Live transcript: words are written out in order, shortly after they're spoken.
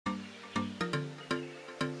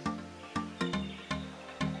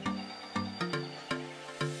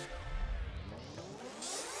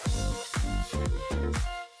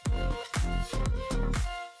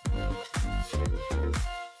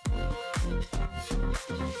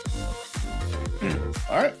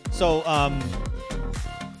All right. So I'm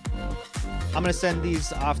gonna send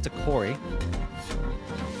these off to Corey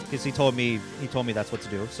because he told me that's what to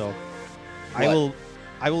do. So What?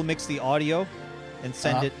 I will mix the audio and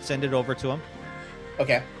send it over to him.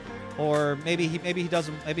 Okay. Or maybe he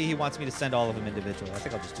doesn't. Maybe he wants me to send all of them individually. I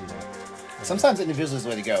think I'll just do that. Sometimes individual is the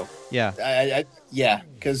way to go. Yeah. Yeah,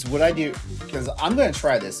 because what I do, because I'm going to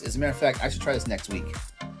try this. As a matter of fact, I should try this next week.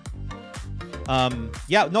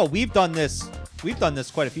 Yeah. No, we've done this. We've done this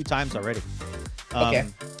quite a few times already. Okay.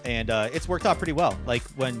 And it's worked out pretty well. Like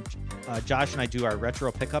when Josh and I do our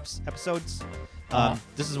retro pickups episodes,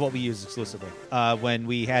 this is what we use exclusively. When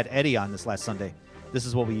we had Eddie on this last Sunday, this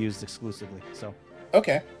is what we used exclusively. So.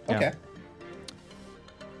 Okay. Yeah. Okay.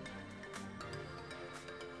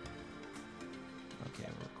 Okay,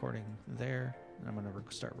 we're recording there. I'm going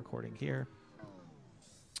to start recording here.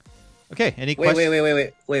 Okay, any questions?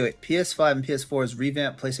 Wait. PS5 and PS4's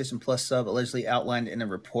revamped PlayStation Plus sub allegedly outlined in a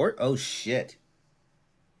report. Oh shit!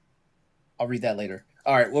 I'll read that later.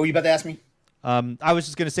 All right, what were you about to ask me? I was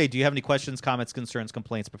just going to say, do you have any questions, comments, concerns,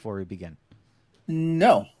 complaints before we begin?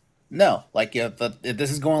 No. Like if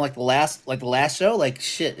this is going like the last show, like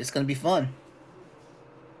shit, it's gonna be fun.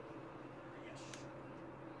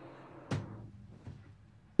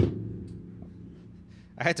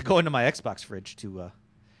 I had to go into my Xbox fridge to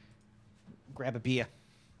grab a beer.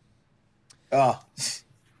 Oh.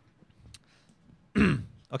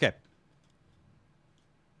 Okay.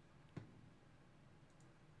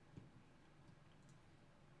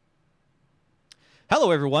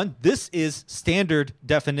 Hello, everyone. This is Standard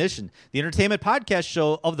Definition, the entertainment podcast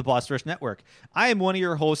show of the Boss Rush Network. I am one of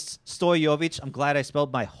your hosts, Stoyovich. I'm glad I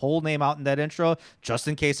spelled my whole name out in that intro, just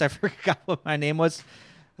in case I forgot what my name was.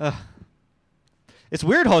 It's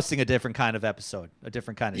weird hosting a different kind of episode, a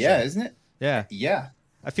different kind of show. Yeah, isn't it? Yeah. Yeah.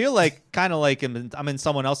 I feel like kind of like I'm in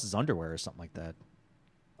someone else's underwear or something like that.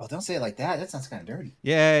 Oh, don't say it like that. That sounds kind of dirty.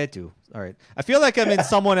 Yeah, I do. All right. I feel like I'm in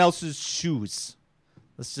someone else's shoes.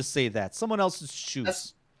 Let's just say that. Someone else's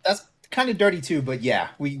shoes. That's kind of dirty too, but yeah,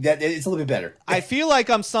 it's a little bit better. I feel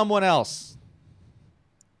like I'm someone else.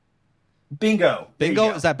 Bingo.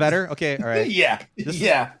 Bingo? Is that better? Okay, all right. Yeah.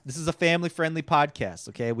 This is a family-friendly podcast,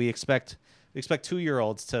 okay? We expect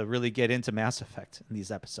 2-year-olds to really get into Mass Effect in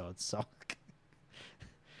these episodes. So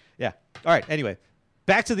yeah. All right, anyway,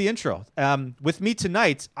 back to the intro. With me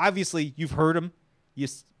tonight, obviously you've heard him.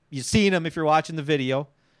 You've seen him if you're watching the video.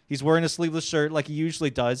 He's wearing a sleeveless shirt like he usually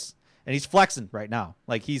does, and he's flexing right now.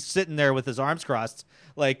 Like he's sitting there with his arms crossed,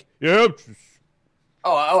 like, yeah.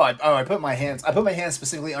 I put my hands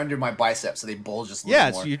specifically under my biceps so they bulge just a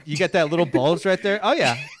little more. So you get that little bulge right there. Oh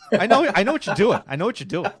yeah, I know what you're doing.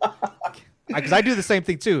 Because I do the same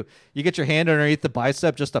thing too. You get your hand underneath the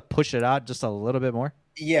bicep just to push it out just a little bit more.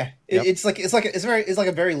 Yeah, Yep. it's like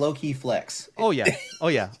a very low key flex. Oh yeah,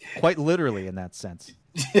 quite literally in that sense.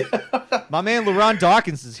 My man LeRon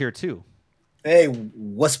Dawkins is here too. Hey,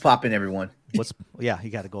 what's poppin', everyone? You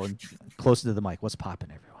got to go closer to the mic. What's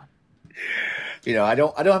poppin', everyone? You know, I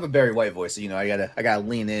don't have a Barry White voice, so, you know, I gotta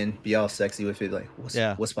lean in, be all sexy with it, like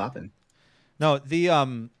what's poppin'? No,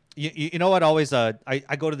 the you know what? Always I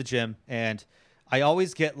go to the gym and I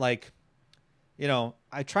always get like, you know,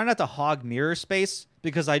 I try not to hog mirror space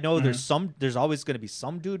because I know there's always going to be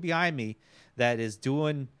some dude behind me that is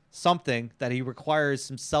doing something that he requires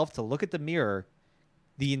himself to look at the mirror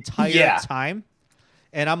the entire time.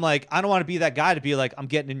 And I'm like, I don't want to be that guy to be like, I'm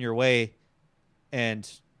getting in your way and,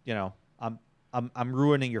 you know, I'm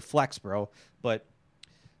ruining your flex, bro. But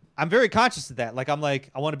I'm very conscious of that. Like, I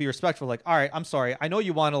want to be respectful. Like, all right, I'm sorry. I know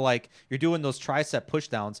you want to, like, you're doing those tricep push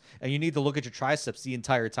downs and you need to look at your triceps the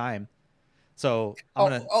entire time. So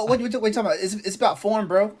what are you talking about? It's about form,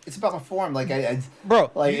 bro. It's about my form. Like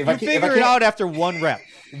bro, like you figure it out after one rep.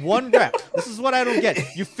 This is what I don't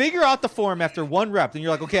get. You figure out the form after one rep, then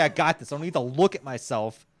you're like, okay, I got this. I don't need to look at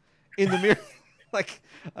myself in the mirror. Like,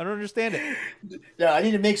 I don't understand it. Yeah, I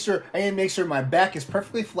need to make sure my back is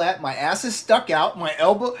perfectly flat. My ass is stuck out. My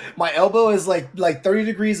elbow is like 30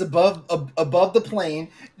 degrees above the plane.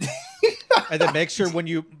 And then make sure when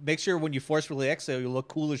you forcefully exhale, you look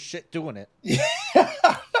cool as shit doing it.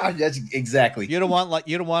 That's exactly. You don't want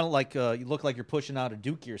you look like you're pushing out a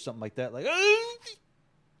dookie or something like that. Like,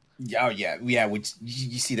 oh yeah. Which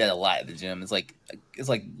you see that a lot at the gym. It's like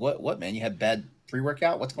what man? You had bad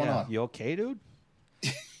pre-workout? What's going on? You okay, dude?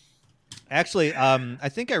 Actually, I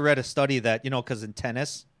think I read a study that, you know, because in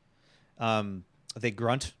tennis, they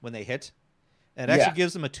grunt when they hit, and it actually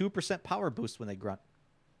gives them a 2% power boost when they grunt.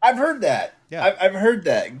 I've heard that. Yeah, I've heard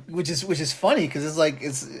that, which is funny because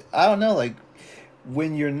it's I don't know, like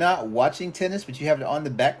when you're not watching tennis, but you have it on the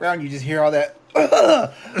background, you just hear all that.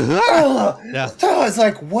 Yeah. It's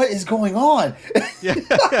like, what is going on? Yeah.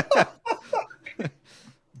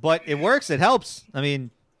 But it works. It helps. I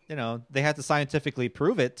mean, they have to scientifically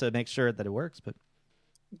prove it to make sure that it works. But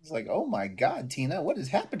it's like, oh my God, Tina, what is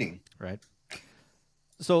happening? Right.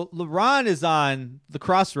 So LeBron is on the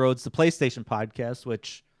Crossroads, the PlayStation podcast,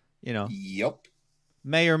 which, Yep.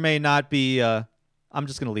 may or may not be. I'm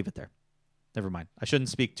just going to leave it there. Never mind. I shouldn't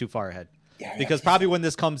speak too far ahead. Yeah, because probably when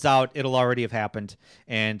this comes out, it'll already have happened.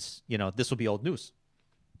 And, this will be old news.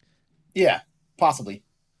 Yeah, possibly.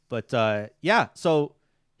 But, yeah, so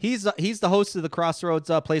he's the host of the Crossroads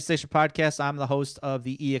PlayStation podcast. I'm the host of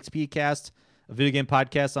the EXP Cast, a video game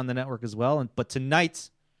podcast on the network as well. But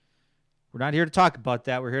tonight, we're not here to talk about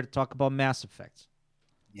that. We're here to talk about Mass Effect.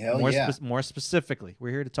 More specifically,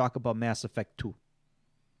 we're here to talk about Mass Effect 2,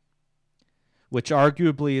 which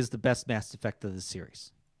arguably is the best Mass Effect of the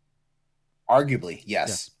series. Arguably,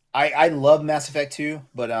 yes. Yeah. I love Mass Effect 2,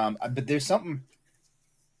 but there's something.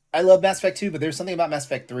 I love Mass Effect 2, but there's something about Mass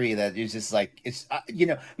Effect 3 that is just like, it's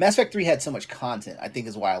Mass Effect 3 had so much content. I think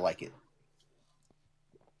is why I like it.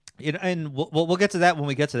 And we'll get to that when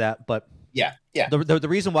we get to that. But yeah. The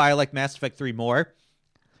reason why I like Mass Effect 3 more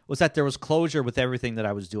was that there was closure with everything that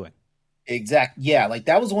I was doing. Exactly. Yeah, like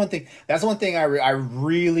that was one thing. That's one thing I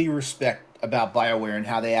really respect about BioWare and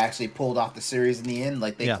how they actually pulled off the series in the end.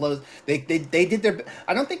 Like they closed. They did their.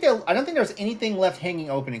 I don't think there was anything left hanging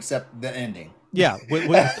open except the ending. Yeah,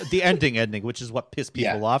 with the ending, which is what pissed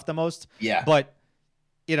people off the most. Yeah. But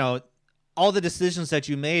all the decisions that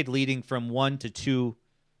you made leading from 1 to 2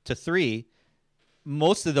 to 3,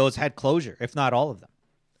 most of those had closure, if not all of them.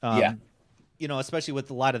 Especially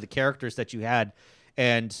with a lot of the characters that you had,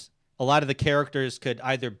 and a lot of the characters could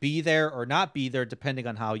either be there or not be there depending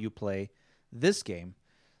on how you play this game.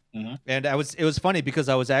 Mm-hmm. And it was funny because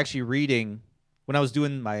I was actually reading when I was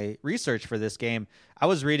doing my research for this game. I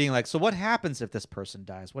was reading so what happens if this person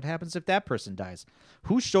dies? What happens if that person dies?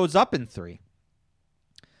 Who shows up in 3?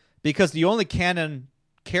 Because the only canon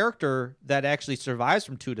character that actually survives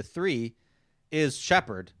from 2 to 3 is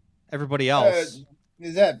Shepard. Everybody else.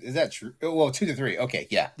 Is that true? Well, 2 to 3. Okay,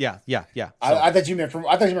 yeah. Yeah. So, I thought you meant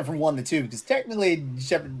from 1 to 2 because technically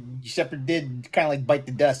Shepard did kind of bite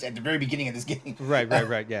the dust at the very beginning of this game. Right.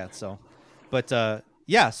 Yeah. So, but so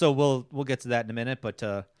we'll get to that in a minute. But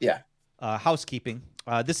housekeeping.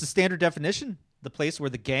 This is Standard Definition, the place where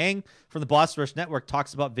the gang from the Boss Rush Network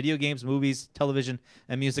talks about video games, movies, television,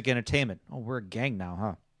 and music entertainment. Oh, we're a gang now,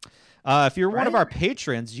 huh? If you're one of our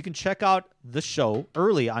patrons, you can check out the show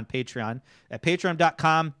early on Patreon at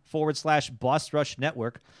patreon.com/Boss Rush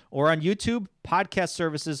Network, or on YouTube, podcast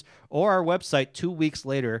services, or our website 2 weeks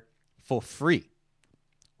later for free.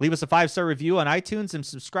 Leave us a 5-star review on iTunes and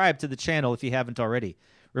subscribe to the channel if you haven't already.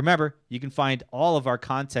 Remember, you can find all of our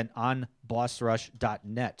content on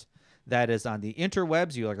bossrush.net. That is on the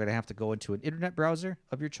interwebs. You are going to have to go into an internet browser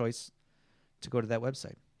of your choice to go to that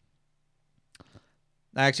website.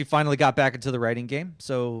 I actually finally got back into the writing game,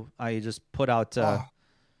 so I just put out...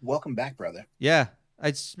 welcome back, brother. Yeah. I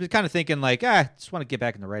was kind of thinking just want to get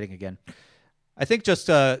back into writing again. I think just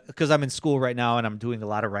because I'm in school right now and I'm doing a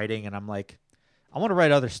lot of writing, and I'm like, I want to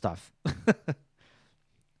write other stuff. I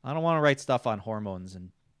don't want to write stuff on hormones and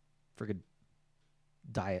freaking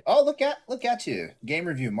diet. Oh, look at you. Game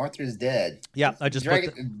review, Martha is Dead. Yeah, I just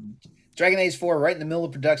Dragon Age 4 right in the middle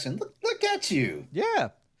of production. Look at you. Yeah.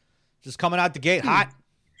 Just coming out the gate hot.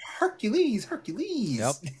 Hercules.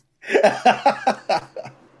 Yep.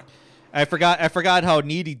 I forgot how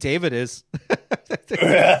needy David is.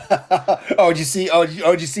 Did you see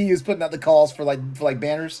he was putting out the calls for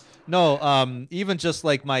banners? No, even just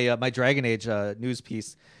like my Dragon Age news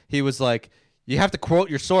piece, he was like, you have to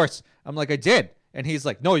quote your source. I'm like, I did. And he's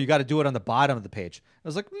like, no, you got to do it on the bottom of the page. I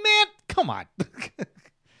was like, man, come on.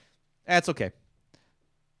 That's okay.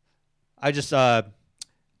 I just I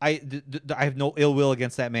have no ill will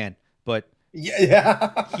against that man, but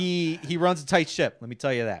he runs a tight ship. Let me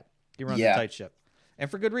tell you that. He runs a tight ship, and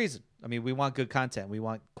for good reason. I mean, we want good content. We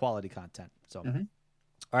want quality content. So, all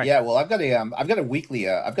right. Yeah. Well, I've got a weekly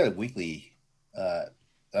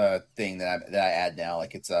thing that I add now.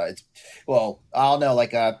 Like it's I don't know.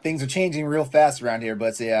 Things are changing real fast around here,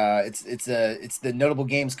 but it's the notable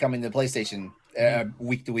games coming to PlayStation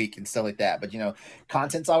week to week and stuff like that. But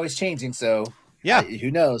content's always changing, so who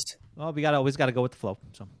knows? Well, we always got to go with the flow.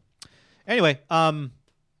 So, anyway, so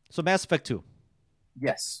Mass Effect 2.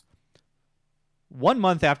 Yes. 1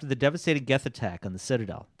 month after the devastating Geth attack on the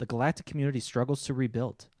Citadel, the galactic community struggles to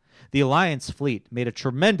rebuild. The Alliance fleet made a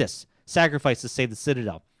tremendous sacrifice to save the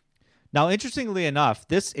Citadel. Now, interestingly enough,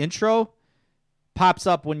 this intro pops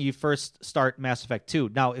up when you first start Mass Effect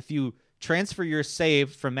 2. Now, if you transfer your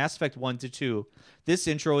save from Mass Effect 1 to 2, this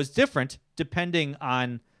intro is different depending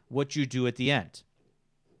on what you do at the end.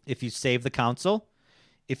 If you save the council,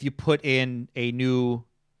 if you put in a new,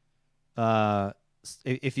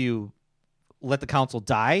 if you let the council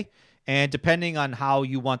die, and depending on how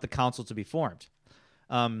you want the council to be formed.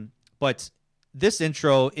 But this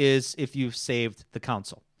intro is if you've saved the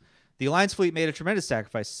council. The Alliance fleet made a tremendous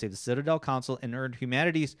sacrifice to save the Citadel Council and earned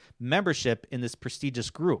humanity's membership in this prestigious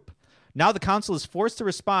group. Now the Council is forced to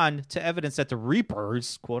respond to evidence that the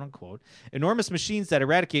Reapers, quote-unquote, enormous machines that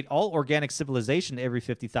eradicate all organic civilization every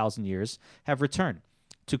 50,000 years, have returned.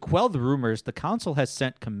 To quell the rumors, the Council has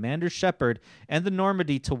sent Commander Shepard and the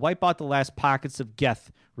Normandy to wipe out the last pockets of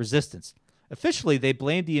Geth resistance. Officially, they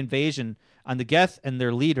blamed the invasion on the Geth and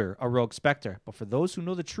their leader, a rogue Spectre. But for those who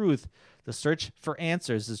know the truth, the search for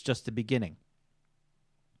answers is just the beginning.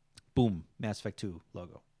 Boom. Mass Effect 2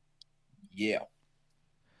 logo. Yeah.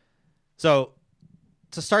 So,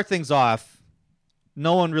 to start things off,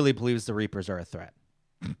 no one really believes the Reapers are a threat.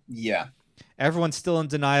 Yeah. Everyone's still in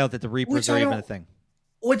denial that the Reapers are even a thing.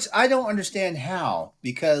 Which I don't understand how,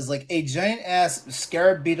 because like a giant ass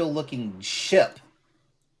scarab beetle looking ship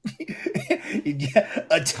kind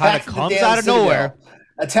of comes out of nowhere,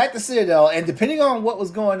 attacked the Citadel, and depending on what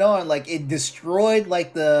was going on, like it destroyed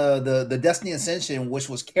like the Destiny Ascension, which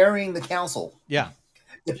was carrying the Council. Yeah.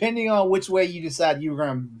 Depending on which way you decide you were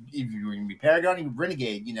going to be Paragon or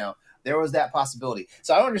Renegade, you know, there was that possibility.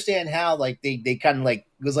 So I don't understand how like they kind of like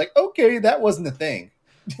was like, okay, that wasn't a thing.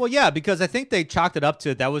 Well, yeah, because I think they chalked it up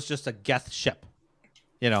to that was just a Geth ship.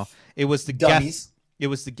 You know, it was the Dummies. Geth. It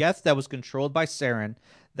was the Geth that was controlled by Saren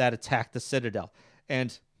that attacked the Citadel.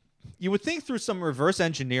 And you would think through some reverse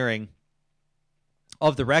engineering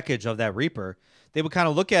of the wreckage of that Reaper, they would kind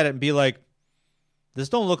of look at it and be like, this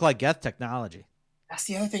don't look like Geth technology. That's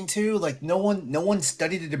the other thing too. Like no one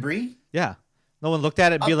studied the debris. Yeah, no one looked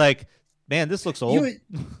at it and be like, "Man, this looks old."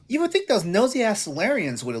 You would think those nosy ass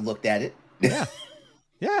Solarians would have looked at it. Yeah,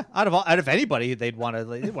 yeah. Out of anybody, they'd want to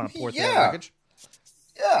pour through that wreckage.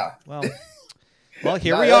 Yeah. Well,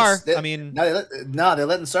 here we are. I mean, they're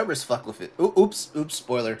letting Cerberus fuck with it. Oops,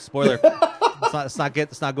 spoiler. Let's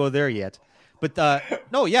not go there yet. But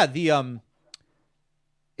no, yeah, the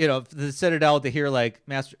you know, the Citadel to hear like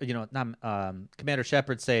Commander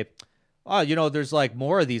Shepard say, "Oh, you know, there's like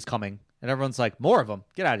more of these coming," and everyone's like, "More of them?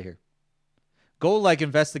 Get out of here! Go like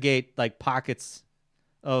investigate like pockets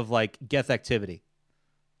of like Geth activity,"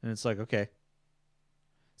 and it's like, okay,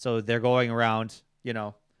 so they're going around, you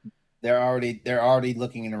know, they're already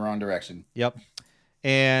looking in the wrong direction. Yep,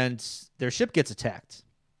 and their ship gets attacked,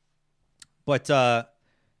 but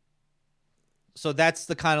so that's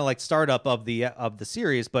the kind of like startup of the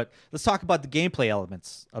series. But let's talk about the gameplay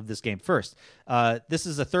elements of this game first. This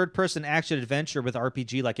is a third-person action adventure with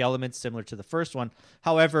RPG-like elements similar to the first one.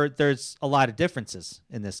 However, there's a lot of differences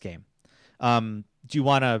in this game. Do you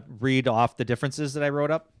want to read off the differences that I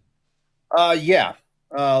wrote up? Yeah.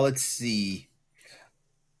 Let's see.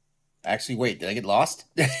 Actually, wait. Did I get lost?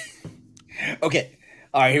 Okay.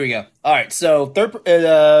 All right. Here we go. All right. So,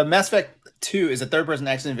 Mass Effect 2 is a third-person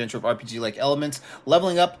action adventure with RPG-like elements,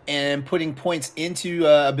 leveling up and putting points into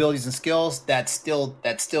abilities and skills. That's still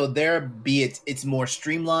there. Be it's more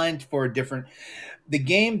streamlined for a different. The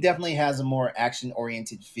game definitely has a more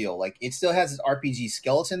action-oriented feel. Like it still has its RPG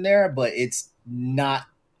skeleton there, but it's not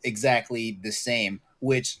exactly the same.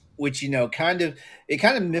 Which you know, kind of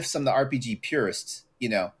miffs some of the RPG purists, you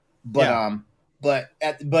know. But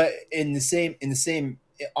yeah. But in the same.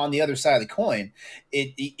 On the other side of the coin,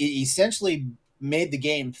 it essentially made the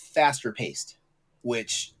game faster paced,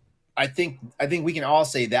 which I think we can all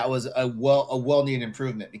say that was a well needed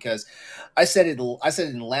improvement, because I said it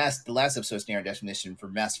in the last episode's narrow definition for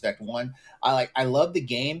Mass Effect 1. I love the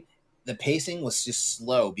game. The pacing was just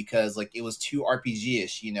slow because like it was too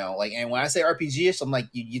RPG-ish, you know. Like, and when I say RPG-ish, I'm like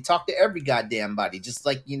you talk to every goddamn body, just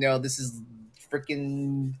like, you know, this is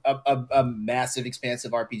freaking a massive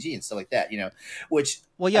expansive RPG and stuff like that, you know, which,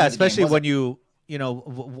 well, yeah, especially when you know,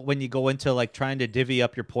 when you go into like trying to divvy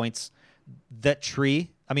up your points, that tree,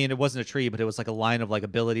 I mean, it wasn't a tree, but it was like a line of like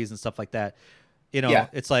abilities and stuff like that. You know,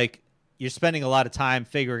 It's like you're spending a lot of time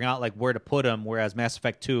figuring out like where to put them. Whereas Mass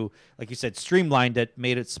Effect 2, like you said, streamlined it,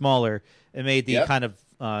 made it smaller, and made the kind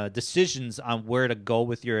of decisions on where to go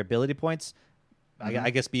with your ability points, I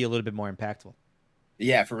guess, be a little bit more impactful.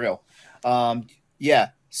 Yeah, for real. Yeah.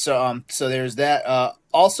 So there's that.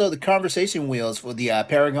 Also, the conversation wheels for the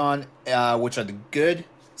Paragon, which are the good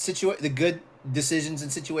decisions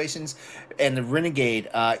and situations, and the Renegade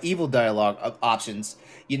evil dialogue options.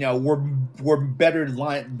 were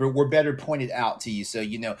better pointed out to you. So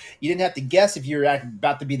you didn't have to guess if you're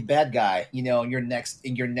about to be the bad guy. In your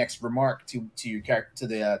next remark to your character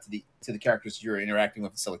to the characters you're interacting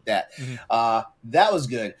with and stuff like that. Mhm. That was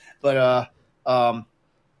good, but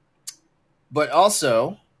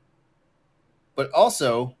also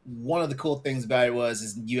one of the cool things about it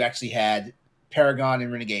is you actually had Paragon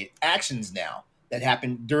and Renegade actions now that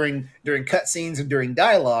happened during cutscenes and during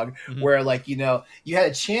dialogue, Mhm. where you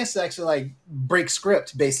had a chance to actually break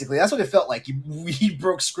script. Basically, that's what it felt like. We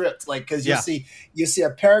broke script, because Yeah. you'll see a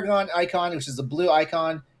Paragon icon, which is the blue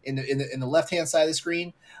icon in the left hand side of the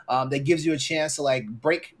screen, that gives you a chance to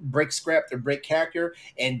break script or break character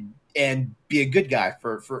and be a good guy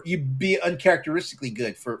for you, be uncharacteristically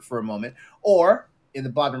good for a moment. Or in the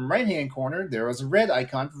bottom right hand corner, there was a red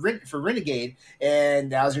icon for Renegade, and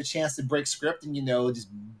that was your chance to break script and just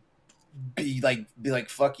be like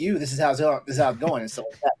fuck you. This is how it's going and stuff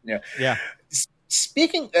like that. Yeah.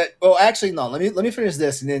 Speaking, well, actually, no. Let me finish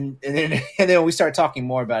this, and then we start talking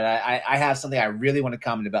more about it. I have something I really want to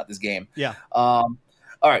comment about this game. Yeah.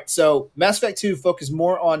 All right, so Mass Effect 2 focused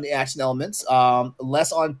more on the action elements,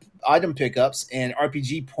 less on item pickups and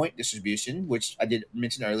RPG point distribution, which I did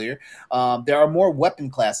mention earlier. There are more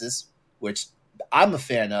weapon classes, which I'm a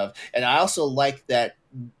fan of, and I also like that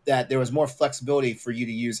there was more flexibility for you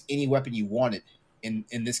to use any weapon you wanted in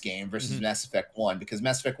this game versus Mass Effect 1, because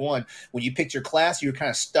Mass Effect 1, when you picked your class, you were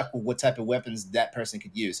kind of stuck with what type of weapons that person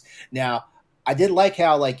could use. Now, I did like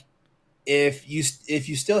how if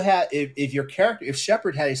your character, if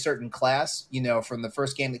Shepard had a certain class, from the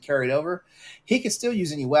first game that carried over, he could still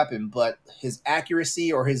use any weapon, but his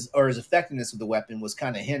accuracy or his effectiveness of the weapon was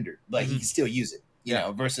kind of hindered, but he could still use it,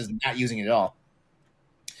 versus not using it at all.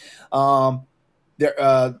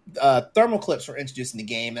 Thermal clips were introduced in the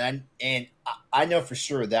game, and I know for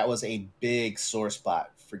sure that was a big sore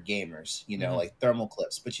spot for gamers, like thermal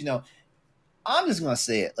clips. But I'm just gonna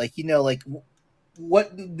say it,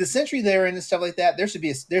 what the century they're in and stuff like that, there should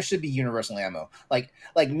be universal ammo. Like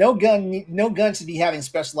no gun should be having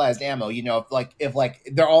specialized ammo. If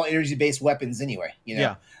they're all energy based weapons anyway.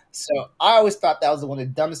 Yeah. So I always thought that was one of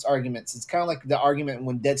the dumbest arguments. It's kind of like the argument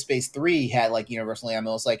when Dead Space 3 had universal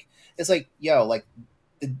ammo. It's like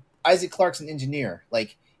Isaac Clarke's an engineer.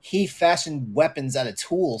 He fashioned weapons out of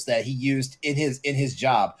tools that he used in his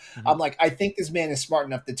job. I'm like, I think this man is smart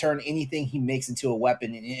enough to turn anything he makes into a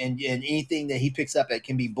weapon, and anything that he picks up that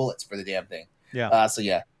can be bullets for the damn thing. Yeah.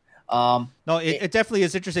 No, it definitely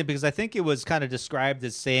is interesting, because I think it was kind of described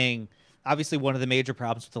as saying, obviously one of the major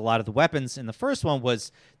problems with a lot of the weapons in the first one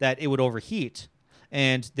was that it would overheat,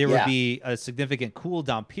 and there would be a significant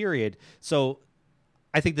cooldown period. So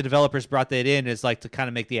I think the developers brought that in as to kind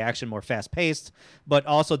of make the action more fast paced, but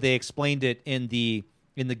also they explained it in the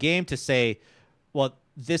game to say, well,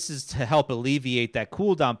 this is to help alleviate that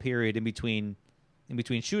cooldown period in between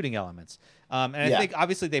shooting elements. I think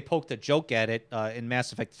obviously they poked a joke at it in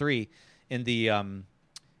Mass Effect 3 in the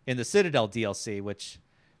Citadel DLC, which,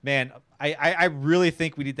 man, I really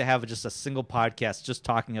think we need to have just a single podcast just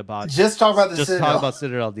talking about Citadel. Talk about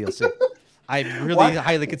Citadel DLC. I'm really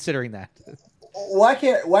highly considering that. Why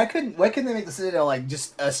couldn't they make the Citadel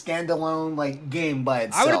just a standalone game by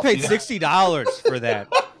itself? I would have paid $60 for that.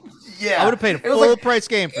 Yeah, I would have paid a full price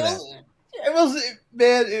game for that. It was,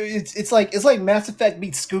 man. It's like Mass Effect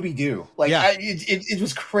meets Scooby Doo. It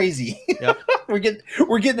was crazy. Yep. we're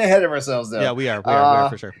getting ahead of ourselves though. Yeah, we are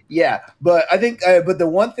for sure. Yeah, but I think but the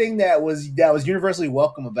one thing that was universally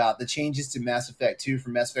welcome about the changes to Mass Effect 2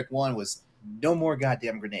 from Mass Effect 1 was no more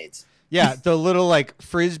goddamn grenades. Yeah, the little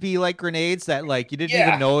frisbee grenades that you didn't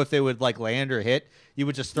even know if they would land or hit. You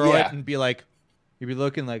would just throw it and be you'd be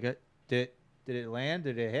looking did it land?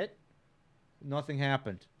 Did it hit? Nothing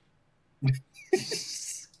happened.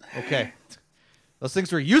 Okay. Those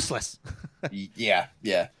things were useless. Yeah.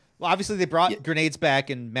 Well, obviously they brought grenades back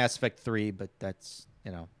in Mass Effect 3, but that's,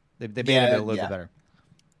 they made it a little bit better.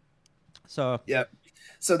 So, yeah.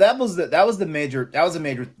 So that was the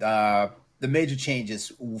major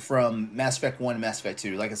changes from Mass Effect 1 to Mass Effect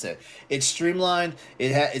 2. Like I said, it's streamlined.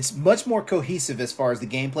 It's much more cohesive as far as the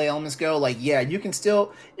gameplay elements go. You can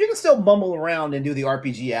still bumble around and do the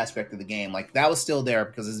RPG aspect of the game. That was still there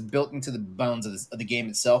because it's built into the bones of the game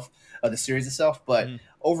itself, of the series itself. But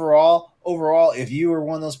overall, if you were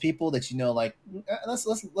one of those people that let's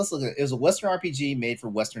look at it. It was a Western RPG made for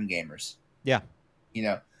Western gamers. Yeah.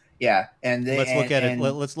 Yeah, and let's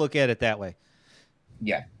look at it that way.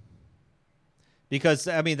 Yeah. Because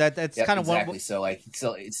that's kind of exactly. So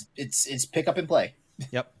it's pick up and play.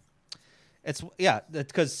 Yep. It's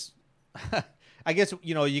because I guess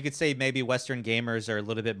you could say maybe Western gamers are a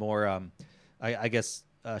little bit more I guess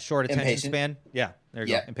short attention Impatient. span. Yeah, there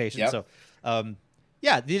you Yeah. go. Impatient. Yep. So,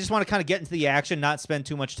 yeah, you just want to kind of get into the action, not spend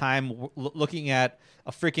too much time looking at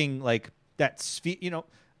a freaking like that sphere. You know,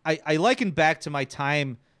 I liken back to my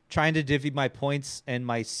time trying to divvy my points and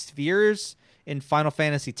my spheres in Final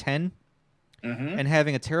Fantasy X and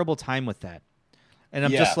having a terrible time with that. And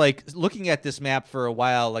I'm just like looking at this map for a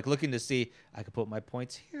while, like looking to see I could put my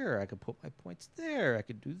points here, I could put my points there, I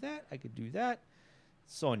could do that, I could do that.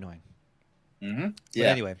 So annoying. Yeah. But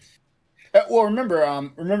anyway, well,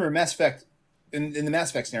 remember Mass Effect. In the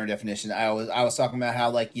Mass Effect scenario definition, I was talking about how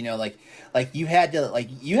like you had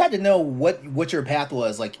to know what your path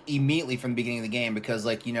was like immediately from the beginning of the game because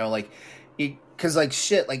because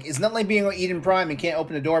shit like it's not like being on Eden Prime and can't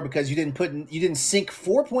open the door because you didn't sink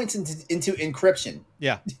 4 points into encryption.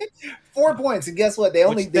 yeah. 4 points, and guess what?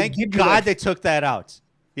 Thank God they took that out.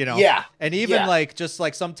 You know, Yeah. And even like just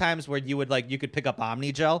like sometimes where you could pick up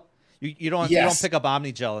Omnigel. You don't pick up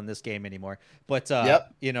Omnigel in this game anymore. But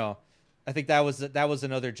you know. I think that was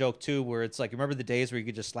another joke too, where it's like, remember the days where you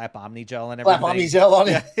could just slap Omnigel and everything? Slap Omnigel on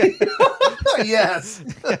it. Yes.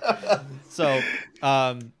 So,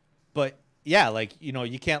 but yeah, like, you know,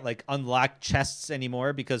 you can't like unlock chests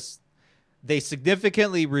anymore because they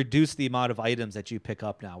significantly reduce the amount of items that you pick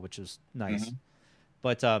up now, which is nice.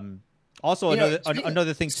 But also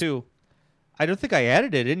another thing too, I don't think I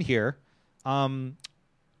added it in here.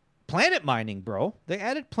 Planet mining, bro. They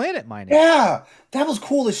added planet mining. Yeah, that was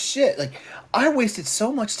cool as shit. Like, I wasted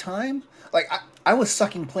so much time. Like, I was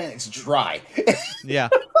sucking planets dry. Yeah.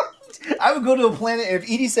 I would go to a planet, and if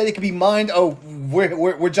Edie said it could be mined,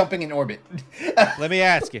 we're jumping in orbit. Let me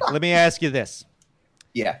ask you this.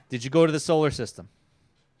 Yeah. Did you go to the solar system?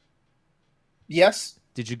 Yes.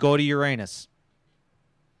 Did you go to Uranus?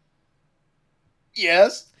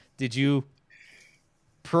 Yes. Did you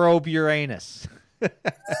probe Uranus?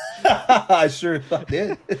 I sure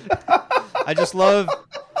did. I just love.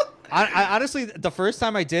 I honestly, the first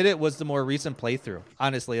time I did it was the more recent playthrough.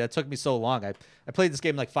 Honestly, that took me so long. I played this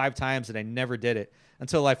game like 5 times and I never did it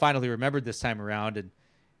until I finally remembered this time around. And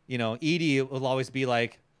you know, Edie will always be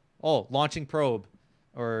like, "Oh, launching probe,"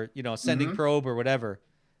 or you know, sending probe or whatever.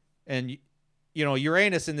 And you know,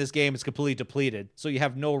 Uranus in this game is completely depleted, so you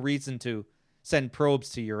have no reason to send probes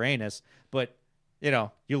to Uranus. But you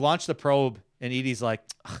know, you launch the probe. And Edie's like,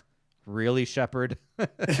 really, Shepard?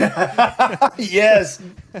 Yes.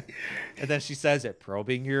 And then she says it,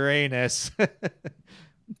 probing Uranus. I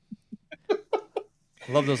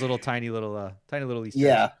love those little tiny little Easter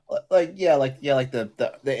eggs. Like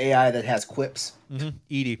the AI that has quips.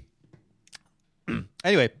 Edie.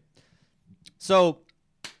 Anyway, so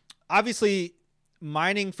obviously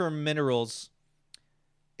mining for minerals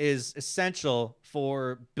is essential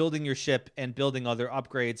for building your ship and building other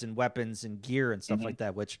upgrades and weapons and gear and stuff like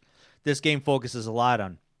that, which this game focuses a lot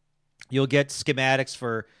on. You'll get schematics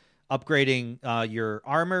for upgrading your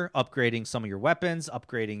armor, upgrading some of your weapons,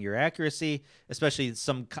 upgrading your accuracy, especially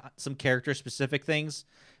some character specific things.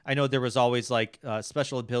 I know there was always like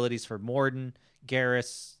special abilities for Mordin,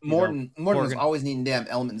 Garrus. Mordin was always needing damn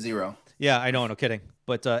element 0. Yeah, I know, no kidding.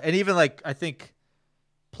 But and even like I think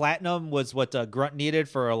Platinum was what Grunt needed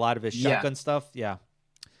for a lot of his shotgun stuff. Yeah.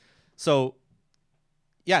 So,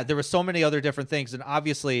 yeah, there were so many other different things. And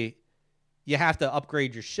obviously, you have to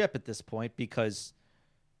upgrade your ship at this point because,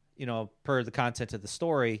 you know, per the content of the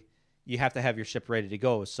story, you have to have your ship ready to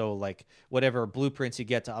go. So, like, whatever blueprints you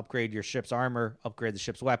get to upgrade your ship's armor, upgrade the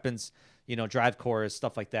ship's weapons, you know, drive cores,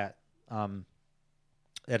 stuff like that.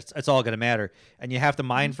 It's all going to matter. And you have to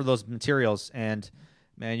mine for those materials. And,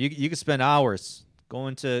 man, you can spend hours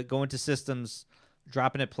going to systems,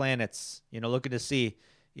 dropping at planets, you know, looking to see,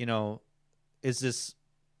 you know, is this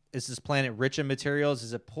planet rich in materials?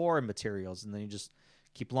 Is it poor in materials? And then you just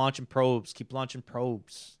keep launching probes,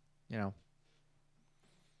 you know.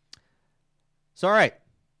 So, all right,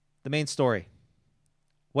 the main story.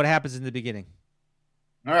 What happens in the beginning?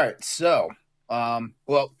 All right, so, the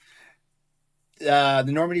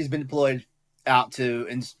Normandy's been deployed out to,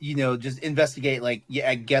 and you know, just investigate like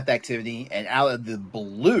Geth activity, and out of the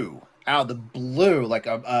blue, like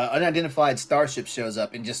a unidentified starship shows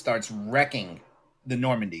up and just starts wrecking the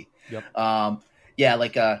Normandy. Yep. And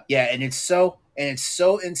it's so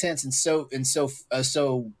intense and so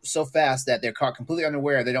fast that they're caught completely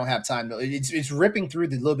unaware. They don't have time. It's ripping through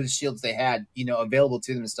the little bit of shields they had, you know, available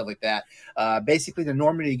to them and stuff like that. Basically, the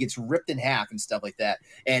Normandy gets ripped in half and stuff like that.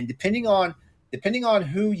 And depending on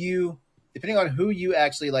who you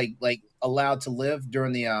actually like allowed to live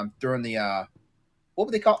during the what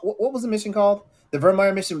would they call what was the mission called? The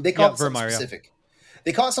Vermeer mission. They called it something specific.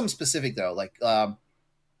 They call it something specific though, like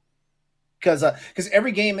because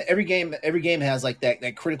every game has like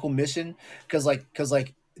that critical mission because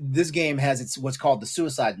this game has its what's called the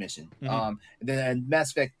suicide mission. Then Mass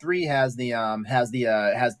Effect 3 has the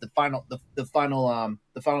final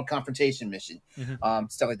confrontation mission,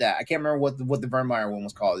 stuff like that. I can't remember what the Vermeer one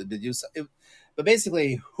was called. But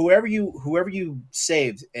basically, whoever you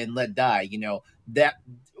saved and let die, that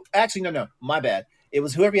actually no, my bad. It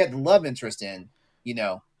was whoever you had the love interest in,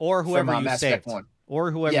 or whoever you Mass saved. Effect 1. Or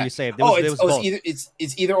whoever you saved. It was both.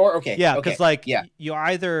 It's either or. Okay. Yeah, because you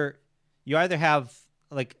either have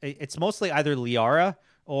like it's mostly either Liara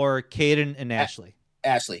or Caden and Ashley.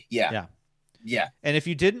 Ashley, yeah. And if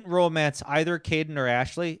you didn't romance either Caden or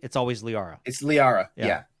Ashley, it's always Liara. It's Liara.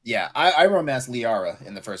 Yeah. I romanced Liara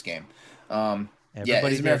in the first game. As a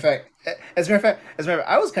matter of fact,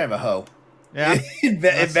 I was kind of a hoe. Yeah, in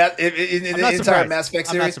the entire Mass Effect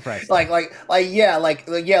series. I'm not surprised. Like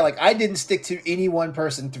I didn't stick to any one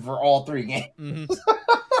person for all 3 games.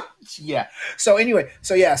 Yeah. So anyway,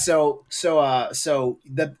 so the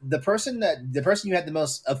person you had the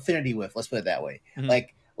most affinity with, let's put it that way,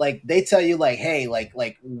 like they tell you like, hey, like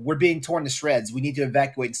we're being torn to shreds, we need to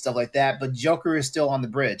evacuate and stuff like that, but Joker is still on the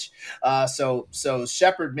bridge. So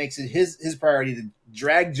Shepard makes it his priority to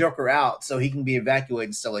drag Joker out so he can be evacuated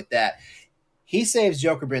and stuff like that. He saves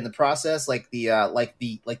Joker, but in the process, like the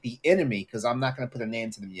enemy, because I'm not going to put a name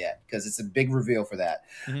to them yet, because it's a big reveal for that.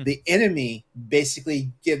 The enemy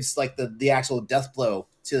basically gives like the actual death blow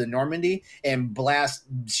to the Normandy and blasts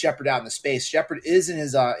Shepard out into space. Shepard is in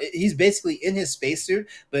his he's basically in his spacesuit,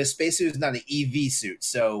 but his spacesuit is not an EV suit,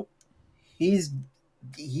 so he's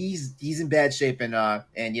in bad shape. And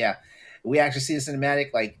yeah, we actually see the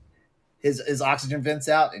cinematic, like his oxygen vents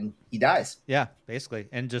out and he dies. Yeah, basically,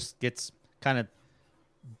 and just gets kind of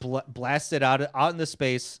blasted out into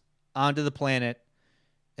space onto the planet,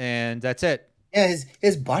 and that's it. Yeah,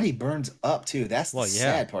 his body burns up too. That's the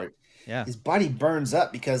sad part. Yeah, his body burns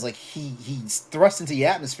up because like he's thrust into the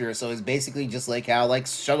atmosphere. So it's basically just like how like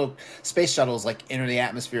space shuttles like enter the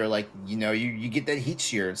atmosphere. Like you get that heat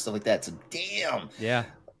shear and stuff like that. So damn. Yeah.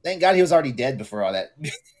 Thank God he was already dead before all that.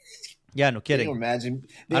 Yeah, no kidding. Can you imagine?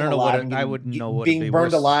 I don't know I wouldn't know what being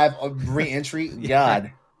burned alive of re-entry.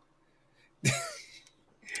 God.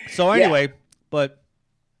 So anyway, but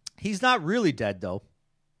he's not really dead though.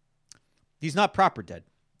 He's not proper dead.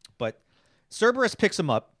 But Cerberus picks him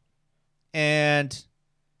up, and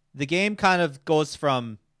the game kind of goes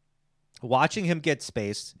from watching him get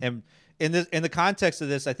spaced, and in the context of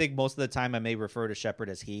this, I think most of the time I may refer to Shepard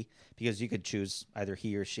as he, because you could choose either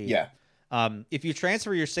he or she. Yeah. If you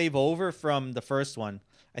transfer your save over from the first one,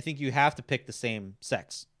 I think you have to pick the same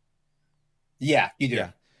sex. Yeah, you do.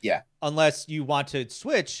 Yeah. Unless you want to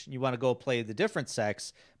switch, you want to go play the different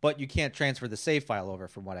sex, but you can't transfer the save file over,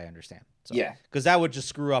 from what I understand. So, yeah, because that would just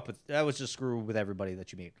screw with everybody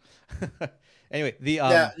that you meet. Anyway,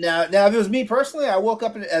 now if it was me personally, I woke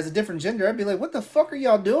up as a different gender, I'd be like, "What the fuck are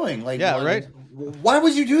y'all doing?" Like, yeah, right. Why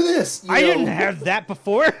would you do this? I didn't have that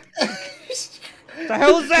before. The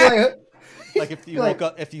hell is that? Like if you woke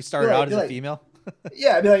up, if you started out as a female.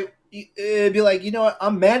 Yeah, it'd be like, you know what?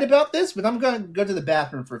 I'm mad about this, but I'm gonna go to the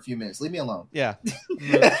bathroom for a few minutes. Leave me alone. Yeah,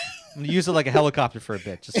 I'm gonna use it like a helicopter for a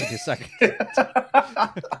bit. Just give me a second.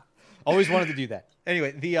 Always wanted to do that.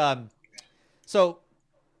 Anyway, so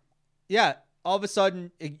yeah, all of a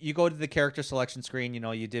sudden you go to the character selection screen.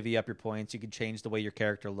 You divvy up your points. You can change the way your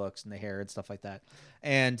character looks and the hair and stuff like that.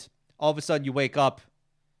 And all of a sudden you wake up,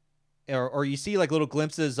 or you see like little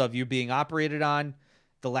glimpses of you being operated on.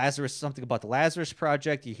 Something about the Lazarus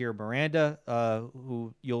Project. You hear Miranda,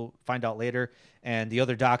 who you'll find out later, and the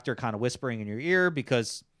other doctor kind of whispering in your ear,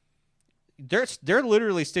 because they're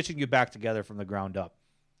literally stitching you back together from the ground up.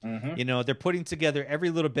 Mm-hmm. They're putting together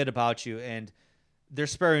every little bit about you, and they're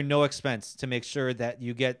sparing no expense to make sure that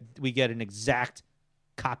we get an exact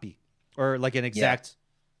copy, or like an exact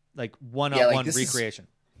like one-on-one recreation.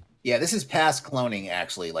 This is past cloning,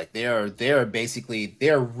 actually. Like they're basically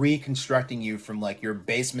reconstructing you from like your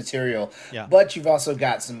base material. Yeah. But you've also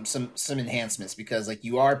got some enhancements, because like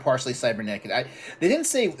you are partially cybernetic. They didn't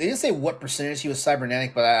say what percentage he was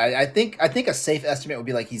cybernetic, but I think a safe estimate would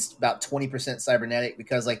be like he's about 20% cybernetic,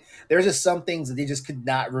 because like there's just some things that they just could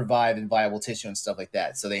not revive in viable tissue and stuff like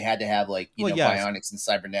that. So they had to have like bionics and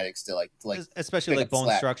cybernetics to like especially like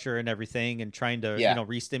bone structure and everything, and trying to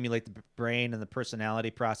re-stimulate the brain and the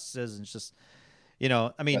personality process. And it's just,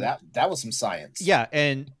 I mean, that was some science. Yeah.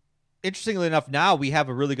 And interestingly enough, now we have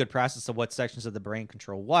a really good process of what sections of the brain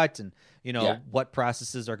control what, and, what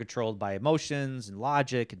processes are controlled by emotions and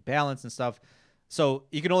logic and balance and stuff. So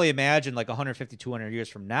you can only imagine like 150, 200 years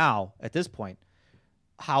from now at this point,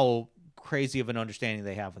 how crazy of an understanding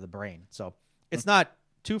they have of the brain. So it's not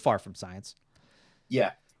too far from science.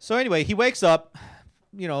 Yeah. So anyway, he wakes up.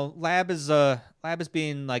 Lab is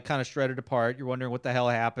being like kind of shredded apart. You're wondering what the hell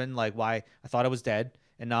happened, like why I thought I was dead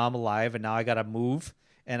and now I'm alive and now I gotta move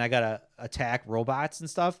and I gotta attack robots and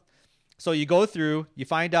stuff. So you go through, you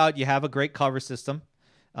find out you have a great cover system,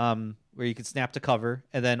 where you can snap to cover,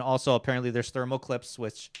 and then also apparently there's thermal clips,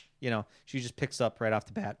 which she just picks up right off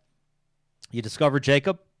the bat. You discover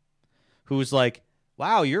Jacob, who's like,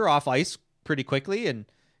 wow, you're off ice pretty quickly, and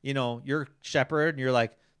you're Shepard, and you're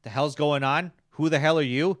like, the hell's going on? Who the hell are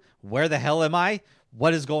you? Where the hell am I?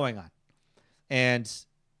 What is going on? And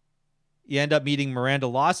you end up meeting Miranda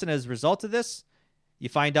Lawson as a result of this. You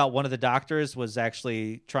find out one of the doctors was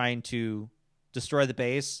actually trying to destroy the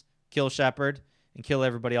base, kill Shepard, and kill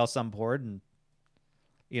everybody else on board. And,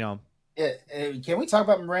 can we talk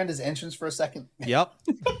about Miranda's entrance for a second? Yep.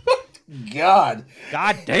 God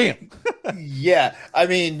damn. Yeah, I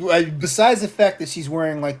mean, besides the fact that she's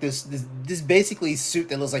wearing like this basically suit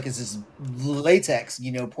that looks like it's this latex,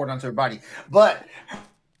 poured onto her body, but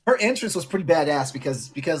her entrance was pretty badass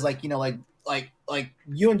because like like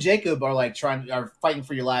you and Jacob are fighting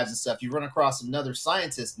for your lives and stuff. You run across another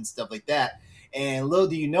scientist and stuff like that, and little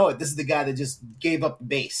do you know it, this is the guy that just gave up the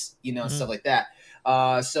base, and stuff like that.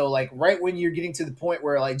 So like right when you're getting to the point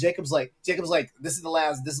where like Jacob's like this is the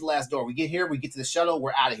last door. We get here, we get to the shuttle,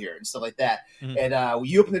 we're out of here and stuff like that. And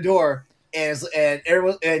you open the door and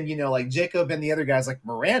everyone and like Jacob and the other guy's like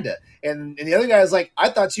Miranda and the other guy's like I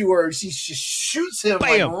thought you were. She shoots him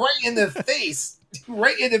like right in the face,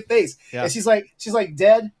 right in the face. Yeah. And she's like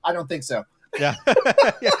dead. I don't think so. Yeah.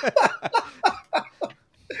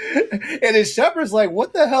 And then Shepard's like,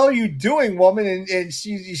 what the hell are you doing, woman? And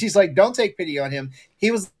she's like, don't take pity on him.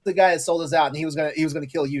 He was the guy that sold us out, and he was gonna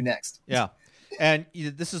kill you next. Yeah. And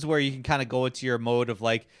this is where you can kind of go into your mode of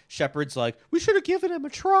like, Shepard's like, we should have given him a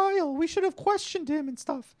trial. We should have questioned him and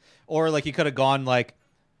stuff. Or like you could have gone like,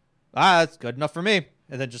 that's good enough for me.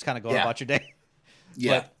 And then just kind of go about your day.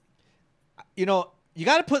 Yeah. But, you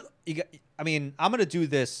got to put, I'm going to do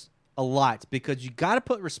this a lot because you got to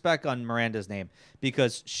put respect on Miranda's name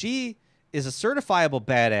because she is a certifiable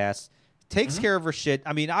badass, takes care of her shit.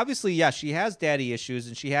 I mean, obviously, yeah, she has daddy issues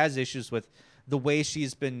and she has issues with the way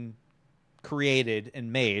she's been created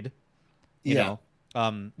and made, you know,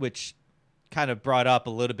 which kind of brought up a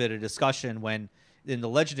little bit of discussion when in the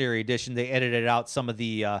Legendary Edition, they edited out some of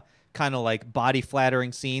the kind of like body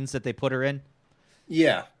flattering scenes that they put her in.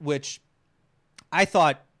 Yeah. Which I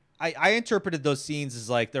thought, I interpreted those scenes as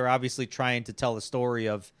like they're obviously trying to tell a story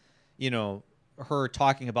of, her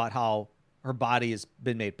talking about how her body has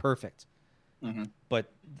been made perfect.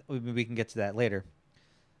 But we can get to that later.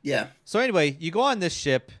 Yeah. So anyway, you go on this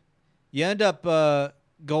ship. You end up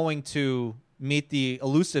going to meet the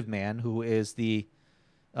Elusive Man, who is the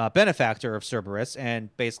benefactor of Cerberus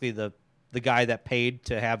and basically the guy that paid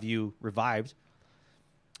to have you revived.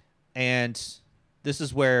 And this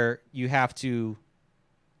is where you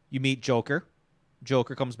meet Joker.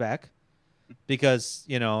 Joker comes back because,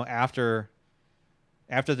 after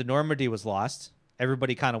the Normandy was lost,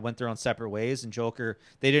 everybody kind of went their own separate ways, and Joker,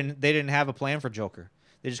 they didn't have a plan for Joker.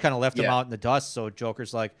 They just kind of left him out in the dust. So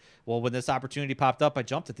Joker's like, well, when this opportunity popped up, I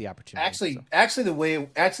jumped at the opportunity. Actually, the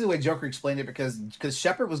way Joker explained it, because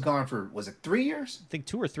Shepard was gone for, was it 3 years? I think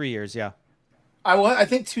 2 or 3 years. Yeah. I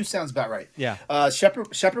think 2 sounds about right. Yeah.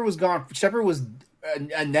 Shepard was gone. Shepard was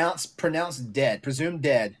pronounced dead, presumed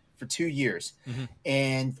dead for 2 years,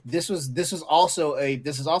 and this was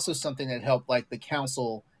also something that helped like the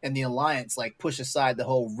Council and the Alliance like push aside the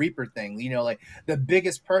whole Reaper thing. Like the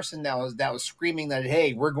biggest person that was screaming that,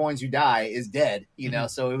 hey, we're going to die is dead.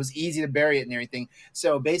 So it was easy to bury it and everything.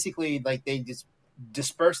 So basically, like they just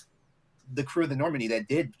dispersed the crew of the Normandy that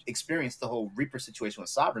did experience the whole Reaper situation with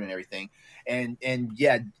Sovereign and everything, and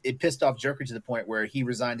yeah, it pissed off Joker to the point where he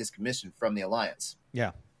resigned his commission from the Alliance.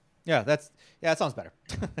 Yeah, that sounds better.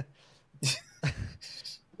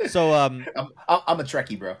 So I'm a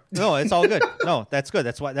Trekkie, bro. No, it's all good. No, that's good.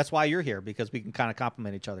 That's why you're here, because we can kind of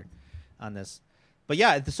compliment each other on this. But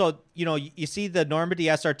yeah, so you see the Normandy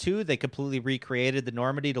SR2, they completely recreated the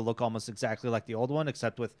Normandy to look almost exactly like the old one,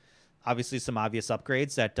 except with obviously some obvious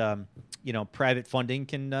upgrades that private funding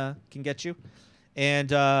can get you.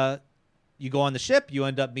 And you go on the ship, you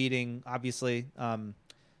end up meeting, obviously,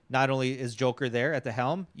 not only is Joker there at the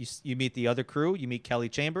helm, you meet the other crew, you meet Kelly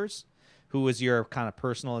Chambers, who is your kind of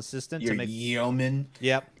personal assistant. Your yeoman.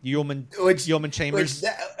 Yep, yeoman Chambers.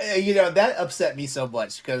 That upset me so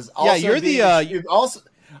much because also you're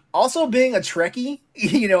Also being a Trekkie,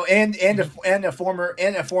 and a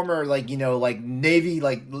former like like Navy,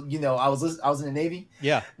 like I was in the Navy.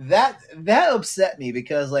 Yeah. That upset me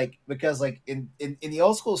because in the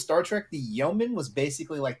old school Star Trek, the yeoman was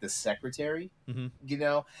basically like the secretary, Hmm.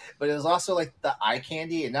 but it was also like the eye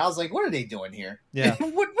candy, and I was like, what are they doing here? Yeah.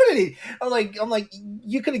 What are they? I'm like,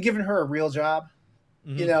 you could have given her a real job.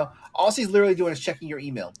 Hmm. All she's literally doing is checking your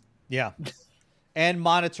email. Yeah. And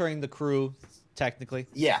monitoring the crew, technically.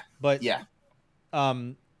 Yeah, But yeah.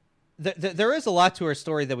 um, there is a lot to her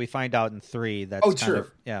story that we find out in 3. That's Oh, kind true.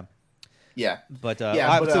 of, yeah. Yeah, But yeah,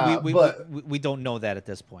 obviously but we don't know that at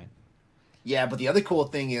this point. yeah, but the other cool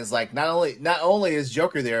thing is like not only is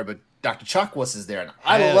Joker there, but Dr. Chakwas is there, and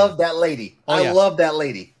I Hell love that lady. Oh, I yeah. love that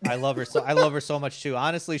lady. I love her so I love her so much too.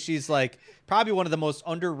 Honestly, she's like probably one of the most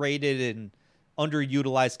underrated and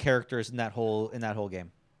underutilized characters in that whole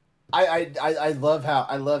game. I love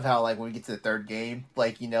how like when we get to the third game,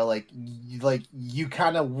 like you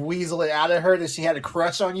kind of weasel it out of her that she had a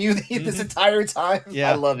crush on you this entire time.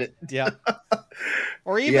 Yeah. I love it. Yeah.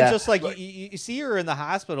 Or even Yeah, just like but- you see her in the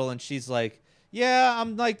hospital and she's like, yeah,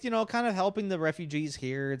 I'm like, kind of helping the refugees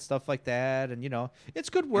here and stuff like that. And, it's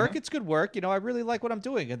good work. It's good work. I really like what I'm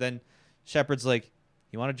doing. And then Shepard's like,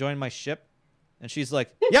 you want to join my ship? And she's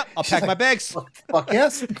like, yep, I'll pack my bags. Fuck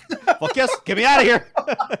yes. Fuck yes. Get me out of here.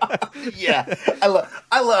 Yeah, I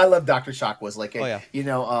love Dr. Chakwas. Like, Oh, yeah.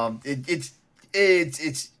 It's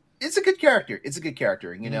a good character. It's a good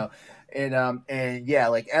character, and yeah,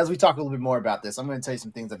 like as we talk a little bit more about this, I'm going to tell you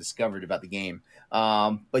some things I discovered about the game.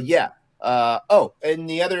 But yeah, and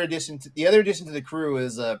the other addition to the crew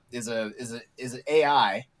is an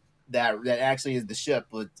AI that actually is the ship.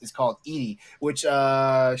 It's called Edie, which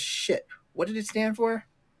shit. What did it stand for?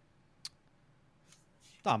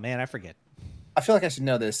 Oh, man, I forget. I feel like I should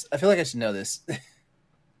know this.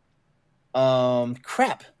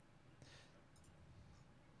 Crap.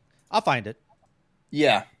 I'll find it.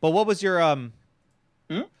 Yeah. But what was your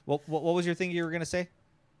Hmm? what was your thing you were gonna say?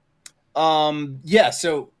 Yeah.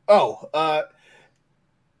 So.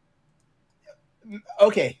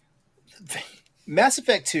 Okay. Mass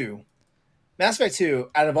Effect 2.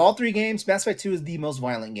 Out of all 3 games, Mass Effect 2 is the most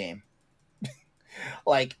violent game.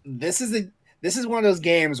 Like this is one of those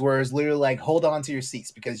games where it's literally like hold on to your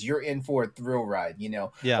seats because you're in for a thrill ride.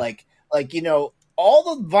 Yeah. Like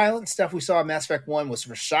all the violent stuff we saw in Mass Effect 1 was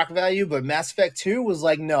for shock value, but Mass Effect 2 was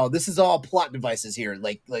like, no, this is all plot devices here.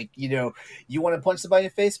 Like you want to punch somebody in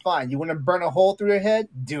the face, fine. You want to burn a hole through their head,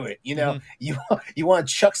 do it. You want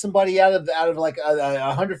to chuck somebody out of like a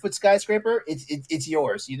 100-foot skyscraper, it's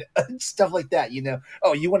yours. Stuff like that.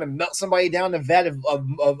 Oh, you want to melt somebody down in a vat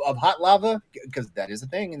of hot lava, because that is a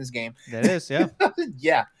thing in this game. That is, yeah.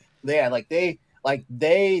 Yeah.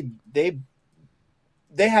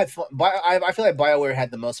 They had fun. I feel like BioWare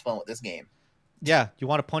had the most fun with this game. Yeah. You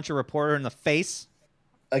want to punch a reporter in the face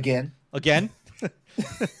Again. again?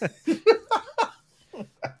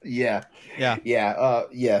 Yeah. Yeah.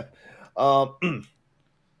 Yeah.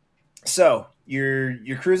 So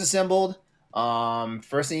your crew's assembled.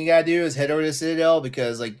 First thing you gotta do is head over to the Citadel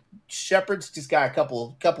because like Shepard's just got a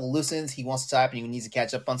couple loose ends he wants to tie up and he needs to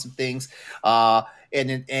catch up on some things. And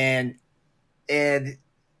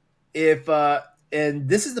if and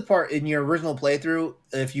this is the part in your original playthrough,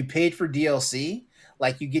 if you paid for DLC,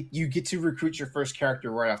 like you get to recruit your first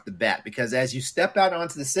character right off the bat, because as you step out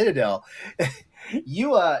onto the Citadel,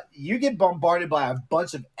 you get bombarded by a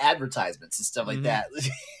bunch of advertisements and stuff like that.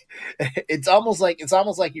 It's almost like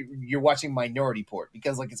you're watching Minority Report,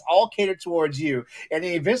 because like it's all catered towards you, and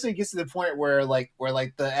it eventually gets to the point where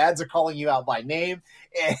the ads are calling you out by name,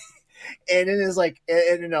 and then it's like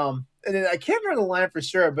and then I can't remember the line for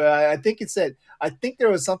sure, but I think it said, I think there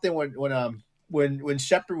was something when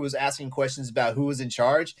Shepard was asking questions about who was in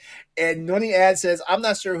charge, and one of the ads says, "I'm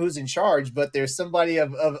not sure who's in charge, but there's somebody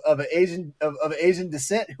of an Asian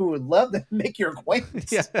descent who would love to make your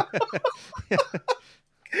acquaintance." Yeah.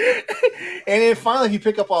 And then finally, if you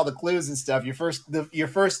pick up all the clues and stuff, your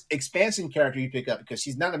first expansion character you pick up, because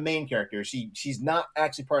she's not a main character, she's not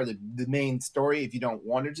actually part of the main story if you don't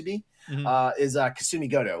want her to be, is Kasumi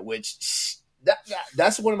Goto, which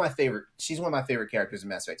that's one of my favorite. She's one of my favorite characters in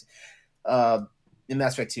Mass Effect. In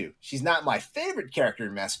Mass Effect 2, she's not my favorite character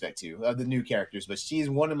in Mass Effect 2 of the new characters, but she's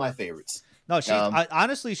one of my favorites. No,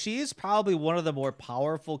 honestly, she is probably one of the more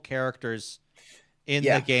powerful characters in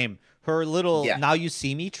the game. Her little "now you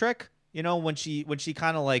see me" trick, when she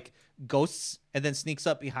kind of like ghosts and then sneaks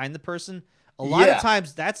up behind the person. A lot of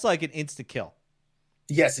times that's like an instant kill.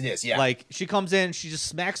 Yes, it is. Yeah, like she comes in, she just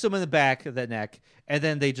smacks them in the back of the neck, and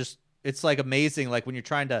then it's like amazing. Like when you're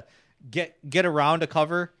trying to get around a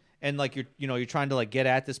cover, and like you're trying to like get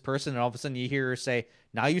at this person, and all of a sudden you hear her say,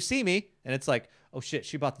 "Now you see me," and it's like, oh shit,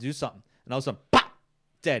 she's about to do something, and all of a sudden, pop,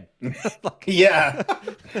 dead. Yeah,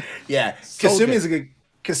 yeah. So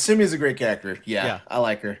Kasumi is a great character. Yeah. I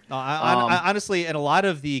like her. I honestly, in a lot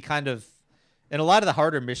of the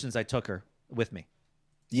harder missions, I took her with me.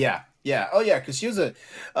 Yeah. Oh yeah, because she was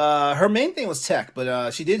her main thing was tech,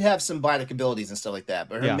 but she did have some bionic abilities and stuff like that.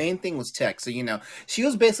 But her main thing was tech, so she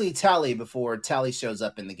was basically Tali before Tali shows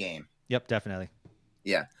up in the game. Yep, definitely.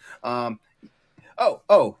 Yeah. But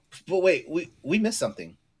wait, we missed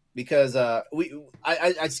something because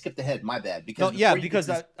I skipped ahead. My bad. Because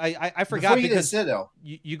I forgot because Citadel.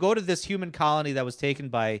 You go to this human colony that was taken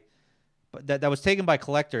by that was taken by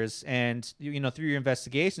collectors, and through your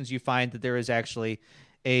investigations you find that there is actually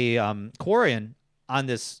a Quarian on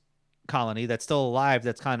this colony that's still alive,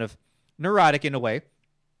 that's kind of neurotic in a way,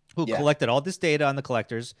 who collected all this data on the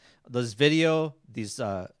collectors, those video, these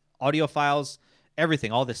audio files,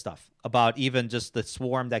 everything, all this stuff about even just the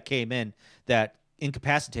swarm that came in that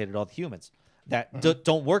incapacitated all the humans that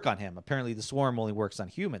don't work on him. Apparently the swarm only works on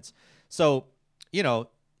humans. So,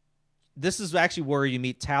 this is actually where you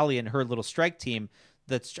meet Tali and her little strike team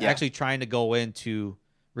that's actually trying to go in to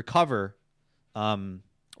recover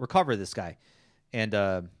this guy. And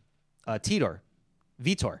Vitor.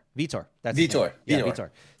 That's Vitor. Vitor.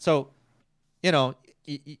 So,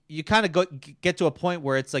 you kind of get to a point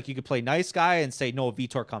where it's like you could play nice guy and say, no,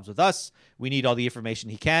 Vitor comes with us. We need all the information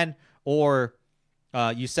he can. Or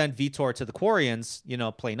you send Vitor to the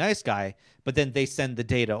Quarians, play nice guy, but then they send the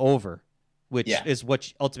data over, which is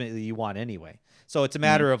what ultimately you want anyway. So it's a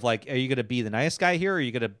matter of like, are you going to be the nice guy here, or are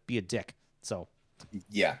you going to be a dick? So don't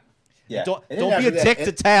be a dick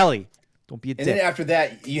to Tali. Don't be a dick. And then after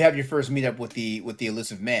that, you have your first meetup with the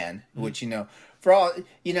elusive man, which for all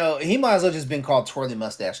he might as well just been called Twirly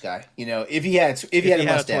Mustache Guy. If he had a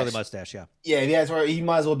mustache, twirly mustache, yeah, if he had he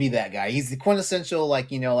might as well be that guy. He's the quintessential well,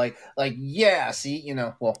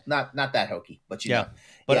 not that hokey, but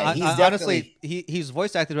But he's honestly, he's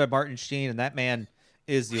voice acted by Martin Sheen, and that man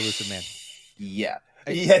is the elusive man. Yeah,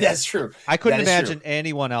 that's true. I couldn't imagine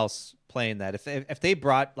anyone else playing that. If they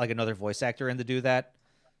brought like another voice actor in to do that,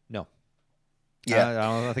 no. Yeah,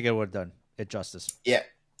 I don't think it would have done it justice. Yeah.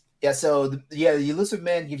 So the elusive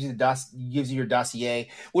man gives you your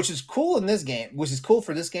dossier, which is cool in this game. Which is cool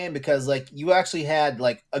for this game because like you actually had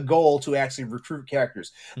like a goal to actually recruit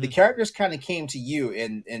characters. The characters kind of came to you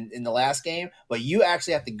in the last game, but you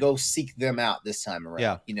actually have to go seek them out this time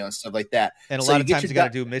around. And stuff like that. And a lot of times you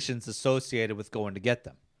got to do missions associated with going to get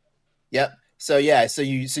them. Yep. So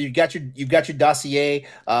you've got your dossier.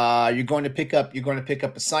 You're going to pick up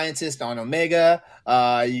a scientist on Omega.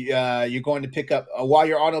 You're going to pick up while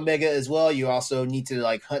you're on Omega as well. You also need to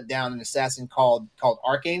like hunt down an assassin called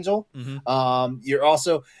Archangel. You're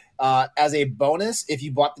also as a bonus, if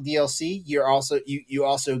you bought the DLC, you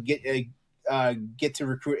also get to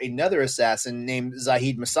recruit another assassin named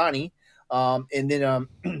Zahid Masani. And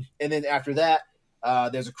then after that,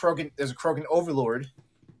 there's a Krogan overlord.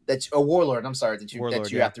 That's a warlord. I'm sorry that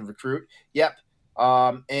you have to recruit. Yep.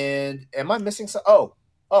 And am I missing some? And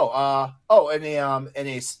a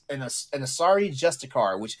Asari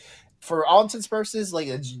Justicar, which for all intents and purposes, like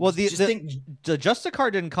the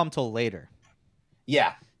Justicar didn't come till later.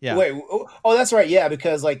 Yeah. Wait. Oh, that's right. Yeah,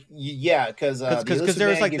 because because there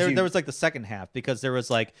was like the second half because there was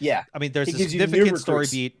like I mean there's a significant story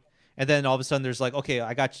beat, and then all of a sudden there's like okay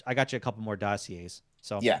I got you a couple more dossiers.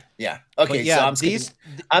 So yeah. Okay, so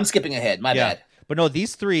I'm skipping ahead. My bad. But no,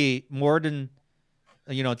 these three, Mordin,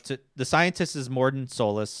 the scientist is Mordin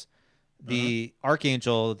Solus, the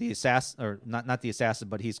Archangel, the assassin, or not the assassin,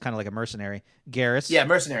 but he's kind of like a mercenary, Garrus. Yeah,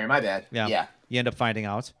 mercenary. My bad. Yeah. You end up finding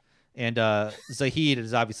out, and Zahid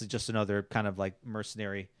is obviously just another kind of like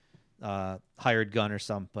mercenary, hired gun or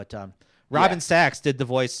something. But Robin Sachs did the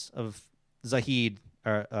voice of Zahid.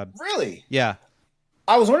 Really? Yeah.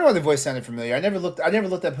 I was wondering why the voice sounded familiar. I never looked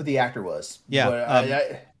up who the actor was. Yeah,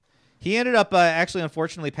 but, he ended up actually,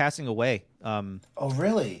 unfortunately, passing away. Oh,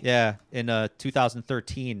 really? Yeah, in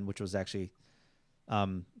 2013, which was actually,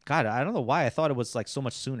 God, I don't know why I thought it was like so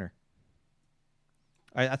much sooner.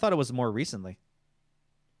 I thought it was more recently.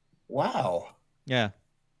 Wow. Yeah.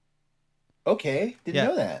 Okay, didn't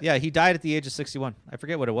know that. Yeah, he died at the age of 61. I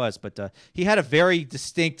forget what it was, but he had a very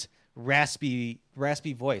distinct raspy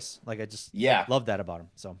voice. Like I just love that about him.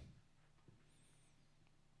 So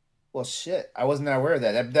well shit, I wasn't aware of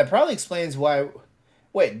that. That probably explains why.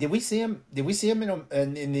 Did we see him in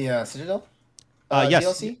the Citadel yes.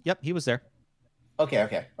 DLC? Yep, he was there.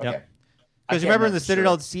 Okay. Yep. Because remember in the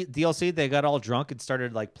Citadel DLC they got all drunk and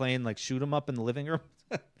started like playing like shoot 'em up in the living room.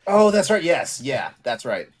 Oh, that's right. Yes. Yeah, that's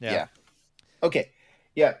right. Yeah. Yeah. Okay.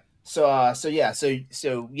 Yeah. So yeah.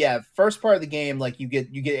 First part of the game, like you get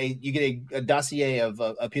a dossier of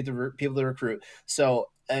people to recruit. So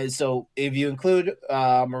if you include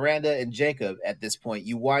Miranda and Jacob at this point,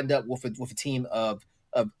 you wind up with a team of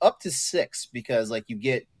up to 6 because you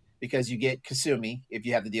get Kasumi if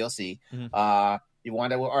you have the DLC. Mhm. You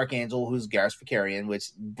wind up with Archangel, who's Garrus Vakarian,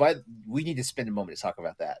 but we need to spend a moment to talk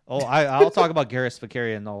about that. Oh, I'll talk about Garrus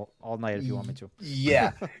Vakarian all night if you want me to.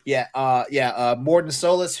 Yeah, yeah. Morden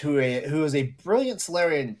Solus, who is a brilliant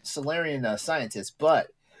Solarian scientist, but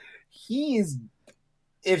he is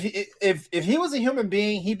if he was a human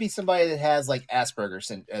being, he'd be somebody that has like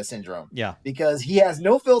Asperger's syndrome. Yeah, because he has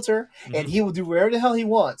no filter and he will do whatever the hell he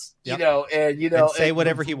wants. Yep. And say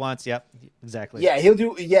whatever he wants. Yep, exactly. Yeah, he'll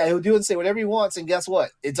do and say whatever he wants, and guess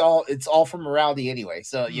what? It's all for morality anyway.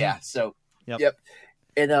 So yeah, so yep.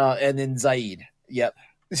 And then Zaid. Yep.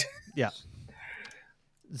 Yeah.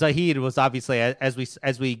 Zahid was obviously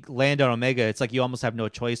as we land on Omega, it's like you almost have no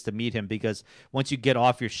choice to meet him because once you get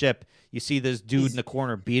off your ship, you see this dude in the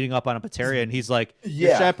corner beating up on a Batarian, and he's like,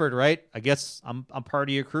 "You're Shepard, right? I guess I'm part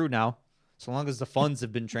of your crew now. So long as the funds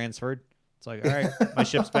have been transferred." It's like, all right, my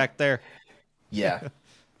ship's back there. Yeah.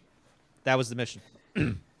 That was the mission.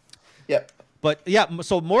 Yep. But yeah,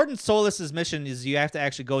 so Morden Solus's mission is you have to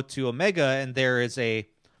actually go to Omega, and there is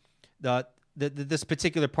this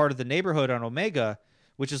particular part of the neighborhood on Omega,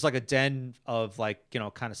 which is like a den of like,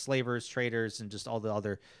 kind of slavers, traders, and just all the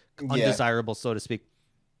other undesirables, so to speak.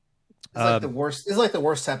 It's like the worst. It's like the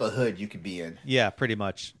worst type of hood you could be in. Yeah, pretty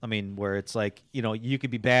much. I mean, where it's like, you could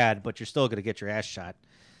be bad, but you're still gonna get your ass shot.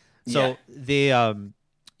 So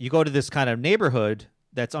you go to this kind of neighborhood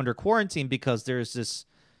that's under quarantine because there's this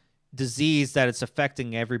disease that it's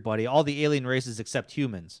affecting everybody, all the alien races except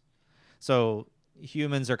humans. So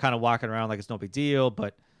humans are kind of walking around like it's no big deal,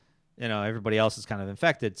 but everybody else is kind of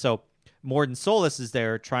infected. So Morden Solus is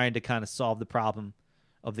there trying to kind of solve the problem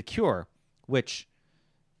of the cure, which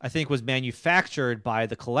I think was manufactured by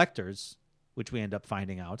the Collectors, which we end up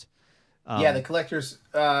finding out. The Collectors.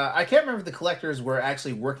 I can't remember if the Collectors were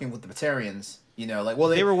actually working with the Batarians.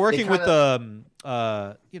 They were working with the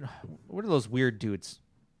what are those weird dudes?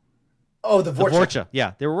 Oh, the Vorcha. The Vorcha.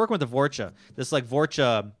 Yeah, they were working with the Vorcha. This like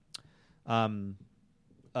Vorcha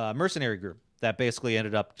mercenary group that basically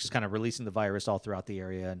ended up just kind of releasing the virus all throughout the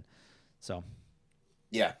area, and so.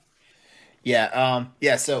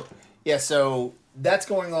 So that's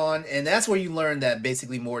going on, and that's where you learn that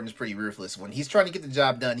basically Morden's pretty ruthless. When he's trying to get the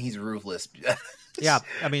job done, he's ruthless. Yeah,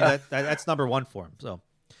 I mean that's number one for him. So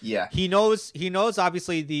yeah, he knows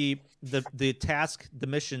obviously the task, the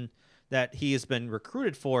mission that he has been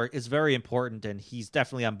recruited for is very important, and he's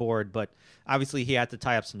definitely on board. But obviously he had to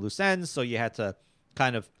tie up some loose ends, so you had to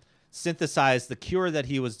kind of synthesize the cure that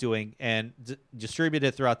he was doing and distribute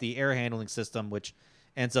it throughout the air handling system, which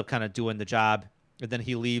ends up kind of doing the job. And then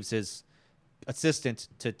he leaves his assistant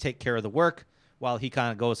to take care of the work while he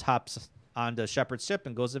kind of hops onto Shepard's ship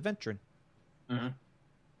and goes adventuring. Mm-hmm.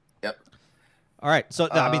 Yep. All right. So,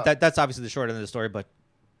 I mean, that's obviously the short end of the story, but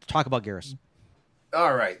talk about Garrus.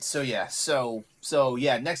 All right. So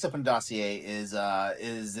next up in the dossier is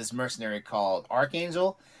this mercenary called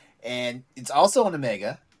Archangel, and it's also on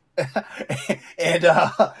Omega.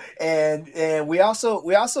 and we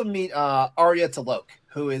also meet Arya T'Loak,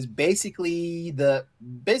 who is basically the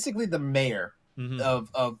mayor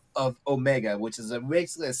of Omega, which is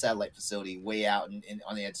basically a satellite facility way out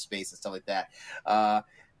on the edge of space and stuff like that.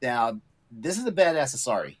 Now this is a badass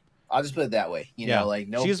Asari. I'll just put it that way.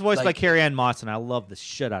 She's voiced by Carrie-Anne Moss, and I love the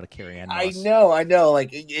shit out of Carrie-Anne Moss. I know.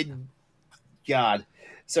 God.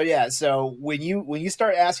 So when you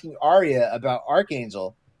start asking Arya about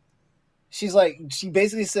Archangel, she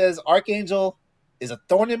basically says Archangel is a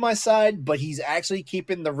thorn in my side, but he's actually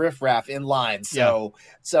keeping the riffraff in line. So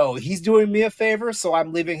he's doing me a favor, so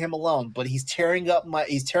I'm leaving him alone. But he's tearing up my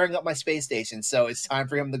space station, so it's time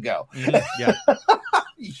for him to go. Yeah.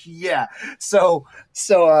 Yeah. So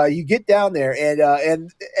you get down there, and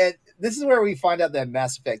this is where we find out that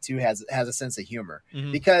Mass Effect 2 has a sense of humor,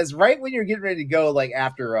 because right when you're getting ready to go, like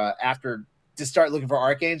after to start looking for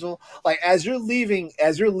Archangel, like as you're leaving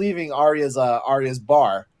Arya's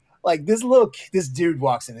bar, like this dude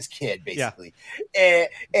walks in, this kid basically, and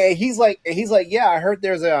he's like, yeah, I heard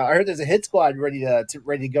there's a hit squad ready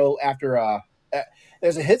to go after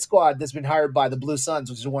there's a hit squad that's been hired by the Blue Suns,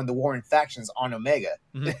 which is one of the warring factions on Omega.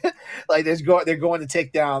 Like they're going to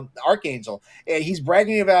take down Archangel, and he's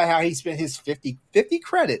bragging about how he spent his 50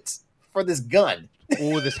 credits for this gun.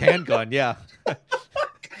 Oh, this handgun, yeah.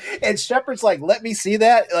 and Shepard's like, let me see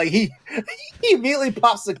that. Like he immediately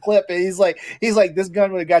pops the clip, and he's like, this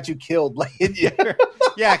gun would have got you killed. Like,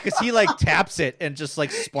 yeah, because he like taps it and just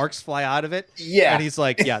like sparks fly out of it. Yeah, and he's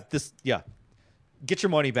like, get your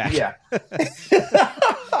money back. Yeah,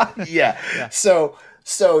 yeah. So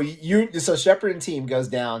Shepard and team goes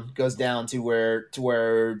down to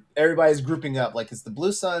where everybody's grouping up. Like it's the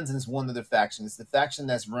Blue Suns and it's one other faction. It's the faction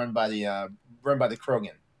that's run by the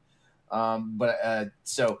Krogan.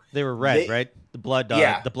 So they were red, right? The blood,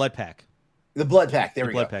 the blood pack. The blood pack. There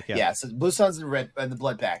we blood go. Pack, yeah. So Blue Suns and red and the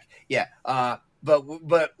blood pack. Yeah.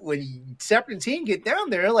 But when Shepard and team get down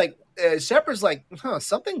there, like Shepard's like,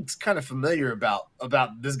 something's kind of familiar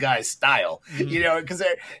about this guy's style, Mm-hmm. because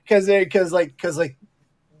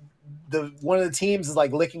the one of the teams is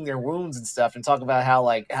like licking their wounds and stuff, and talk about how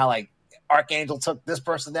Archangel took this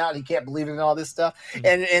person out. He can't believe it and all this stuff,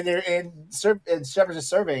 and Shepard's just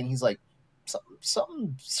surveying. He's like,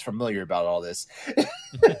 something's familiar about all this.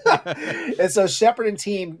 And so Shepard and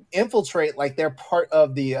team infiltrate, like they're part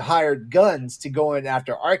of the hired guns to go in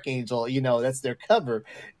after Archangel. That's their cover.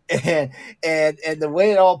 And the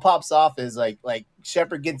way it all pops off is like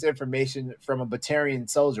Shepard gets information from a Batarian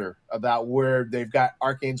soldier about where they've got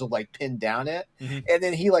Archangel like pinned down at, and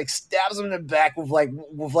then he like stabs him in the back with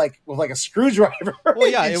a screwdriver. Well,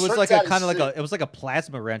 yeah, it was like it was like a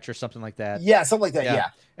plasma wrench or something like that. Yeah, something like that. Yeah.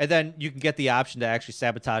 And then you can get the option to actually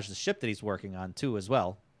sabotage the ship that he's working on too, as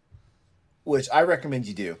well. Which I recommend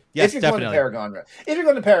you do. Yes, if you're definitely. going the Paragon route. If you're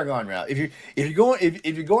going the Paragon route. If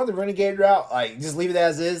you're going the Renegade route, like just leave it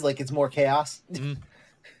as is, like it's more chaos. Mm-hmm.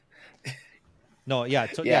 No, yeah,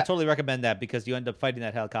 totally recommend that, because you end up fighting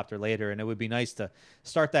that helicopter later, and it would be nice to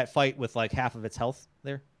start that fight with like half of its health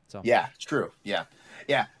there. So yeah, it's true. Yeah.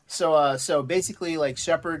 So basically, like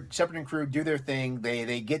Shepard and crew do their thing.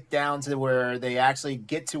 They get down to where they actually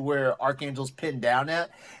get to where Archangel's pinned down at.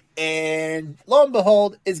 And lo and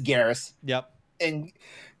behold, it's Garrus. Yep. And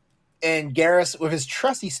Garrus with his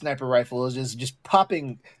trusty sniper rifle is just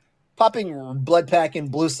popping blood pack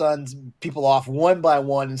and Blue Suns people off one by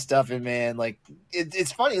one and stuff. And man, like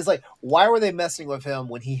it's funny. It's like, why were they messing with him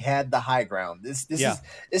when he had the high ground? This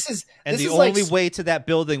is the only way to that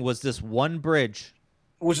building was this one bridge,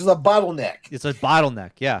 which is a bottleneck. It's a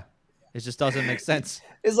bottleneck. Yeah. It just doesn't make sense.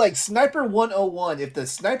 It's like Sniper 101. If the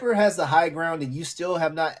sniper has the high ground and you still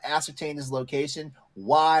have not ascertained his location,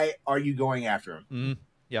 why are you going after him? Mm-hmm.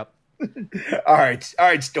 Yep. All right,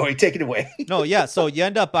 Story, take it away. No, yeah. So you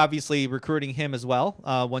end up obviously recruiting him as well.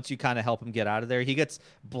 Once you kind of help him get out of there, he gets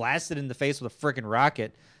blasted in the face with a freaking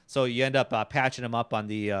rocket. So you end up patching him up on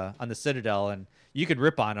the Citadel, and you could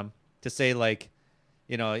rip on him to say like,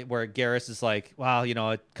 where Garrus is like, wow,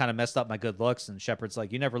 it kind of messed up my good looks, and Shepard's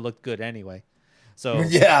like, you never looked good anyway. So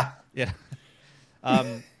yeah.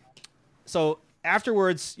 So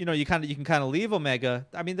afterwards, you can kind of leave Omega.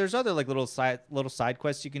 I mean, there's other like little side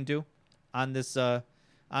quests you can do on this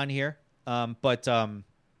on here. But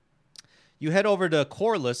you head over to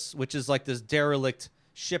Corliss, which is like this derelict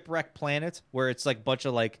shipwreck planet where it's like a bunch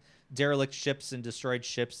of like derelict ships and destroyed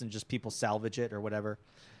ships and just people salvage it or whatever.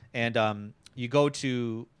 And you go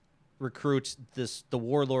to recruit the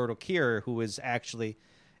warlord Okeer, who is actually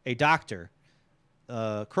a doctor,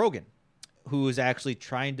 Krogan, who is actually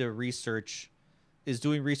trying to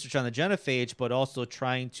doing research on the genophage, but also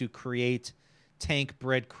trying to create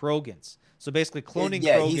tank-bred Krogans. So basically cloning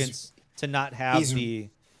Krogans to not have the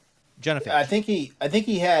genophage. I think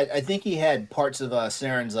he had parts of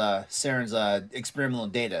Saren's experimental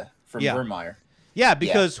data from Vermeer. Yeah,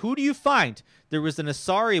 because who do you find? There was an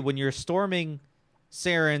Asari when you're storming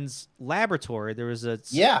Saren's laboratory. There's an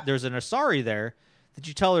Asari there that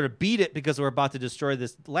you tell her to beat it because we're about to destroy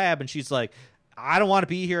this lab, and she's like, I don't want to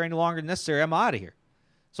be here any longer than necessary. I'm out of here.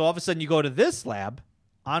 So all of a sudden you go to this lab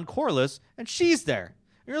on Corliss, and she's there.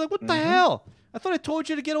 And you're like, what the hell? I thought I told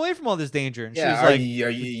you to get away from all this danger. And she's like, are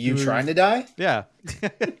you trying to die? Yeah.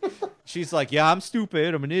 She's like, yeah, I'm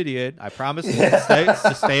stupid. I'm an idiot. I promise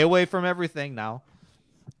to stay away from everything now.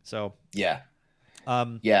 So yeah.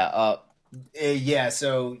 So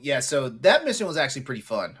that mission was actually pretty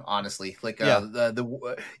fun, honestly. Like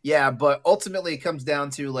but ultimately it comes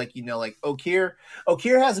down to like Okeer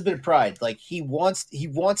has a bit of pride. Like he wants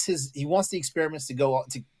the experiments to go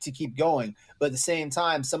to keep going, but at the same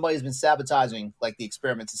time somebody's been sabotaging like the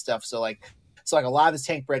experiments and stuff. So a lot of his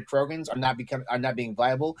tank bred Krogans are not being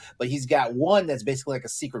viable, but he's got one that's basically like a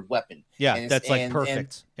secret weapon. Yeah, that's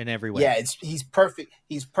perfect in every way. Yeah, he's perfect.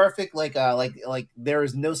 He's perfect. Like there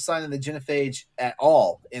is no sign of the genophage at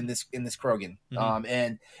all in this Krogan.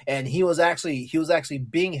 And he was actually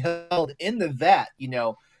being held in the vat,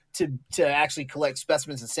 to actually collect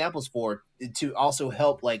specimens and samples for to also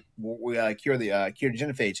help like cure the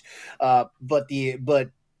genophage. But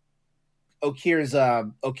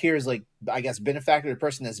Okir's like I guess benefactor, the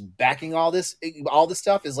person that's backing all this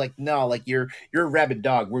stuff is like, no, like you're a rabid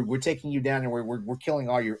dog. We're taking you down and we're killing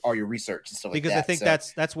all your research and stuff like that. Because I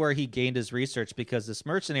think that's where he gained his research, because this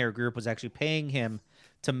mercenary group was actually paying him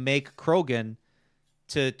to make Krogan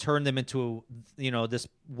to turn them into, this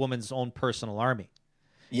woman's own personal army.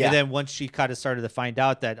 Yeah. And then once she kind of started to find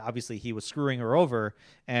out that obviously he was screwing her over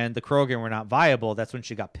and the Krogan were not viable, that's when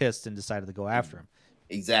she got pissed and decided to go after him.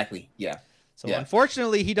 Exactly. Yeah. So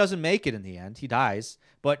unfortunately, he doesn't make it in the end. He dies,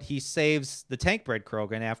 but he saves the tank bred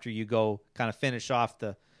Krogan after you go kind of finish off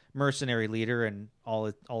the mercenary leader and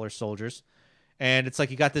all her soldiers. And it's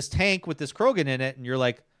like you got this tank with this Krogan in it, and you're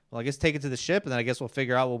like, well, I guess take it to the ship, and then I guess we'll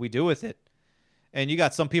figure out what we do with it. And you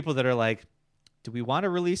got some people that are like, do we want to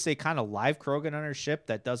release a kind of live Krogan on our ship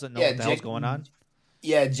that doesn't know what the hell's going on?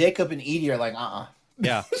 Yeah, Jacob and Edie are like,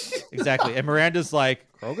 Yeah, exactly. And Miranda's like,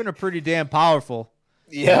 Krogan are pretty damn powerful.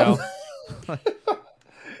 Yeah.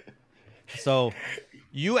 So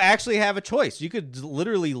you actually have a choice. You could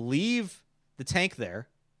literally leave the tank there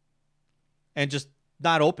and just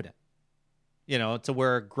not open it, to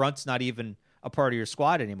where Grunt's not even a part of your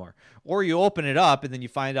squad anymore. Or you open it up and then you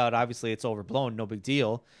find out, obviously, it's overblown. No big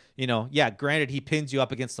deal. Granted, he pins you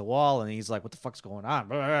up against the wall and he's like, what the fuck's going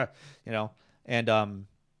on? And,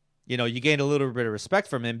 you gain a little bit of respect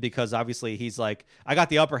from him because obviously he's like, I got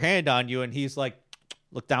the upper hand on you. And he's like,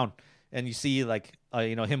 look down. And you see like,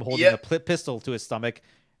 him holding a pistol to his stomach.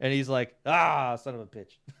 And he's like, son of a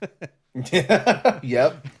bitch.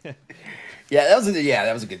 Yep. Yeah, that was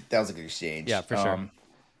a good exchange. Yeah, for sure.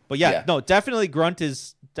 But no, definitely Grunt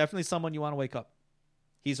is definitely someone you want to wake up.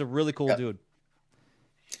 He's a really cool dude.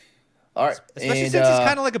 All right. Especially since he's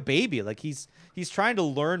kind of like a baby. Like he's trying to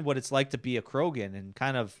learn what it's like to be a Krogan, and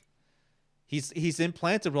kind of he's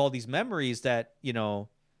implanted with all these memories that,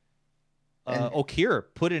 Okir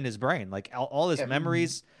put in his brain. Like all his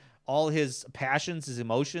memories, all his passions, his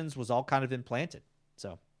emotions was all kind of implanted.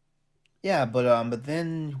 So yeah, but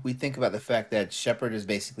then we think about the fact that Shepard is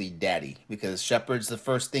basically daddy, because Shepard's the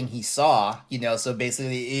first thing he saw, so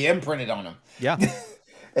basically he imprinted on him. Yeah.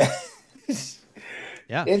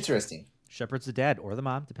 Yeah. Interesting. Shepard's the dad or the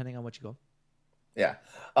mom, depending on what you go. Yeah.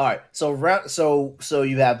 All right. So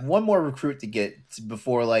you have one more recruit to get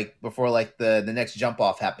before the next jump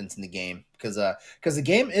off happens in the game, because the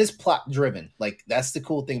game is plot driven. Like that's the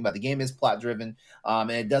cool thing about the game is plot driven.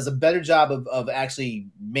 And it does a better job of actually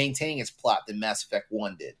maintaining its plot than Mass Effect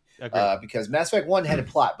 1 did. Because Mass Effect 1 had a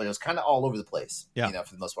plot, but it was kind of all over the place, for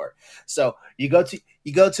the most part. So you go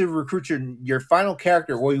to recruit your final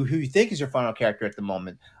character, or who you think is your final character at the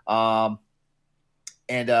moment.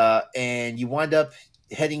 And you wind up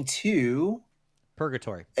heading to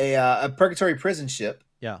Purgatory, a Purgatory prison ship.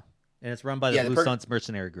 Yeah, and it's run by the Blue Suns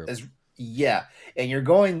mercenary group. And you're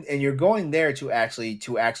going there to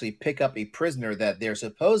actually pick up a prisoner that they're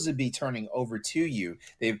supposed to be turning over to you.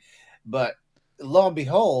 But lo and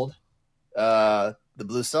behold, the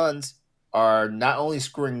Blue Suns are not only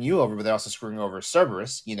screwing you over, but they're also screwing over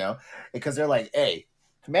Cerberus. Because they're like, hey,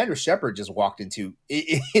 Commander Shepard just walked onto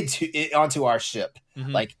our ship.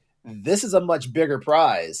 Mm-hmm. Like, this is a much bigger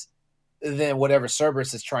prize than whatever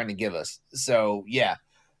Cerberus is trying to give us. So yeah.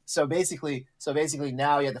 So basically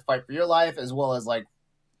now you have to fight for your life, as well as like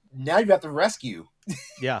now you have to rescue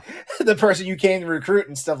the person you came to recruit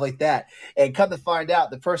and stuff like that. And come to find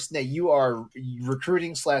out, the person that you are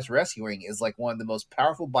recruiting / rescuing is like one of the most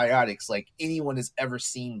powerful biotics like anyone has ever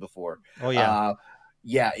seen before. Oh yeah.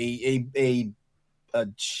 A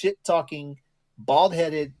shit talking, bald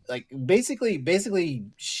headed, like basically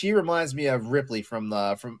she reminds me of Ripley from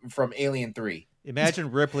Alien 3.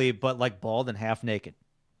 Imagine Ripley, but like bald and half naked,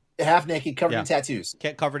 covered in tattoos.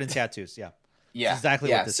 Covered in tattoos. Yeah. Yeah. That's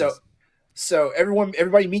exactly what this is. So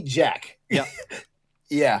everybody meet Jack. Yeah.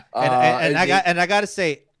 Yeah. And I got to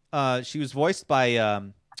say, she was voiced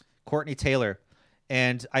by Courtney Taylor,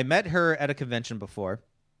 and I met her at a convention before.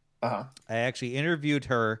 Uh-huh. I actually interviewed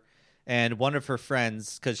her and one of her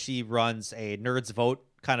friends, because she runs a Nerds Vote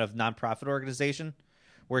kind of nonprofit organization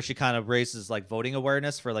where she kind of raises like voting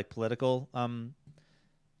awareness for like political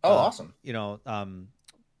awesome.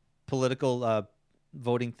 Political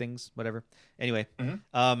voting things, whatever. Anyway,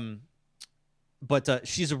 mm-hmm. But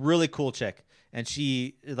she's a really cool chick, and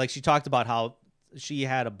she talked about how she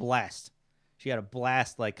had a blast. She had a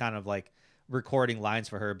blast, like kind of like recording lines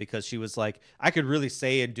for her, because she was like, I could really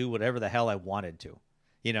say and do whatever the hell I wanted to,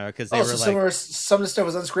 because they were like, some of the stuff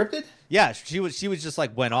was unscripted. Yeah, she was just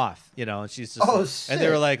like went off, and she's just, and they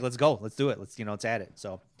were like, let's go, let's do it, let's at it.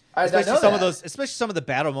 So I did not Especially know some of that. those, especially some of the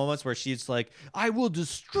battle moments where she's like, "I will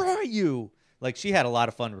destroy you." Like she had a lot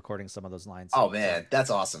of fun recording some of those lines. Oh man, that's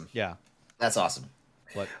awesome. Yeah. That's awesome.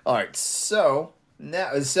 What? All right, so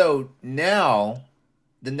now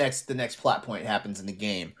the next plot point happens in the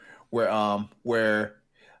game where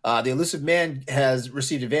the elusive man has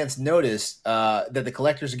received advance notice that the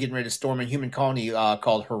collectors are getting ready to storm a human colony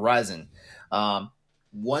called Horizon.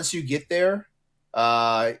 Once you get there,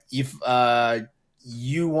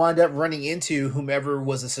 you wind up running into whomever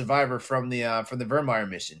was a survivor from the Vermeer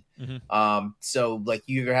mission. Mm-hmm. So like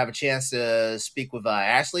you either have a chance to speak with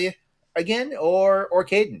Ashley again or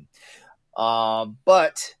Caden.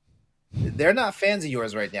 But they're not fans of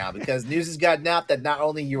yours right now because news has gotten out that not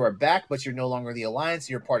only you are back, but you're no longer the Alliance.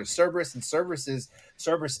 You're part of Cerberus, and Cerberus is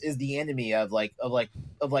the enemy of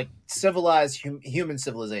civilized human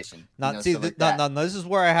civilization. Not see, no. This is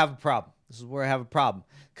where I have a problem.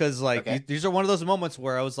 Because these are one of those moments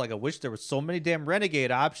where I was like, I wish there were so many damn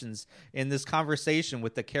renegade options in this conversation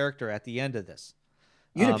with the character at the end of this.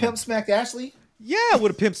 You'd have pimp smacked Ashley. Yeah, I would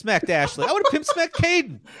have pimp smacked Ashley. I would have pimp smacked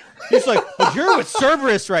Caden. He's like, well, you're with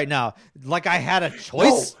Cerberus right now. Like I had a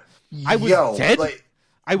choice. I was dead.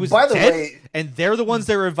 I was dead. And they're the ones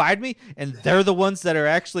that revived me. And they're the ones that are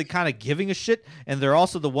actually kind of giving a shit. And they're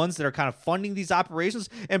also the ones that are kind of funding these operations.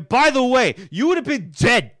 And by the way, you would have been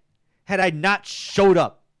dead had I not showed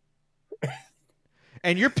up.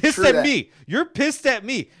 And you're pissed at me. You're pissed at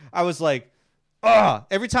me. I was like,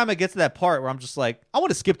 every time I get to that part where I'm just like, I want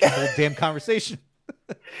to skip the whole damn conversation.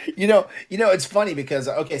 You know, it's funny because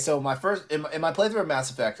so my first in my playthrough of Mass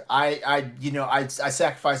Effect, I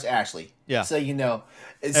sacrificed Ashley. Yeah. So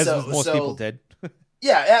as most people did.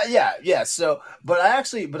 Yeah. So, but I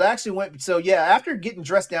actually went. So yeah, after getting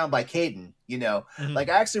dressed down by Caden, Mm-hmm. like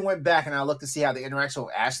I actually went back and I looked to see how the interaction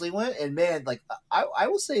with Ashley went, and man, like I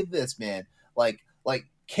will say this, man, like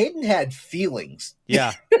Caden had feelings.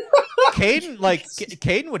 Yeah.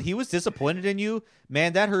 Caden, when he was disappointed in you,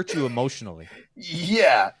 man, that hurt you emotionally.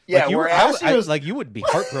 Yeah. Like you would be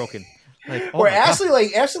heartbroken. Like, where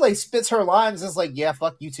Ashley spits her lines and is like, yeah,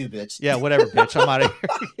 fuck you too, bitch. Yeah, whatever, bitch. I'm out of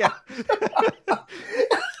here.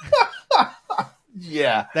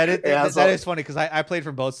 Yeah. That is funny because I played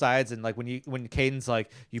from both sides, and like when Caden's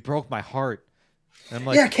like, you broke my heart. And I'm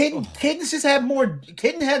like, yeah, Caden's just had more.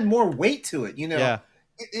 Caden had more weight to it. Yeah.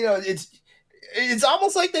 It's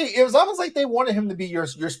almost like they wanted him to be your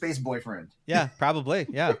space boyfriend. Yeah, probably.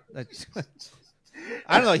 Yeah.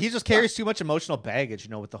 I don't know. He just carries too much emotional baggage,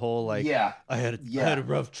 with the whole I had a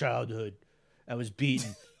rough childhood. I was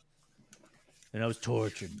beaten, and I was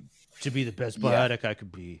tortured to be the best biotic I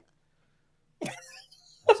could be.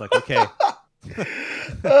 It's like, okay.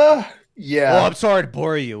 Yeah. Well, I'm sorry to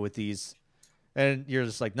bore you with these, and you're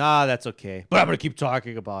just like, nah, that's okay. But I'm gonna keep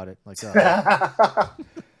talking about it. Like, so,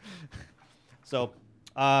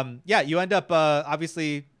 you end up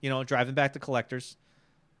obviously, driving back to Collectors.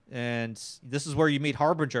 And this is where you meet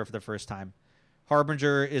Harbinger for the first time.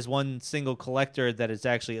 Harbinger is one single collector that is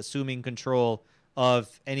actually assuming control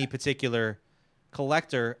of any particular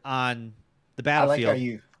collector on the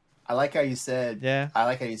battlefield. I like how you said. Yeah. I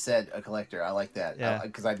like how you said a collector. I like that. Yeah.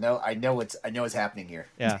 Because I know what's happening here.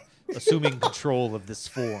 Yeah. Assuming control of this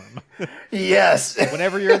form. Yes.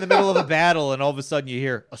 Whenever you're in the middle of a battle and all of a sudden you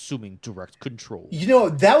hear assuming direct control.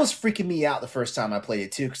 That was freaking me out the first time I played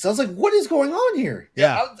it too, because I was like, "What is going on here?"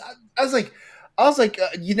 Yeah. I was like,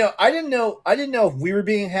 I didn't know if we were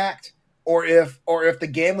being hacked or if the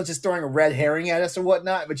game was just throwing a red herring at us or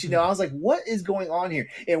whatnot. But I was like, "What is going on here?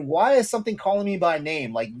 And why is something calling me by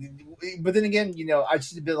name?" Like, but then again, I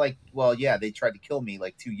should have been like, "Well, yeah, they tried to kill me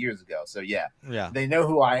like 2 years ago, so yeah, they know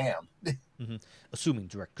who I am." Mm-hmm. Assuming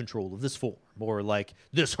direct control of this form, or like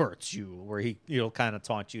this hurts you, where he kind of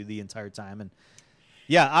taunt you the entire time. And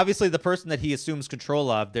yeah, obviously the person that he assumes control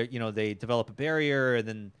of, they develop a barrier, and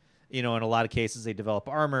then in a lot of cases they develop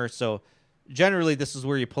armor. So generally this is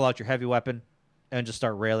where you pull out your heavy weapon and just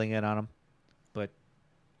start railing in on them. But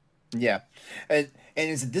yeah, and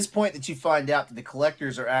it's at this point that you find out that the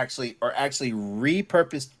collectors are actually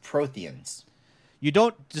repurposed Protheans. You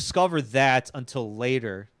don't discover that until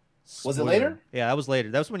later. Was it later? Yeah, that was later.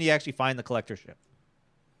 That was when you actually find the collector ship.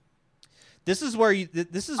 This is where you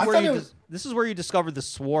you discover the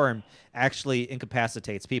swarm actually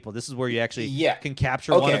incapacitates people. This is where you actually can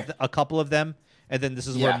capture a couple of them, and then this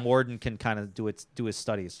is where Morden can kind of do his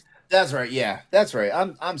studies. That's right. Yeah, that's right.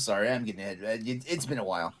 I'm sorry. I'm getting ahead. It's been a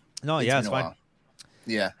while. No, it's fine. While.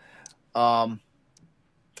 Yeah.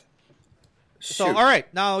 So all right,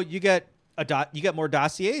 now you get more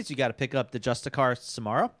dossiers. You got to pick up the Justicar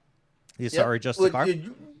Samara. The Asari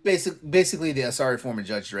Justicar. Basically the Asari former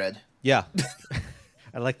Judge Dredd. Yeah.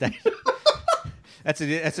 I like that.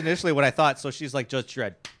 That's initially what I thought. So she's like Judge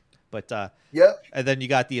Dredd, but Yep. And then you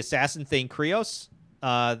got the assassin Thane Krios.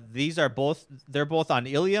 They're both on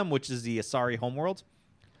Ilium, which is the Asari homeworld.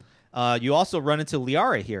 You also run into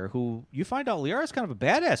Liara here, who you find out Liara's kind of a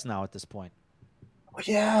badass now at this point.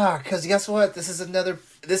 Yeah, because guess what? This is another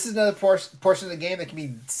portion of the game that can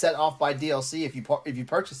be set off by DLC if you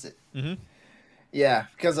purchase it. Mm-hmm. Yeah,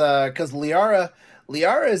 because Liara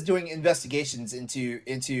is doing investigations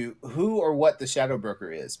into who or what the Shadow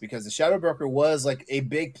Broker is, because the Shadow Broker was like a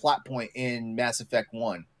big plot point in Mass Effect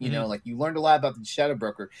 1. You know, like you learned a lot about the Shadow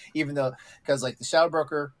Broker, even though because like the Shadow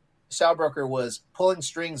Broker was pulling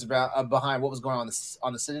strings behind what was going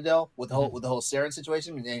on the Citadel with the whole Saren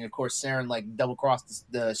situation, and of course Saren like double crossed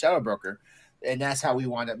the Shadow Broker, and that's how we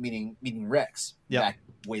wound up meeting Rex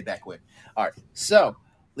way back when. All right, so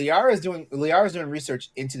Liara is doing research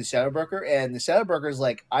into the Shadow Broker, and the Shadow Broker is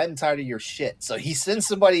like, I'm tired of your shit, so he sends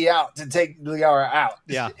somebody out to take Liara out.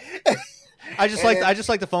 Yeah. I just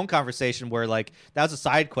like the phone conversation where like that was a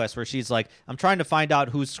side quest where she's like, I'm trying to find out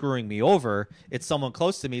who's screwing me over. It's someone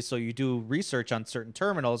close to me. So you do research on certain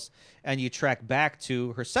terminals and you track back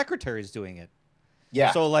to her secretary's doing it.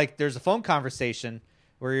 Yeah. So like there's a phone conversation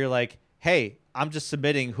where you're like, hey, I'm just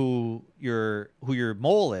submitting who your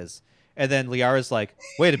mole is. And then Liara's like,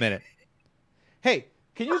 wait a minute. Hey,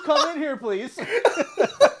 can you come in here, please?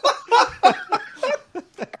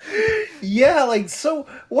 Yeah, like, so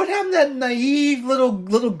what happened to that naive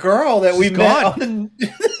little girl that we met on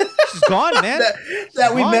she's gone, man.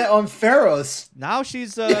 that we met on Pharos. Now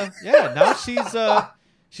she's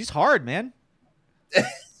she's hard, man.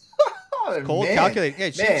 Cold,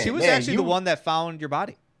 calculating. Yeah, she was actually the one that found your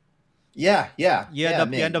body. Yeah. You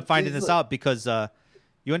end up finding this out because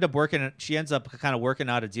you end up she ends up kind of working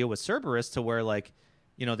out a deal with Cerberus to where like,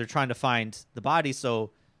 you know, they're trying to find the body,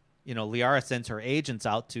 so you know, Liara sends her agents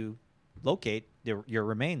out to locate your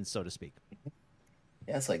remains, so to speak.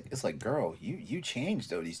 Yeah, it's like, girl, you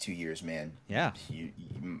changed though these 2 years, man. Yeah,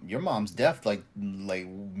 your mom's death like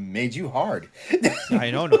made you hard.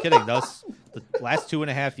 I know, no kidding. Those the last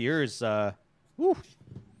 2.5 years. Whew.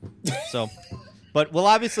 So, but we'll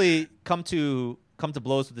obviously come to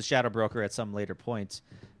blows with the Shadow Broker at some later point.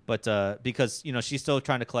 But because you know she's still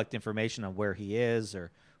trying to collect information on where he is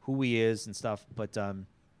or who he is and stuff. But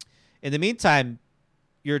in the meantime,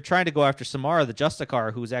 you're trying to go after Samara, the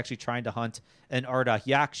Justicar, who's actually trying to hunt an Ardak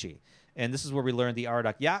Yakshi. And this is where we learn the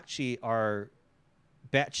Ardak Yakshi are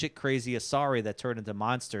batshit crazy Asari that turn into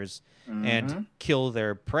monsters and kill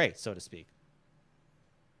their prey, so to speak.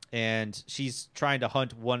 And she's trying to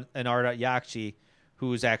hunt an Ardak Yakshi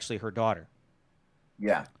who is actually her daughter.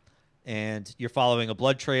 Yeah. And you're following a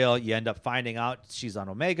blood trail. You end up finding out she's on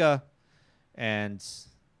Omega.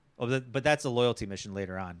 But that's a loyalty mission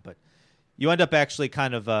later on. But you end up actually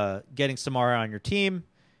kind of getting Samara on your team.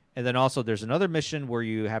 And then also there's another mission where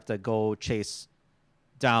you have to go chase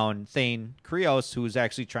down Thane Krios, who's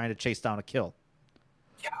actually trying to chase down a kill.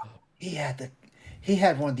 Yeah, he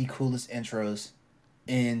had one of the coolest intros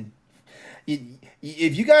in.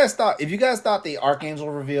 If you guys thought the Archangel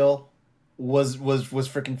reveal was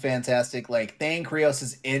freaking fantastic, like Thane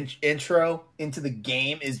Krios' intro into the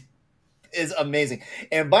game is amazing.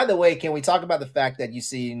 And by the way, can we talk about the fact that you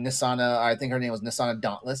see Nisana, I think her name was Nisana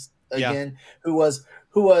Dauntless again, who was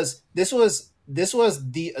this was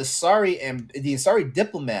the Asari and the Asari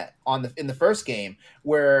diplomat in the first game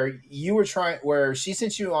where she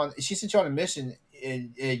sent you on a mission.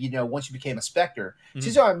 You know, once you became a Spectre,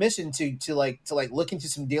 she's on a mission to look into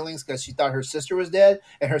some dealings because she thought her sister was dead,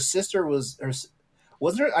 and her sister I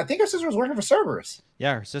think her sister was working for Cerberus.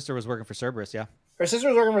 Yeah, her sister was working for Cerberus. Yeah, her sister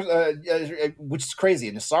was working for, which is crazy,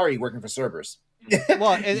 and Asari working for Cerberus.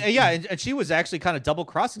 Well, and she was actually kind of double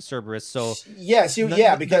crossing Cerberus. So because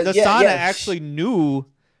Nisana actually knew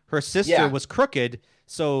her sister was crooked,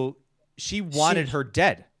 so she wanted her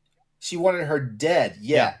dead. She wanted her dead.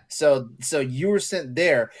 Yeah. So you were sent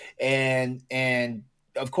there, and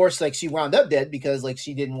of course, like she wound up dead because like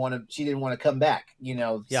she didn't want to come back. You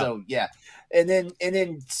know. Yeah. So yeah, and then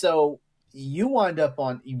so you wind up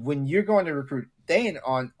on when you're going to recruit Thane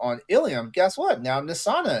on Ilium. Guess what? Now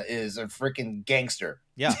Nisana is a freaking gangster.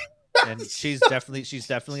 Yeah. And she's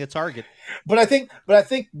definitely a target. But I think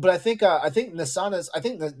Nisana's. I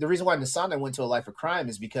think the reason why Nisana went to a life of crime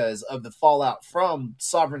is because of the fallout from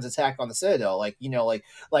Sovereign's attack on the Citadel. Like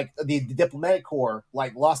the diplomatic corps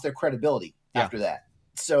like lost their credibility after that.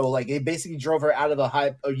 So like it basically drove her out of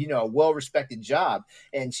a well respected job,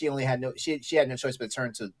 and she only had no choice but to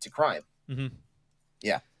turn to crime. Mm-hmm.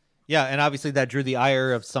 Yeah. Yeah, and obviously that drew the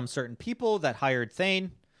ire of some certain people that hired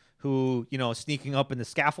Thane, who, sneaking up in the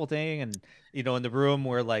scaffolding and, in the room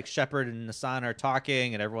where like Shepard and Nasana are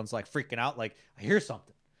talking and everyone's like freaking out. Like, I hear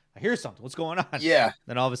something. What's going on? Yeah.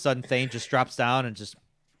 Then all of a sudden Thane just drops down and just.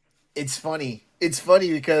 It's funny. It's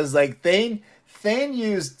funny because like Thane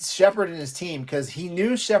used Shepard and his team because he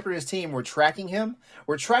knew Shepard and his team were tracking him.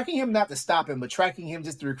 We're tracking him not to stop him, but tracking him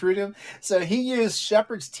just to recruit him. So he used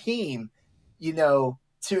Shepard's team,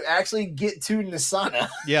 to actually get to Nasana.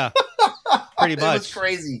 Yeah. Pretty much. It was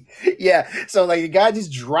crazy. Yeah. So like the guy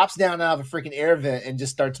just drops down out of a freaking air vent and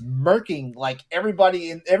just starts murking like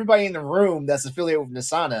everybody in the room that's affiliated with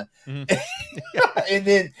Nasana. and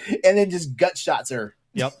then just gut shots her.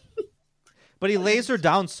 Yep. But he lays her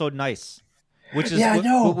down so nice. Which is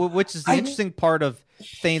which is the interesting part of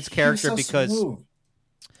Thane's character because smooth.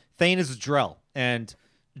 Thane is a Drell, and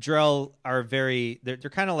Drell are they're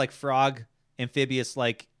kind of like frog, amphibious,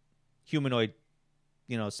 like humanoid,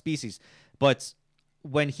 species. But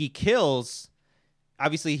when he kills,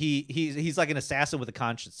 obviously he's like an assassin with a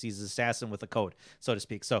conscience. He's an assassin with a code, so to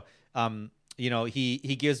speak. So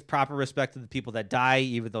he gives proper respect to the people that die,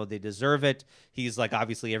 even though they deserve it. He's like,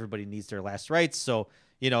 obviously everybody needs their last rites, so.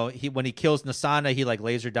 When he kills Nasana, he like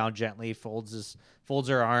lays her down gently, folds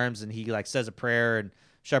her arms, and he like says a prayer. And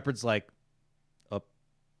Shepard's like, "Oh,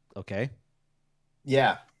 okay,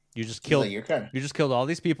 yeah, you just killed all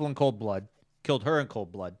these people in cold blood, killed her in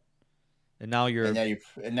cold blood, and now you're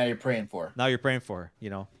praying for her. Now you're praying for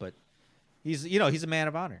her, But he's a man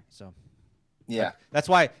of honor, so yeah, that's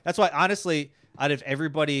why honestly, out of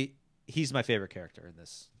everybody, he's my favorite character in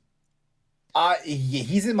this.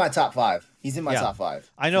 He's in my top 5. He's in my top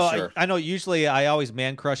 5. I know. Sure. I know. Usually, I always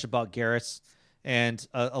man crush about Garrus, and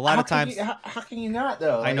a lot of times, how can you not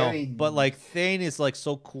though? I know, but like Thane is like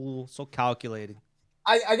so cool, so calculated.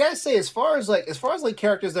 I gotta say, as far as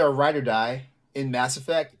characters that are ride or die in Mass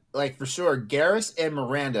Effect, like for sure, Garrus and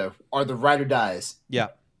Miranda are the ride or dies. Yeah,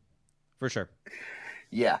 for sure.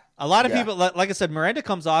 Yeah, a lot of people, like I said, Miranda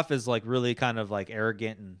comes off as like really kind of like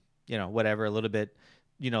arrogant and whatever, a little bit.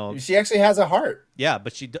 She actually has a heart. Yeah,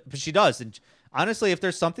 but she does. And honestly, if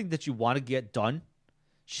there's something that you want to get done,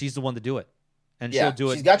 she's the one to do it, and she'll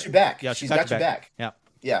do it. She's got your back. Yeah, she's got your back.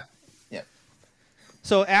 Yeah.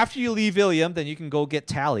 So after you leave Ilium, then you can go get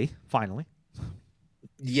Tali. Finally.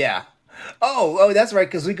 Yeah. Oh, that's right.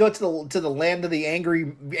 Because we go to the land of the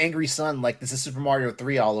angry sun. Like this is Super Mario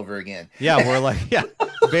 3 all over again. Yeah, we're like,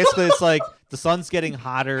 basically, it's like the sun's getting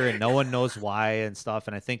hotter and no one knows why and stuff.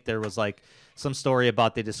 And I think there was like some story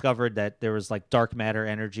about they discovered that there was like dark matter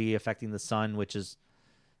energy affecting the sun, which is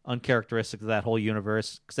uncharacteristic of that whole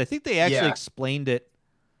universe. Because I think they actually explained it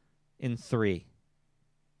in 3.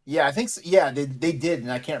 Yeah, I think so. Yeah, they did,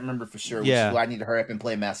 and I can't remember for sure. Which is why I need to hurry up and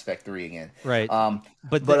play Mass Effect 3 again. Right.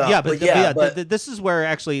 But this is where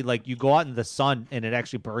actually like you go out in the sun and it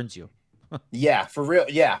actually burns you. Yeah, for real.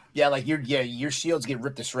 Yeah, like your shields get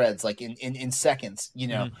ripped to shreds like in seconds.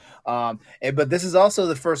 But this is also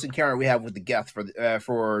the first encounter we have with the Geth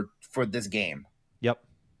for this game. Yep.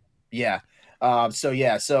 Yeah.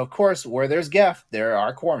 So of course, where there's Geth, there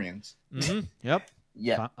are Quarians. Mm-hmm. Yep.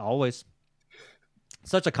 Yeah. Always.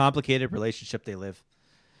 Such a complicated relationship they live,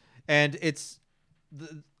 and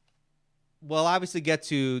we'll obviously get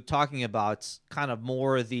to talking about kind of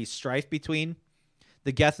more of the strife between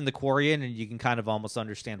the Geth and the Quarian, and you can kind of almost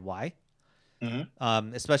understand why.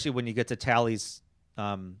 Mm-hmm. Especially when you get to Tali's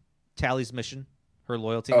mission, her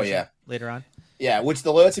loyalty mission later on. Yeah, which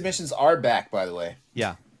the loyalty missions are back, by the way.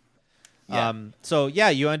 Yeah.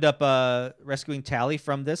 You end up rescuing Tali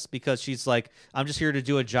from this because she's like, I'm just here to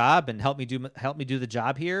do a job and help me do the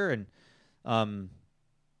job here, and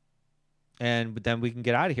then we can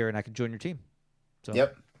get out of here and I can join your team. So.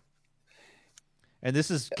 Yep. And this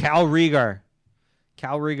is Cal Rhaegar.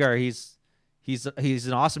 He's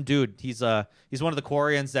an awesome dude. He's one of the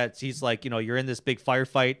Quarians that he's like, you're in this big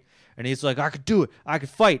firefight and he's like, I could do it. I could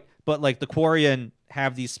fight. But like the Quarian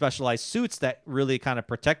have these specialized suits that really kind of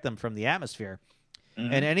protect them from the atmosphere.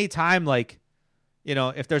 Mm-hmm. And anytime like,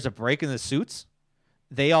 if there's a break in the suits,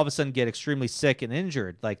 they all of a sudden get extremely sick and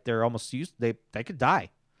injured. Like they're almost they could die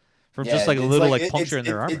from just like a little puncture in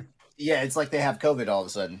their armor. It's like they have COVID all of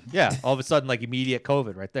a sudden. Yeah. All of a sudden, like immediate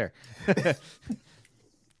COVID right there.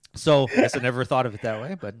 So I guess I never thought of it that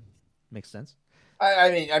way, but makes sense.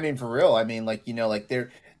 I mean, for real. I mean, like, like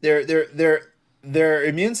their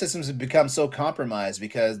immune systems have become so compromised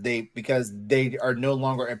because they are no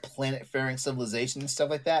longer a planet-faring civilization and stuff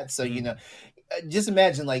like that. So, just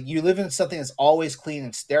imagine like you live in something that's always clean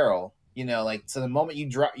and sterile, like, so the moment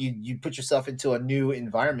you put yourself into a new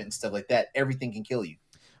environment and stuff like that, everything can kill you.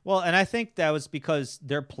 Well, and I think that was because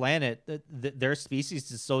their planet, their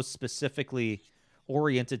species is so specifically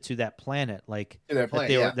oriented to that planet, like To their that planet,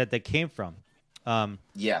 they yeah. that they came from.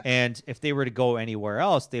 Yeah. And if they were to go anywhere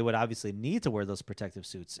else, they would obviously need to wear those protective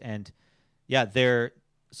suits. And yeah,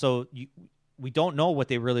 we don't know what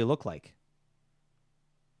they really look like.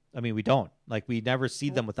 I mean, we don't. Like, we never see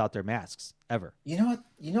them without their masks ever. You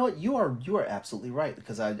know what? You are absolutely right,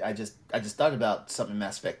 because I just thought about something in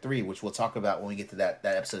Mass Effect 3, which we'll talk about when we get to that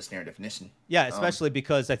episode of Snare Definition. Yeah, especially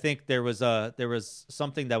because I think there was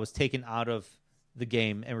something that was taken out of the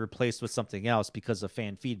game and replaced with something else because of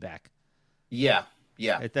fan feedback. Yeah.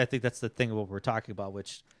 I think that's the thing of what we're talking about,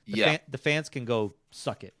 which the fans can go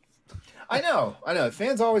suck it. I know.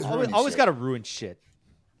 Fans always got to ruin shit.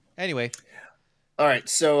 Anyway. All right,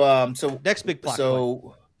 so next big plot.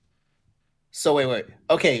 So wait.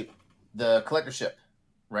 Okay, the collector ship,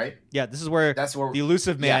 right? Yeah, this is where the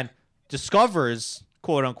elusive man discovers,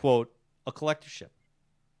 quote unquote, a collector ship.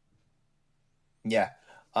 Yeah.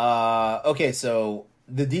 Okay, so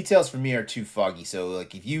the details for me are too foggy. So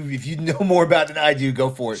like, if you know more about it than I do,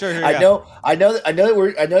 go for it. Sure, I know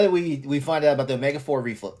that we find out about the Omega 4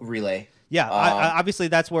 relay. Yeah, obviously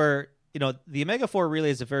that's where, the Omega 4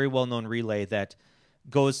 relay is a very well-known relay that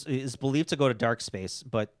is believed to go to dark space,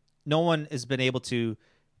 but no one has been able to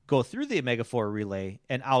go through the Omega 4 relay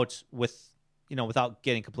and out without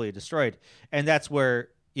getting completely destroyed. And that's where,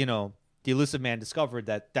 the elusive man discovered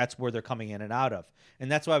that that's where they're coming in and out of.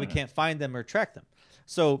 And that's why we can't find them or track them.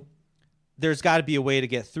 So there's got to be a way to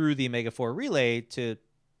get through the Omega 4 relay to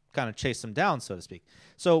kind of chase them down, so to speak.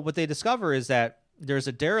 So what they discover is that there's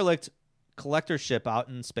a derelict collector ship out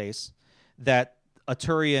in space that a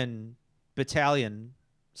Turian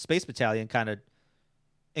space battalion kind of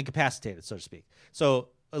incapacitated, so to speak. So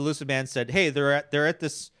elusive man said, hey, they're at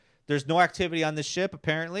this, there's no activity on this ship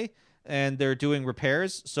apparently, and they're doing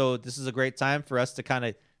repairs, so this is a great time for us to kind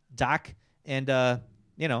of dock and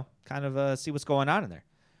see what's going on in there.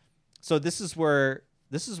 So this is where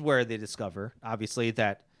they discover, obviously,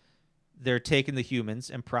 that they're taking the humans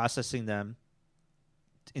and processing them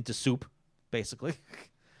into soup, basically.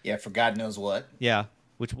 Yeah, for God knows what. Yeah,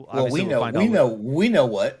 which we know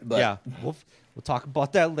what. But yeah, we'll talk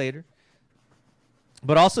about that later.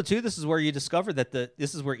 But also too, this is where you discover that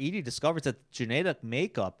this is where Edie discovers that the genetic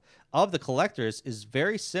makeup of the collectors is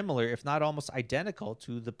very similar, if not almost identical,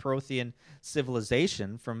 to the Prothean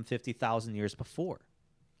civilization from 50,000 years before.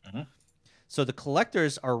 Mm-hmm. So the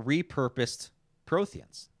collectors are repurposed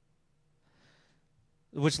Protheans,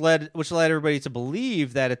 which led everybody to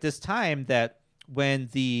believe that at this time, that when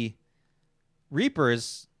the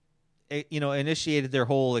Reapers, initiated their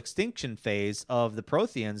whole extinction phase of the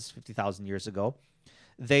Protheans 50,000 years ago,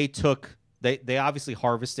 they obviously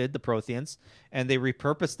harvested the Protheans and they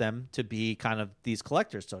repurposed them to be kind of these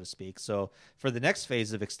collectors, so to speak. So for the next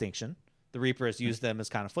phase of extinction, the Reapers used them as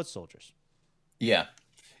kind of foot soldiers. Yeah.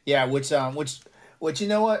 Which that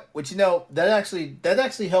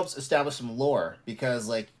actually helps establish some lore,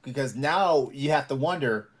 because now you have to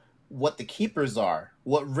wonder what the Keepers are,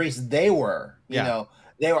 what race they were.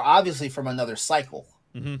 They were obviously from another cycle.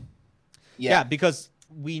 Mm-hmm. Yeah, because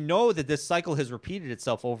we know that this cycle has repeated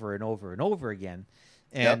itself over and over and over again,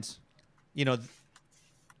 and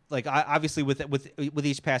obviously with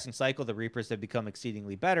each passing cycle, the Reapers have become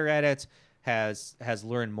exceedingly better at it, has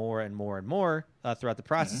learned more and more and more throughout the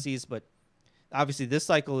processes. Mm-hmm. But obviously, this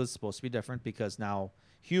cycle is supposed to be different because now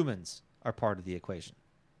humans are part of the equation.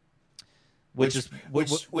 Which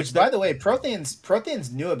by the way,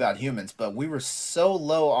 Protheans knew about humans, but we were so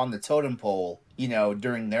low on the totem pole,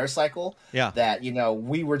 during their cycle, that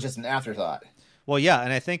we were just an afterthought. Well, yeah,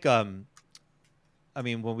 and I think, when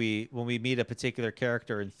we meet a particular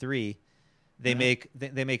character in 3, they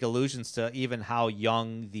make allusions to even how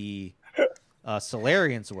young the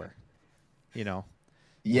Solarians were,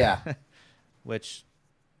 Yeah. Which,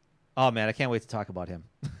 oh man, I can't wait to talk about him.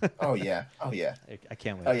 Oh yeah. I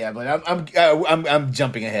can't wait. Oh yeah, but I'm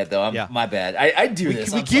jumping ahead though. My bad. I do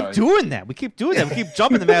this. We keep doing that. We keep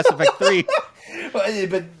jumping the Mass Effect 3.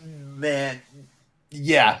 But man,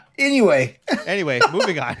 yeah. Anyway,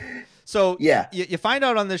 moving on. So yeah, you find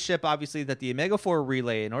out on this ship, obviously, that the Omega 4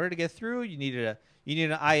 relay, in order to get through, you needed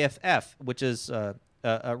an IFF, which is a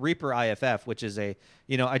Reaper IFF, which is a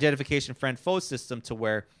identification friend foe system, to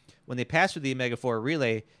where when they pass through the Omega 4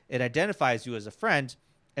 relay, it identifies you as a friend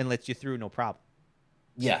and lets you through no problem.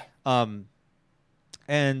 Yeah.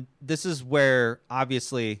 And this is where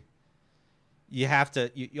obviously you have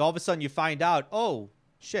to. You all of a sudden you find out, oh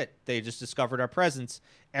shit, they just discovered our presence.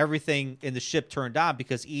 Everything in the ship turned on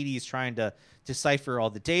because Edie's trying to decipher all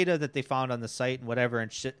the data that they found on the site and whatever. And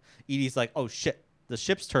shit, Edie's like, oh shit, the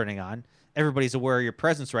ship's turning on. Everybody's aware of your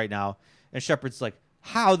presence right now. And Shepard's like,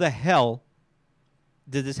 how the hell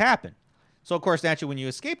did this happen? So, of course, naturally, when you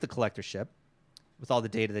escape the collector ship with all the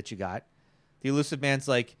data that you got, the Elusive Man's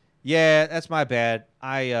like, yeah, that's my bad.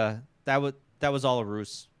 That was all a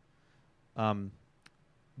ruse.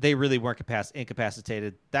 They really weren't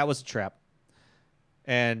incapacitated. That was a trap.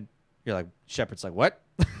 And you're like, Shepard's like, what?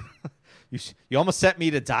 you almost sent me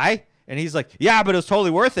to die? And he's like, yeah, but it was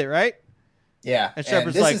totally worth it, right? Yeah. And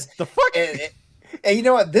Shepard's like, the fuck? And you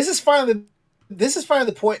know what? This is finally the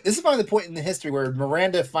point. This is finally the point in the history where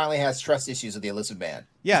Miranda finally has trust issues with the Elusive Man.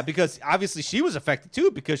 Yeah, because obviously she was affected too,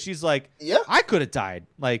 because she's like, yeah, I could have died.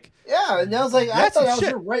 Like, yeah, and I was like, I thought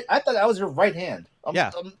I was your right hand.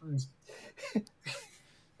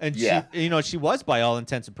 And she was by all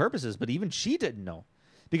intents and purposes, but even she didn't know.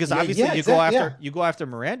 Because obviously you go after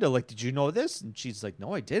Miranda, like, did you know this? And she's like,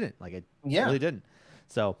 no, I didn't. Like, I really didn't.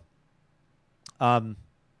 So,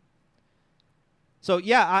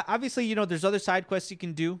 obviously, there's other side quests you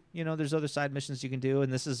can do. There's other side missions you can do.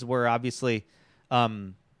 And this is where obviously,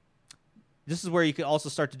 this is where you can also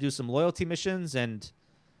start to do some loyalty missions. And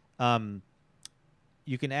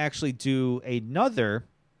you can actually do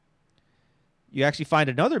you actually find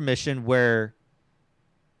another mission where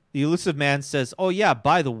the Elusive Man says, oh, yeah,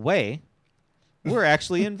 by the way, we're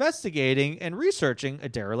actually investigating and researching a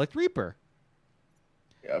derelict Reaper.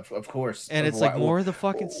 Yeah, of course. And it's like more of the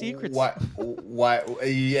fucking secrets. Why?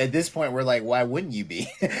 At this point, we're like, why wouldn't you be?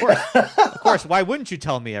 Of course. Why wouldn't you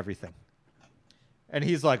tell me everything? And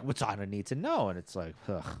he's like, what's I need to know? And it's like,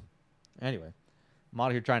 ugh. Anyway, I'm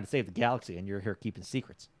out here trying to save the galaxy, and you're here keeping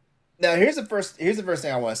secrets. Now, here's the first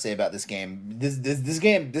thing I want to say about this game. This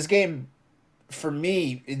game for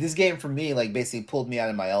me, like, basically pulled me out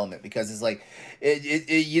of my element, because it's like, at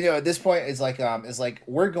this point, it's like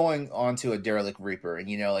we're going onto a derelict Reaper, and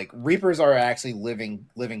like Reapers are actually living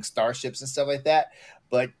starships and stuff like that.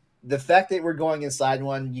 But the fact that we're going inside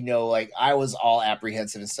one, like I was all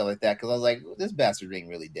apprehensive and stuff like that, because I was like, this bastard ain't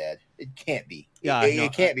really dead. It can't be. Yeah,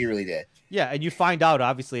 it can't be really dead. Yeah, and you find out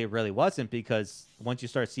obviously it really wasn't, because once you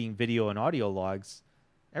start seeing video and audio logs,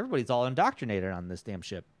 everybody's all indoctrinated on this damn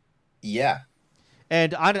ship. Yeah.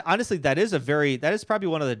 And honestly, that is probably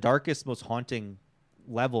one of the darkest, most haunting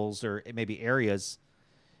levels, or maybe areas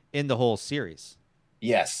in the whole series.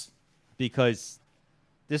 Yes. Because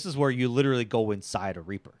this is where you literally go inside a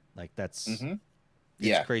Reaper. Like, that's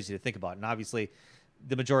it's crazy to think about. And obviously,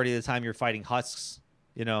 the majority of the time you're fighting husks,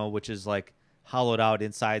 which is like hollowed out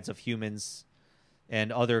insides of humans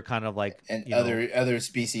and other kind of like other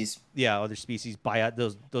species. Yeah, other species,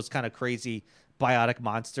 those kind of crazy biotic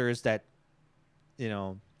monsters that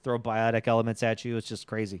throw biotic elements at you. It's just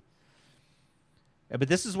crazy. But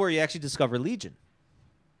this is where you actually discover Legion.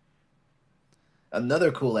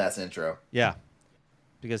 Another cool ass intro. Yeah.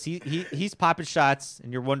 Because he's popping shots,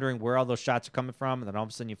 and you're wondering where all those shots are coming from, and then all of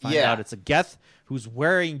a sudden you find out it's a Geth who's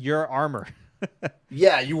wearing your armor.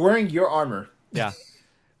 Yeah, you're wearing your armor. Yeah.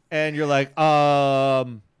 And you're like,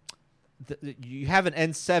 you have an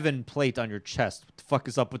N7 plate on your chest. What the fuck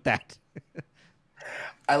is up with that?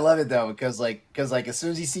 I love it though, because as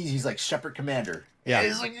soon as he sees you, he's like, Shepard Commander. Yeah,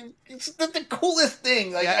 it's like, it's the coolest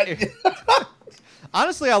thing. Like,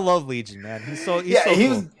 honestly, I love Legion, man. He's so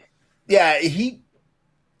cool.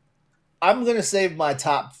 I'm gonna save my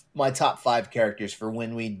top 5 characters for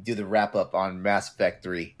when we do the wrap up on Mass Effect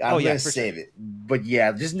 3. I'm gonna save it, but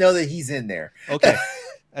yeah, just know that he's in there. Okay,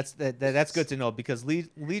 that's good to know, because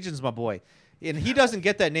Legion's my boy, and he doesn't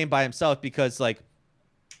get that name by himself, because like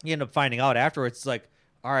you end up finding out afterwards. It's like,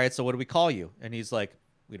 all right, so what do we call you? And he's like,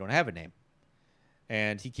 we don't have a name.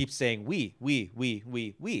 And he keeps saying we.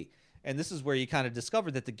 And this is where you kind of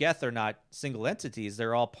discover that the Geth are not single entities.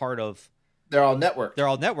 They're all they're all networked. They're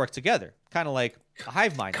all networked together. Kind of like a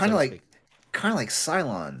hive mind. Kind of like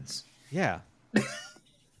Cylons. Yeah.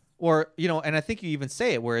 Or, and I think you even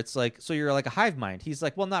say it where it's like, so you're like a hive mind. He's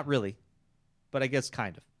like, well, not really, but I guess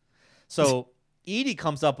kind of. So Edie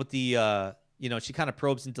comes up with the, she kind of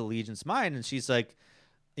probes into Legion's mind, and she's like,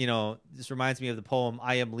 this reminds me of the poem,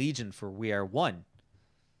 I am Legion, for we are one.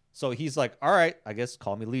 So he's like, all right, I guess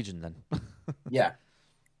call me Legion then. Yeah.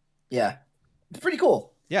 Yeah. It's pretty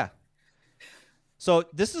cool. Yeah. So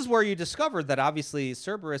this is where you discovered that obviously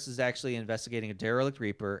Cerberus is actually investigating a derelict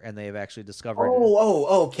Reaper, and they have actually discovered.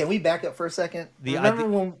 Oh! Can we back up for a second? The IFF.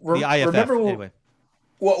 Anyway.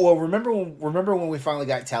 Well, remember when we finally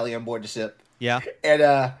got Tali on board the ship? Yeah.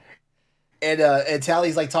 And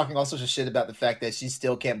Tally's like talking all sorts of shit about the fact that she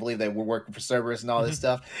still can't believe that we're working for Cerberus and all this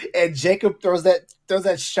stuff. And Jacob throws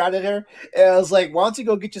that shot at her, and I was like, "Why don't you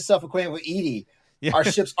go get yourself acquainted with Edie, our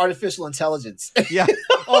ship's artificial intelligence?" Yeah.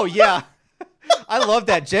 Oh yeah. I love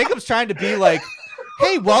that. Jacob's trying to be like,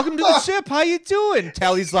 "Hey, welcome to the ship. How you doing?"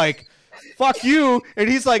 Tally's like, fuck you. And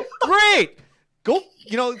he's like, great. Go.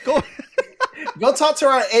 Go talk to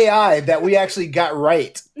our AI that we actually got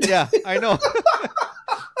right. Yeah, I know.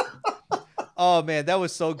 Oh man, that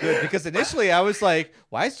was so good because initially I was like,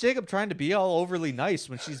 why is Jacob trying to be all overly nice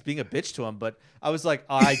when she's being a bitch to him? But I was like,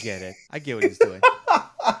 oh, I get it. I get what he's doing.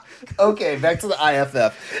 Okay, back to the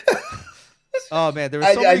IFF. Oh man, there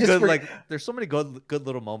were so many good there's so many good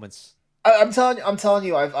little moments. I'm telling you,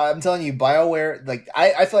 BioWare, like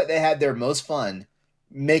I feel like they had their most fun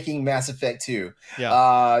making Mass Effect 2.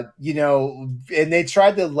 Yeah. And they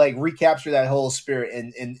tried to like recapture that whole spirit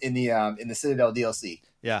in the Citadel DLC.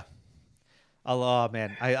 Yeah. Oh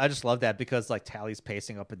man, I just love that because like Tally's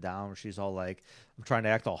pacing up and down. She's all like, I'm trying to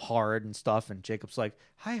act all hard and stuff, and Jacob's like,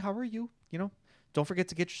 hi, how are you? Don't forget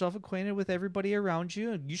to get yourself acquainted with everybody around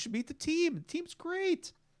you, and you should meet the team. The team's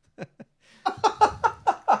great.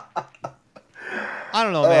 I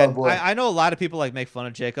don't know, man. I know a lot of people like make fun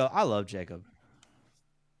of Jacob. I love Jacob.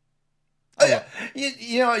 Oh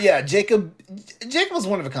yeah. Jacob was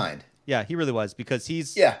one of a kind. Yeah, he really was because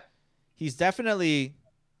he's definitely.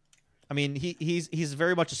 I mean, he's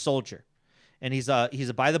very much a soldier, and he's a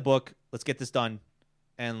by the book. Let's get this done,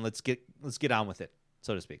 and let's get on with it,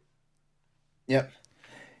 so to speak. Yep.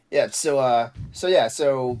 Yeah. So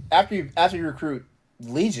after you recruit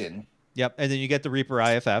Legion. Yep, and then you get the Reaper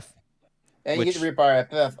IFF. And you get the Reaper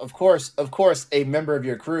IFF. Of course, a member of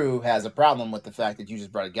your crew has a problem with the fact that you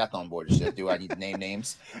just brought a Geth on board. Do I need to name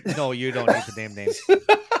names? No, you don't need to name names.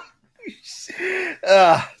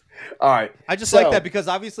 All right. I just like that because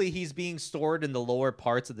obviously he's being stored in the lower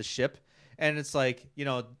parts of the ship. And it's like,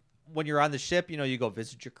 when you're on the ship, you go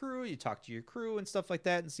visit your crew, you talk to your crew and stuff like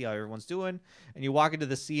that and see how everyone's doing. And you walk into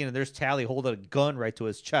the scene and there's Tally holding a gun right to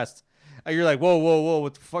his chest. And you're like, whoa,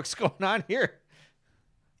 what the fuck's going on here?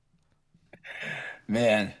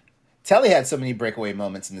 Man, Tally had so many breakaway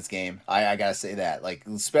moments in this game. I gotta say that, like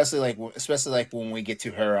especially when we get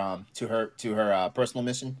to her personal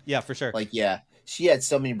mission. Yeah, for sure. Like, yeah, she had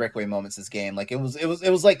so many breakaway moments in this game. Like it was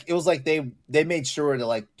like they made sure to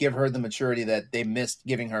like give her the maturity that they missed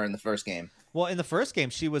giving her in the first game. Well, in the first game,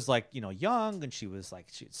 she was like, young, and she was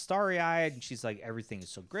starry eyed, and she's like, everything is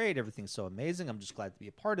so great, everything's so amazing. I'm just glad to be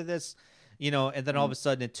a part of this. And then all of a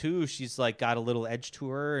sudden in 2, she's like got a little edge to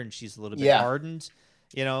her, and she's a little bit hardened,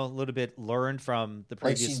 a little bit learned from the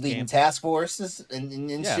previous game. She's leading task forces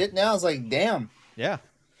and shit now. It's like, damn. Yeah.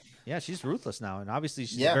 Yeah, she's ruthless now, and obviously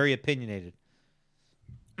she's very opinionated.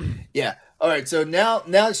 Yeah. All right. So now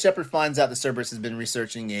Shepard finds out that Cerberus has been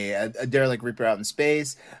researching a derelict Reaper out in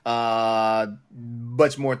space.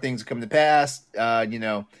 Much more things are coming to pass.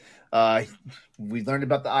 We learned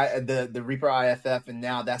about the Reaper IFF, and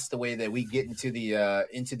now that's the way that we get into the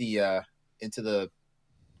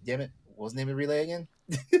damn it, what was the name of the relay again?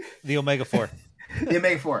 The Omega 4. The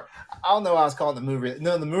Omega 4. I don't know what I was calling the Moon Relay.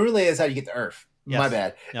 No, the Moon Relay is how you get to Earth. Yes. My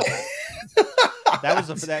bad. Yep. That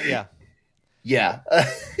was that. Yeah. Yeah.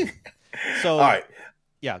 So. All right.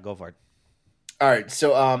 Yeah, go for it. All right.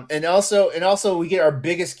 So, and also we get our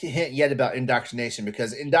biggest hint yet about indoctrination,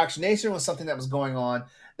 because indoctrination was something that was going on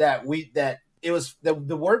that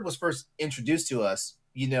the word was first introduced to us,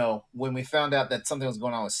 when we found out that something was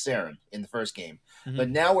going on with Saren in the first game. Mm-hmm. But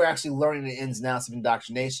now we're actually learning the ins and outs of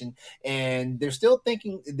indoctrination, and they're still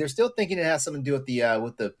thinking it has something to do with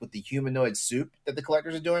the humanoid soup that the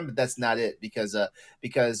collectors are doing, but that's not it, because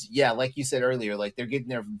like you said earlier, like they're getting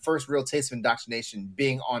their first real taste of indoctrination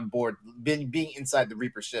being on board, being inside the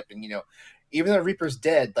Reaper ship, and even though Reaper's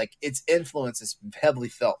dead, like its influence is heavily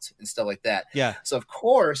felt and stuff like that. Yeah. So of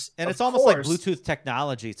course, it's almost like Bluetooth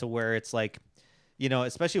technology, to where it's like,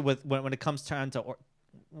 especially with when it comes to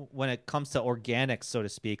organics, so to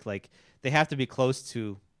speak, like they have to be close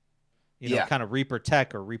to, kind of Reaper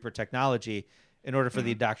tech or Reaper technology in order for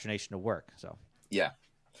the indoctrination to work. So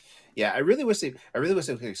yeah, I really wish they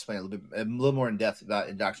could explain a little more in depth about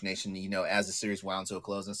indoctrination. As the series wound to a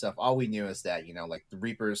close and stuff, all we knew is that like the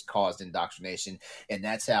Reapers caused indoctrination, and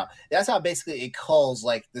that's how basically it culls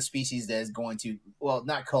like the species that is going to, well,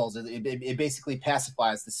 not culls. It basically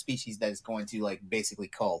pacifies the species that is going to like basically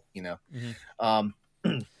cull.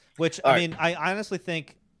 Mm-hmm. Which I honestly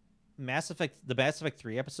think the Mass Effect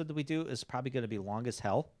 3 episode that we do is probably going to be long as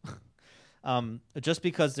hell. Just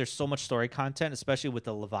because there's so much story content, especially with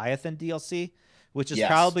the Leviathan DLC, which is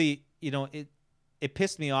probably, it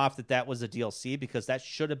pissed me off that was a DLC, because that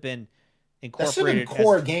should have been incorporated. That should have been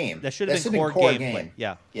core game. That should have been core gameplay.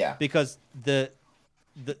 Yeah. Yeah. Because the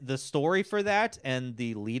story for that and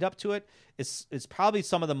the lead up to it is probably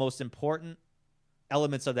some of the most important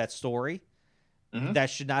elements of that story. Mm-hmm. That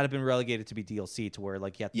should not have been relegated to be DLC, to where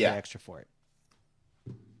like you have to pay extra for it.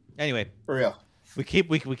 Anyway, for real. We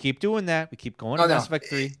keep doing that. We keep going to Mass Effect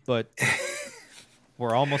 3, but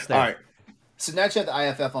we're almost there. All right. So now that you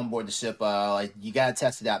have the IFF on board the ship, like you gotta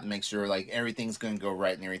test it out to make sure like everything's gonna go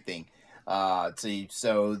right and everything.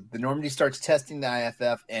 So the Normandy starts testing the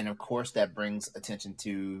IFF, and of course that brings attention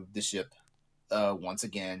to the ship. Once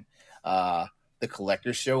again, the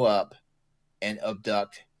collectors show up and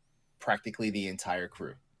abduct practically the entire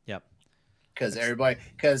crew. Yep. Because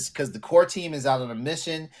the core team is out on a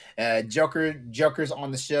mission. Joker's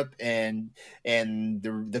on the ship, and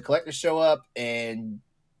the collectors show up, and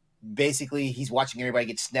basically he's watching everybody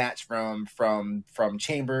get snatched from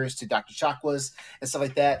Chambers to Dr. Chakwas and stuff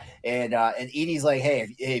like that. And Edie's like,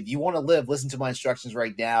 hey, if you want to live, listen to my instructions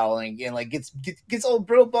right now. And like gets old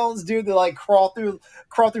Brittle Bones dude to like crawl through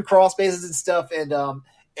crawl spaces and stuff.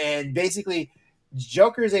 And basically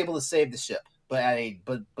Joker is able to save the ship, but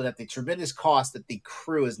at the tremendous cost that the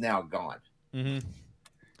crew is now gone. Mm-hmm.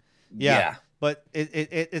 Yeah. But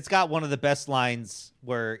it's got one of the best lines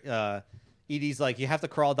where Edie's like, you have to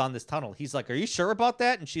crawl down this tunnel. He's like, are you sure about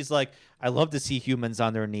that? And she's like, I love to see humans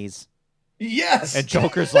on their knees. Yes. And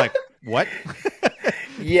Joker's like, what?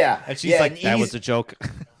 Yeah. And she's like, that was a joke.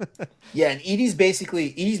 Yeah, and Edie's basically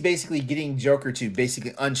getting Joker to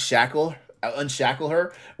basically unshackle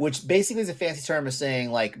her, which basically is a fancy term of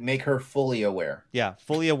saying like make her fully aware. Yeah,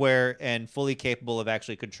 fully aware and fully capable of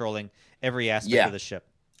actually controlling every aspect of the ship.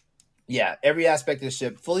 Yeah, every aspect of the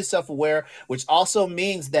ship, fully self-aware, which also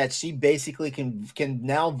means that she basically can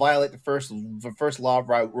now violate the first law of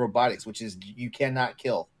robotics, which is you cannot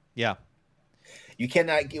kill. Yeah. You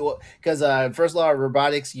cannot kill, because first law of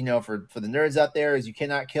robotics, you know, for the nerds out there, is you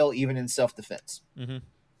cannot kill even in self-defense. Mm-hmm.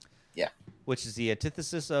 Yeah. Which is the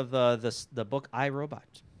antithesis of the book I,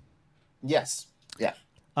 Robot. Yes. Yeah.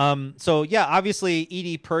 So yeah, obviously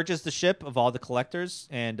Edie purges the ship of all the collectors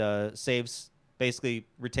and basically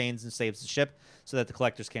retains and saves the ship so that the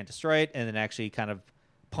collectors can't destroy it, and then actually kind of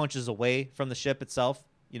punches away from the ship itself,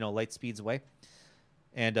 light speeds away.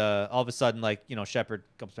 And all of a sudden, like, Shepard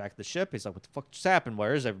comes back to the ship. He's like, what the fuck just happened?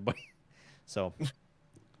 Where is everybody? So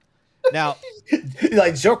now,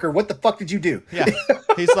 like, Joker, what the fuck did you do? Yeah.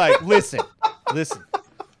 He's like, listen.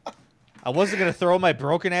 I wasn't going to throw my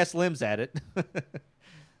broken ass limbs at it.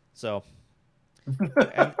 So,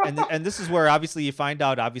 and this is where obviously you find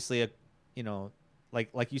out,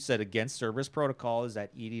 like you said, against Cerberus protocol, is that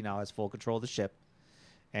Edie now has full control of the ship,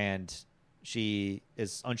 and she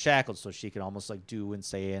is unshackled, so she can almost like do and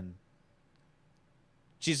say, and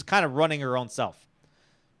she's kind of running her own self.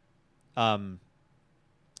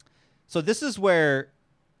 So this is where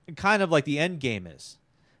kind of like the end game is,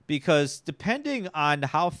 because depending on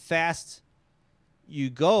how fast you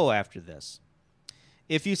go after this,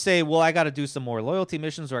 if you say, well, I got to do some more loyalty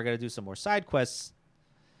missions or I got to do some more side quests,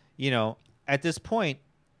 at this point,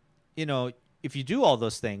 if you do all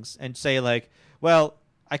those things and say like, well,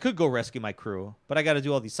 I could go rescue my crew, but I got to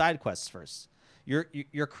do all these side quests first.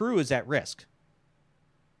 Your crew is at risk.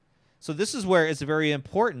 So this is where it's very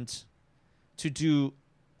important to do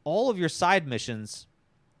all of your side missions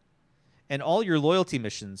and all your loyalty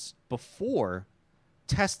missions before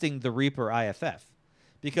testing the Reaper IFF.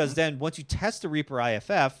 Because then once you test the Reaper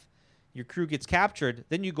IFF, your crew gets captured,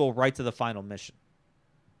 then you go right to the final mission.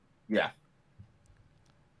 Yeah.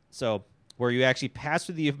 So where you actually pass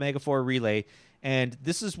through the Omega 4 relay, and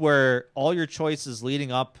this is where all your choices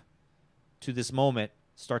leading up to this moment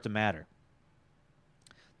start to matter.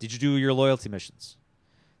 Did you do your loyalty missions?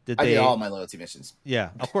 I did all my loyalty missions. Yeah,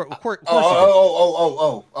 of course.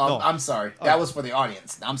 No. I'm sorry. Oh. That was for the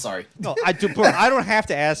audience. I'm sorry. No, I don't have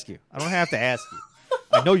to ask you.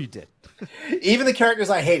 I know you did. Even the characters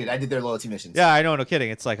I hated, I did their loyalty missions. Yeah, I know. No kidding.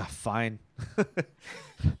 It's like a fine.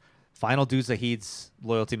 Final Dude Zahid's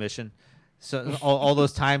loyalty mission. So all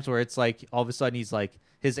those times where it's like all of a sudden he's like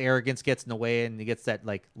his arrogance gets in the way and he gets that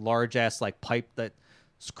like large ass like pipe that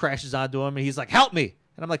crashes onto him and he's like, help me,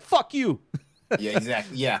 and I'm like, fuck you. Yeah,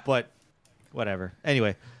 exactly. Yeah, but whatever.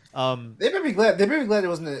 Anyway, they better be glad. They better be glad it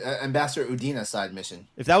wasn't an Ambassador Udina side mission.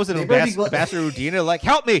 If that was an Ambassador Udina, like,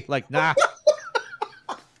 help me, like, nah.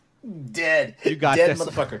 Dead. You got dead, this.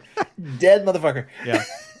 motherfucker. Dead motherfucker. Yeah.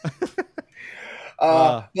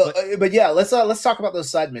 But yeah, let's talk about those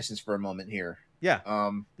side missions for a moment here.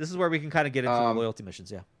 Yeah. This is where we can kind of get into the loyalty missions.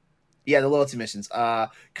 Yeah. Yeah, the loyalty missions.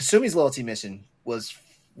 Kasumi's loyalty mission was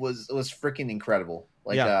freaking incredible.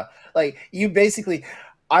 Like you basically,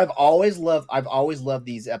 I've always loved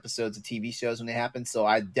these episodes of TV shows when they happen. So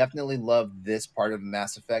I definitely loved this part of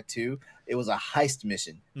Mass Effect 2. It was a heist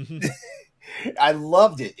mission. Mm-hmm. I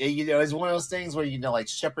loved it. It's one of those things where like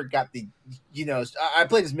Shepard got the I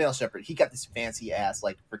played as male shepherd. He got this fancy ass,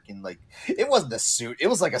 like freaking, like it wasn't a suit. It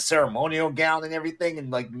was like a ceremonial gown and everything.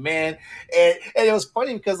 And like, man, and it was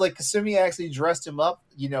funny because like Kasumi actually dressed him up,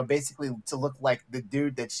 basically to look like the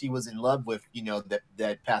dude that she was in love with,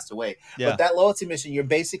 that passed away. Yeah. But that loyalty mission, you're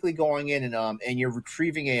basically going in and you're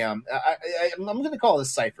retrieving I'm going to call it a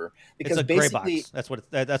cipher because it's a gray basically box.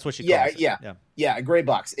 That's what she calls it. Yeah, a gray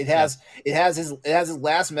box. It has his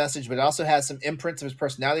last message, but it also has some imprints of his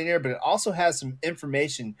personality in there. But it also has some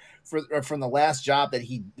information from the last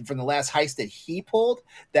from the last heist that he pulled.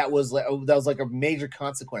 That was like a major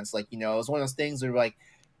consequence. Like, it was one of those things where like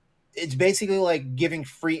it's basically like giving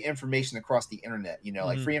free information across the internet.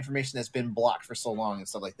 Like free information that's been blocked for so long and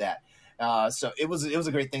stuff like that. So it was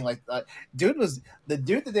a great thing. Like, the dude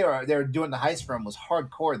that they were doing the heist from was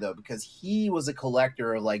hardcore though, because he was a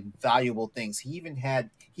collector of like valuable things. He even had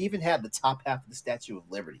the top half of the Statue of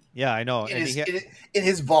Liberty. Yeah, I know. In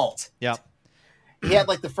his vault. Yeah. He had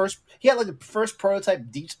the first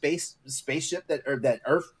prototype deep spaceship that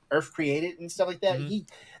Earth created and stuff like that. Mm-hmm.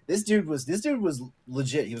 This dude was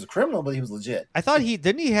legit. He was a criminal, but he was legit. I thought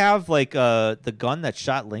didn't he have like the gun that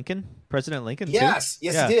shot President Lincoln? Yes, too?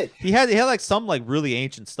 Yes, he did. He had like some like really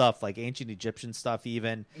ancient stuff, like ancient Egyptian stuff.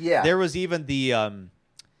 Even there was even the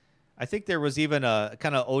I think there was even a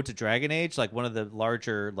kind of ode to Dragon Age, like one of the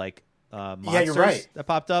larger like monsters you're right. that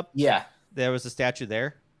popped up. Yeah, there was a statue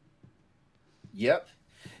there. Yep.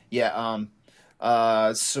 Yeah.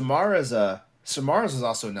 Samara's was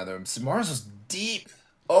also another. Samara's was deep.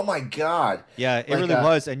 Oh my god. Yeah, it really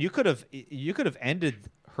was, and you could have ended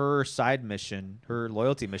her side mission, her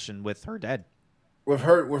loyalty mission, with her dead. With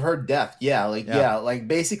her death. Yeah. Like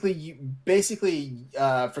basically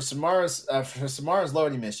for Samara's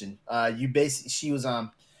loyalty mission,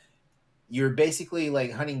 you're basically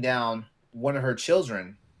like hunting down one of her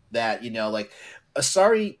children that like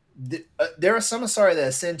Asari. There are some Asari that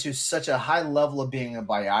ascend to such a high level of being a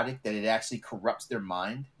biotic that it actually corrupts their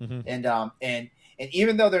mind, and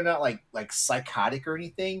even though they're not like psychotic or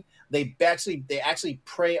anything, they actually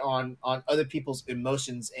prey on other people's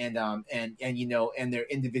emotions and their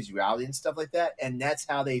individuality and stuff like that, and that's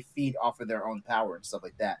how they feed off of their own power and stuff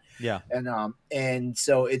like that. Yeah, and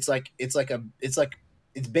so it's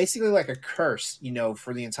basically like a curse,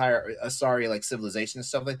 for the entire Asari like civilization and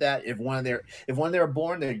stuff like that. If when they're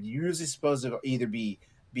born, they're usually supposed to either be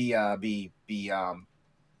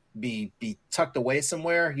tucked away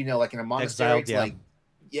somewhere, like in a monastery, exiled,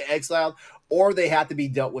 exiled, or they have to be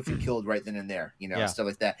dealt with and killed right then and there, stuff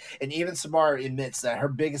like that. And even Samara admits that her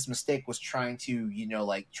biggest mistake was trying to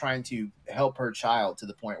help her child to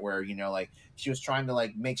the point where, she was trying to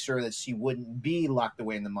like make sure that she wouldn't be locked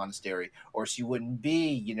away in the monastery, or she wouldn't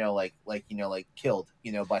be, killed,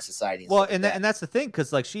 by society. Well, and that's the thing,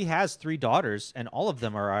 because like she has 3 daughters, and all of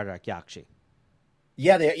them are Ardak Yakshi.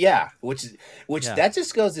 That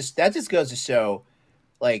just goes to show,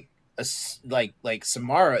 like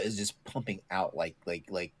Samara is just pumping out like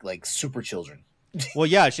super children. Well,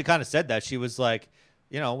 yeah, she kind of said that. She was like,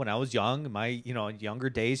 when I was young, my younger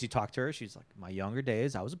days, you talk to her, she's like, my younger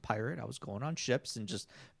days, I was a pirate. I was going on ships and just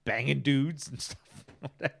banging dudes and stuff,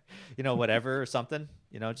 whatever or something,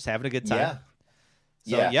 just having a good time.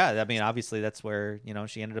 Yeah. I mean, obviously that's where,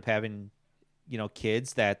 she ended up having,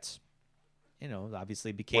 kids that,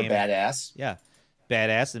 obviously became badass. Yeah.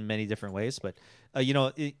 Badass in many different ways. But,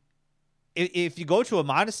 if you go to a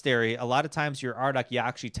monastery, a lot of times your Ardak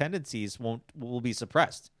Yakshi tendencies will be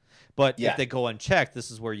suppressed. But if they go unchecked,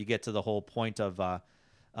 this is where you get to the whole point of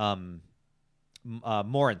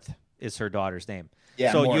Morinth is her daughter's name.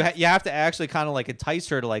 Yeah, so you have to actually kind of like entice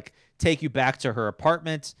her to like take you back to her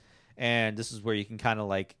apartment, and this is where you can kind of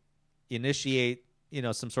like initiate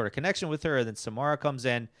some sort of connection with her. And then Samara comes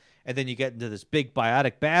in, and then you get into this big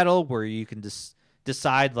biotic battle where you can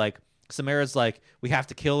decide like Samara's like, we have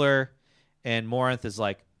to kill her, and Morinth is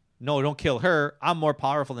like, no, don't kill her. I'm more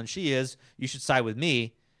powerful than she is. You should side with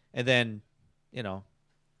me. And then, I'll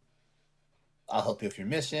help you with your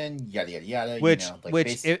mission, yada yada yada.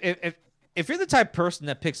 If you're the type of person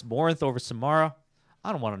that picks Morinth over Samara,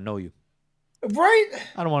 I don't want to know you. Right?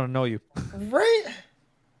 I don't want to know you. Right?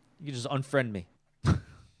 You can just unfriend me,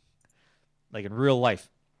 like in real life.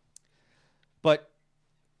 But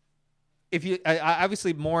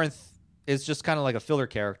obviously Morinth is just kind of like a filler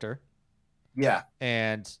character. Yeah.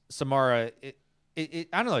 And Samara, I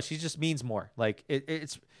don't know. She just means more. Like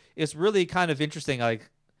it's really kind of interesting. Like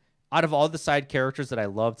out of all the side characters that I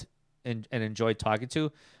loved and enjoyed talking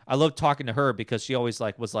to, I loved talking to her because she always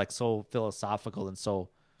was so philosophical and so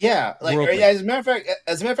worldly. As a matter of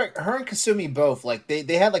fact, her and Kasumi both they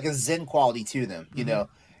had like a Zen quality to them. You know,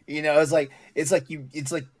 it's like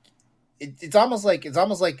it's almost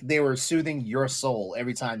like they were soothing your soul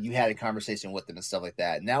every time you had a conversation with them and stuff like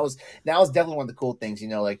that. And that was definitely one of the cool things,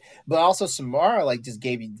 like. But also Samara like just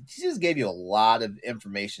gave you a lot of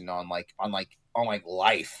information on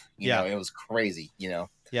life. Yeah. It was crazy.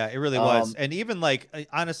 Yeah, it really was. And even like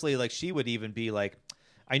honestly, like she would even be like,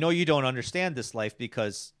 I know you don't understand this life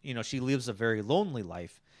because she lives a very lonely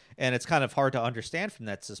life, and it's kind of hard to understand from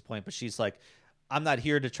that point. But she's like, I'm not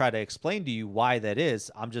here to try to explain to you why that is.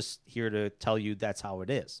 I'm just here to tell you that's how it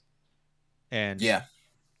is. And yeah,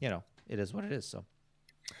 it is what it is. So,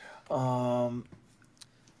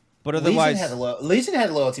 but otherwise, Legion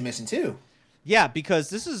had a loyalty mission too. Yeah,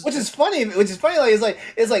 because this is which is funny. Like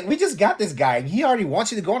it's like we just got this guy, and he already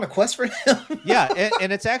wants you to go on a quest for him. Yeah,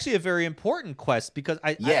 and it's actually a very important quest because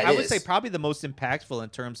I would say probably the most impactful in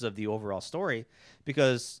terms of the overall story,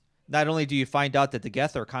 because not only do you find out that the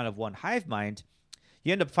Geth are kind of one hive mind,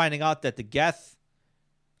 you end up finding out that the Geth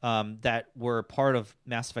that were part of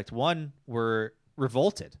Mass Effect 1 were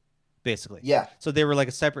revolted, basically. Yeah. So they were like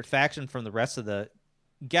a separate faction from the rest of the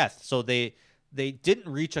Geth. So they didn't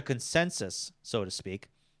reach a consensus, so to speak.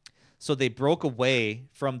 So they broke away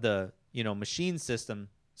from the, machine system,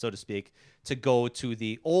 so to speak, to go to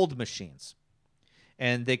the old machines.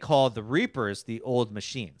 And they call the Reapers the old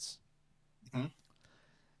machines. Mm-hmm.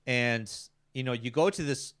 And you go to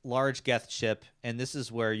this large Geth ship, and this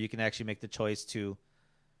is where you can actually make the choice to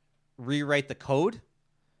rewrite the code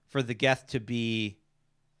for the Geth to be,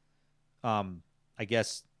 I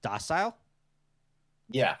guess, docile.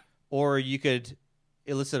 Yeah. Or you could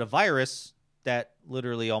elicit a virus that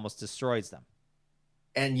literally almost destroys them.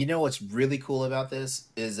 And what's really cool about this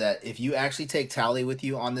is that if you actually take Tali with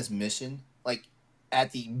you on this mission, like by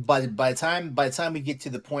the time we get to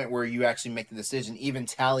the point where you actually make the decision, even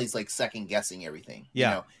Tali's like second guessing everything.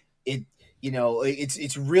 Yeah.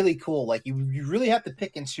 It's really cool. Like you really have to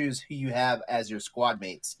pick and choose who you have as your squad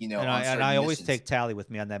mates. And I always take Tali with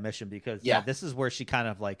me on that mission because this is where she kind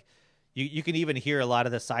of like. You can even hear a lot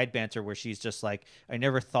of the side banter where she's just like, I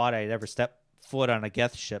never thought I'd ever step foot on a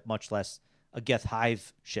Geth ship, much less a Geth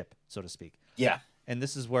hive ship, so to speak. Yeah. And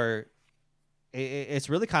this is where it's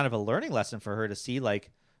really kind of a learning lesson for her to see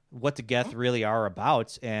like what the Geth really are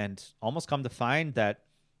about, and almost come to find that,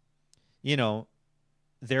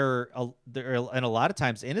 they're and a lot of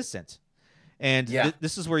times innocent. And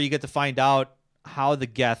this is where you get to find out how the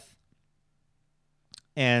Geth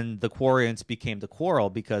and the Quarians became the Quarrel,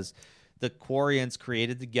 because the Quarians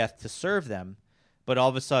created the Geth to serve them, but all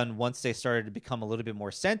of a sudden, once they started to become a little bit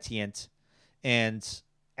more sentient and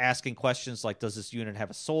asking questions like, does this unit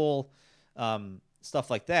have a soul?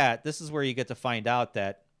 Stuff like that. This is where you get to find out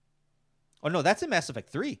that, oh no, that's in Mass Effect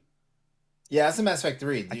 3. Yeah, that's in Mass Effect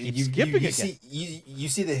 3. I keep skipping again. You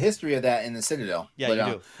see the history of that in the Citadel. Yeah, you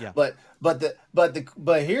do. Yeah. But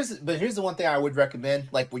here's the one thing I would recommend.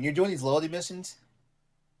 Like when you're doing these loyalty missions,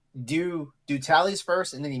 do Tallies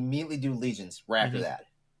first and then immediately do Legions right after that.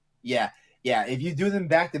 Yeah. If you do them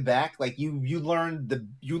back to back, like you learn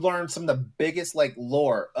some of the biggest like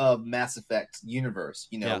lore of Mass Effect universe,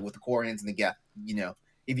 with the Quarians and the Geth,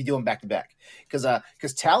 if you do them back to back, because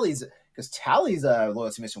Tally's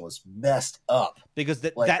loyalty mission was messed up. Because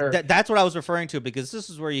that's what I was referring to, because this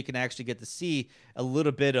is where you can actually get to see a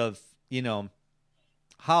little bit of,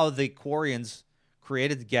 how the Quarians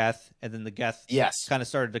created the Geth, and then the Geth kind of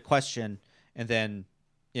started to question, and then,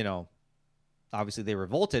 obviously they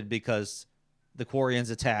revolted because the Quarians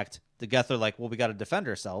attacked. The Geth are like, well, we got to defend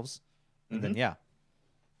ourselves. And then,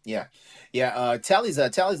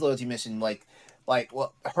 Tally's loyalty mission,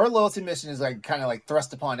 her loyalty mission is like kind of like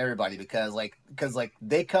thrust upon everybody because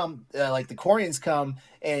they come, like the Quarians come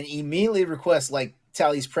and immediately request like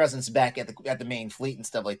Tally's presence back at the main fleet and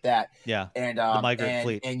stuff like that. Yeah. And the migrant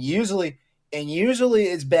fleet. And usually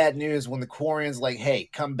it's bad news when the Quarians like, hey,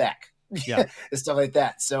 come back. Yeah. And stuff like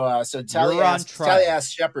that. So Tally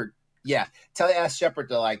asked Shepard. Yeah, Tally asked Shepard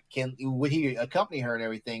to would he accompany her and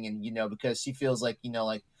everything, and because she feels like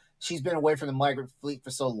she's been away from the migrant fleet for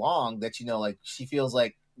so long that she feels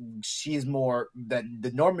like she's more, that the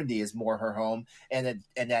Normandy is more her home, and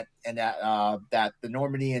that the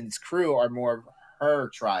Normandy and its crew are more her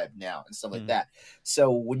tribe now and stuff like that.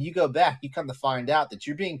 So when you go back, you come to find out that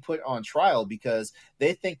you're being put on trial because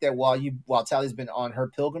they think that while Tally's been on her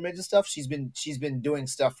pilgrimage and stuff, she's been doing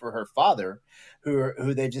stuff for her father,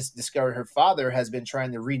 who they just discovered her father has been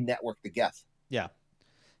trying to re-network the Geth. Yeah,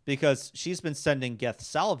 because she's been sending Geth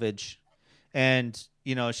salvage, and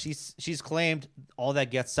she's claimed all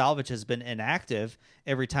that Geth salvage has been inactive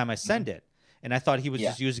every time I send it. And I thought he was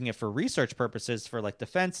just using it for research purposes for like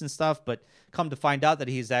defense and stuff, but come to find out that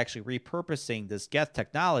he's actually repurposing this Geth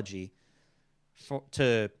technology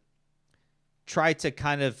to try to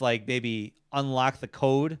kind of like maybe unlock the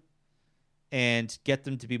code and get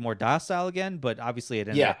them to be more docile again, but obviously it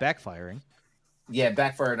ended Yeah. up backfiring. Yeah,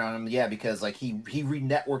 backfired on him. Yeah, because like he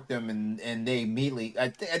re-networked them and they immediately. I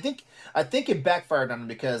think it backfired on him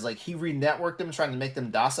because like he re-networked them trying to make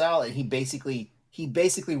them docile, and he basically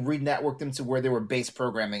re-networked them to where they were base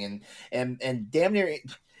programming and damn near.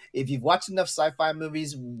 If you've watched enough sci-fi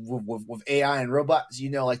movies with AI and robots, you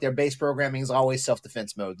know like their base programming is always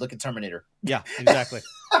self-defense mode. Look at Terminator. Yeah, exactly.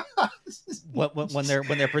 when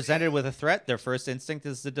they're presented with a threat, their first instinct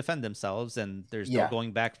is to defend themselves, and there's no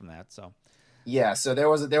going back from that. So. Yeah, so there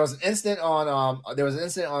was an incident on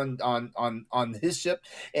his ship,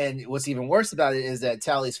 and what's even worse about it is that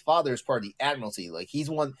Tally's father is part of the Admiralty. Like he's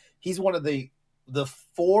one of the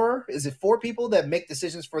four people that make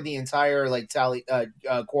decisions for the entire like Tally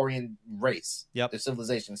Quarian race. Yep. Their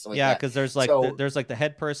civilization. So yeah, because there's like there's like the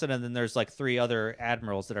head person, and then there's like 3 other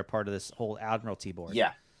admirals that are part of this whole Admiralty board.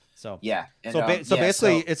 Yeah. So yeah. And,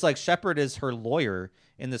 basically, it's like Shepard is her lawyer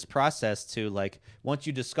in this process to like once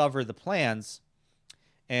you discover the plans,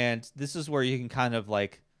 and this is where you can kind of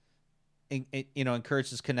like,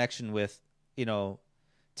 encourage this connection with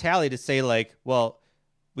Tally to say like, well,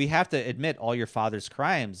 we have to admit all your father's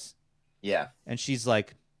crimes. Yeah. And she's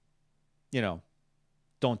like, don't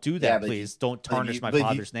do that, please. Don't tarnish my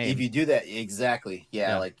father's name. If you do that, exactly.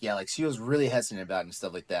 Yeah. Like she was really hesitant about it and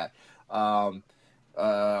stuff like that. What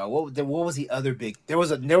was the other big? There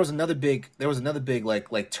was another big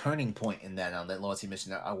like turning point in that loyalty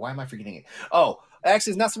mission. Why am I forgetting it? Oh,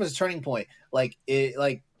 actually, it's not so much a turning point. Like it,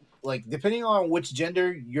 like depending on which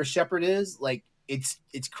gender your shepherd is, like it's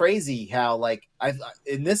crazy how like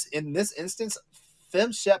in this instance,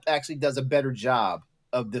 Fem Shep actually does a better job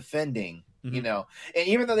of defending. Mm-hmm. And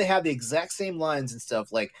even though they have the exact same lines and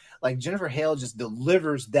stuff, like Jennifer Hale just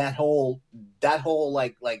delivers that whole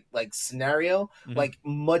like scenario mm-hmm. like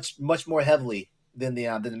much more heavily than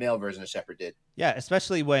the male version of Shepard did. Yeah,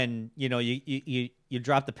 especially when you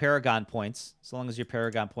drop the Paragon points, so long as your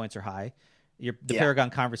Paragon points are high, the Paragon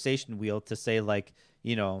conversation wheel to say like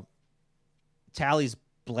Tally's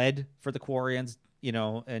bled for the Quarians,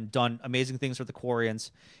 and done amazing things for the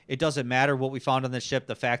Quarians. It doesn't matter what we found on the ship.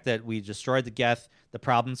 The fact that we destroyed the Geth, the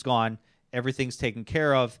problem's gone, everything's taken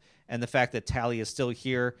care of, and the fact that Tally is still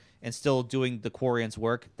here and still doing the Quarians'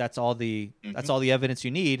 work, that's all the evidence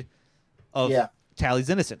you need of Tally's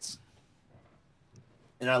innocence.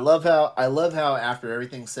 And I love how after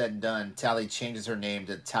everything's said and done, Tally changes her name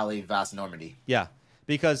to Tally Vas Normandy. Yeah,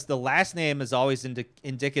 because the last name is always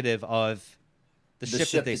indicative of the ship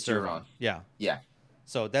that they serve on. Yeah. Yeah.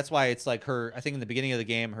 So that's why it's like her. I think in the beginning of the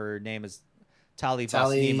game, her name is Tali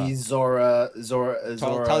Vasnima. Tali Zora Tali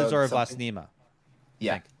Zora Vasnima.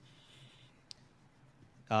 Yeah.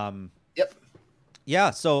 Yep.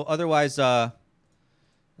 Yeah. So otherwise, who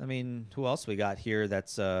else we got here?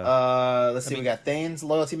 That's let's see. We got Thane's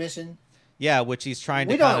loyalty mission. Yeah, which he's trying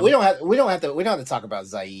to. We don't have to talk about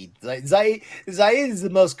Zaid. Like, Zaid is the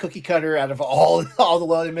most cookie cutter out of all the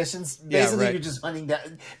loyalty missions. Basically, you're just hunting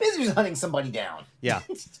down. Basically, just hunting somebody down. Yeah,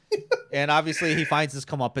 and obviously he finds his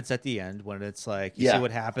comeuppance at the end when it's like you see what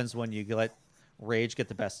happens when you let rage get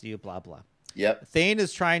the best of you. Blah blah. Yep. Thane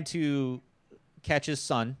is trying to catch his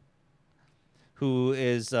son, who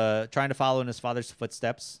is trying to follow in his father's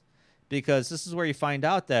footsteps, because this is where you find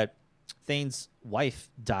out that Thane's wife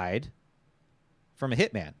died from a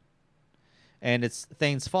hitman, and it's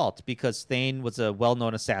Thane's fault because Thane was a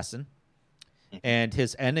well-known assassin, and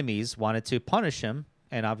his enemies wanted to punish him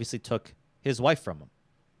and obviously took his wife from him,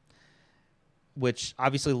 which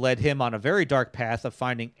obviously led him on a very dark path of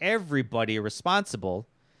finding everybody responsible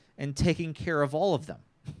and taking care of all of them.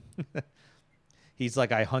 He's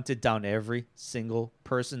like, I hunted down every single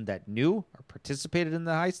person that knew or participated in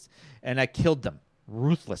the heist, and I killed them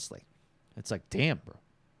ruthlessly. It's like, damn, bro.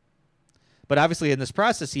 But obviously in this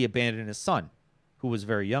process, he abandoned his son, who was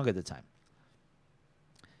very young at the time.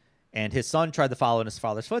 And his son tried to follow in his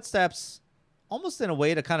father's footsteps, almost in a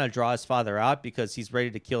way to kind of draw his father out, because he's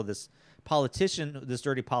ready to kill this politician, this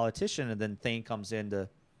dirty politician, and then Thane comes in to,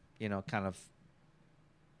 kind of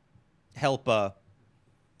help, to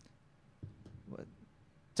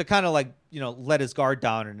kind of like, let his guard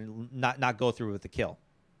down and not go through with the kill.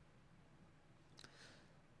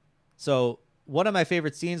 So one of my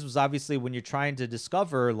favorite scenes was obviously when you're trying to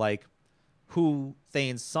discover like who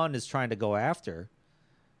Thane's son is trying to go after.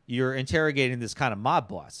 You're interrogating this kind of mob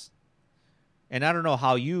boss, and I don't know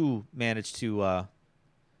how you managed to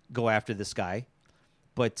go after this guy,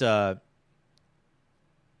 but I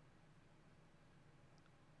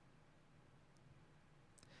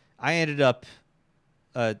ended up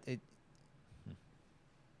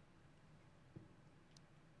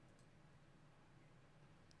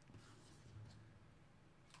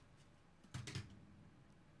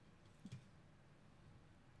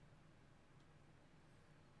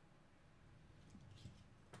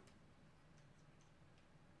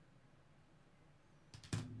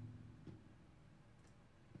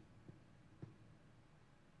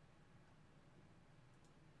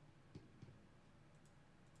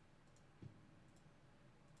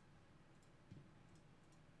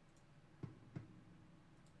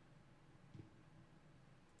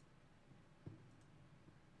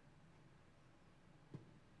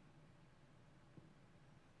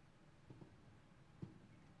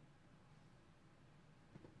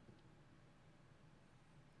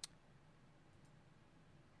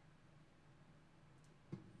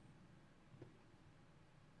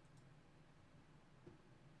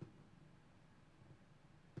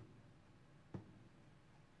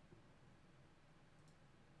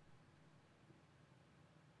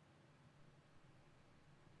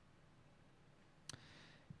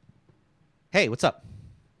Hey, what's up?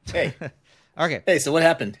 Hey. Okay. Hey, so what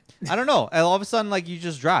happened? I don't know. All of a sudden, like, you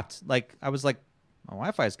just dropped. Like, I was like, my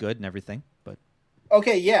Wi-Fi is good and everything, but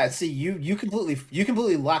Okay, yeah. See, you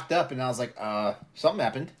completely locked up, and I was like, something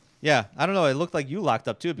happened. yeah, I don't know. It looked like you locked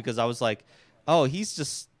up too because I was like, oh, he's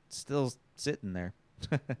just still sitting there.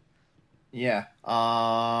 Yeah.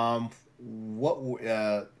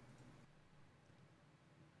 What?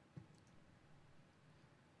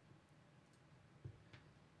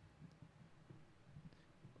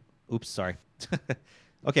 Oops, sorry.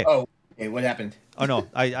 Okay. Oh, hey, what happened? Oh no,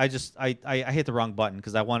 I hit the wrong button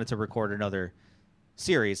because I wanted to record another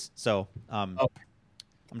series. So Oh, I'm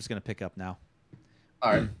just gonna pick up now.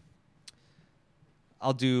 all right.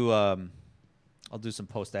 I'll do some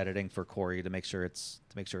post editing for Corey to make sure it's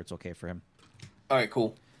okay for him. All right,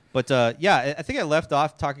 cool. But yeah, I think I left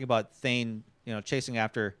off talking about Thane, chasing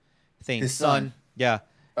after Thane's His son. Yeah,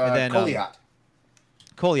 and then Goliath.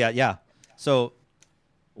 Goliath, yeah. So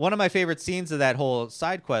one of my favorite scenes of that whole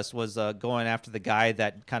side quest was going after the guy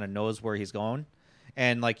that kind of knows where he's going,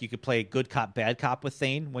 and like you could play good cop, bad cop with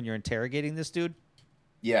Thane when you're interrogating this dude.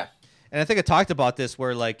 Yeah. And I think I talked about this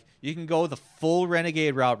where like you can go the full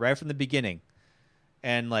renegade route right from the beginning.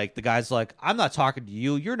 And like the guy's like, I'm not talking to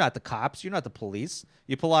you. You're not the cops. You're not the police.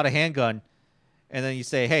 You pull out a handgun and then you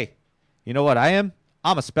say, hey, you know what I am?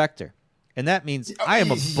 I'm a Spectre. And that means I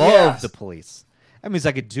am above the police. That means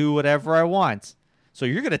I could do whatever I want. So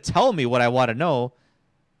you're going to tell me what I want to know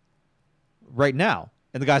right now.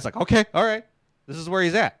 And the guy's like, okay, all right. This is where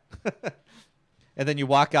he's at. And then you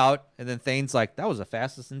walk out, and then Thane's like, that was the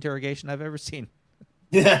fastest interrogation I've ever seen.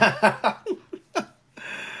 Yeah.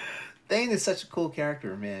 Thane is such a cool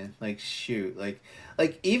character, man. Like, shoot, like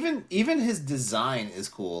even his design is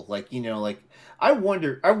cool. Like, like I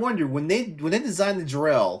wonder when they designed the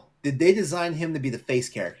Jarrell, did they design him to be the face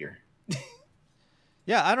character?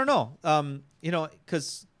 Yeah, I don't know.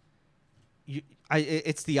 Because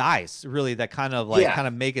it's the eyes really that kind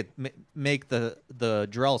of make the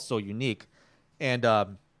Jarrell so unique. And, I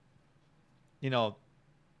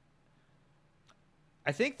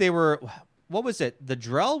think they were, what was it? The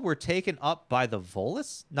Drell were taken up by the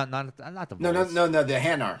Volus? Not the Volus. No, the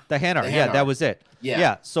Hanar. The Hanar. Yeah, that was it.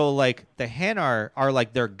 Yeah. So, like, the Hanar are,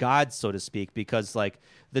 like, their gods, so to speak, because, like,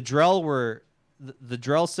 the Drell were, the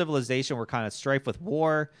Drell civilization were kind of strife with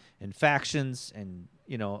war and factions, and,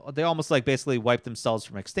 they almost, like, basically wiped themselves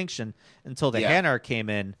from extinction until the Hanar came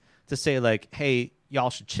in to say, like, hey, y'all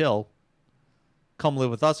should chill. Come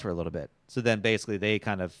live with us for a little bit. So then basically they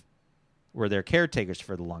kind of were their caretakers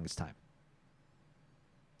for the longest time.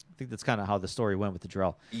 I think that's kind of how the story went with the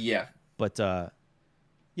Drell. Yeah. But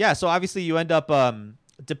yeah, so obviously you end up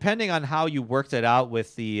depending on how you worked it out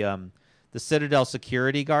with the Citadel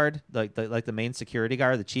security guard, like the main security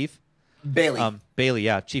guard, the chief. Bailey. Bailey,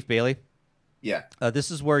 yeah, Chief Bailey. Yeah.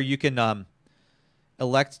 This is where you can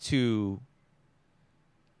elect to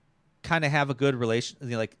kind of have a good relation,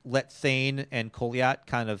 like let Thane and Goliath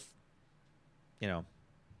kind of,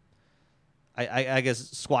 I guess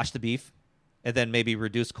squash the beef, and then maybe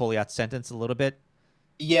reduce Goliath's sentence a little bit.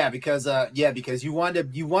 Yeah, because you wind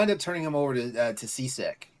up turning him over to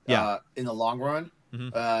CSEC. In the long run. Mm-hmm.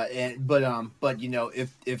 But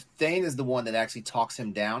if Thane is the one that actually talks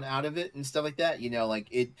him down out of it and stuff like that, like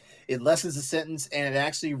it lessens the sentence and it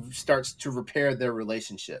actually starts to repair their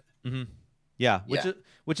relationship. Mm-hmm. Yeah,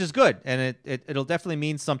 which is good, and it'll definitely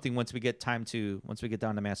mean something once we get down to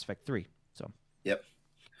Mass Effect 3. So. Yep.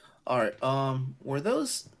 All right. Were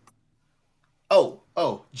those?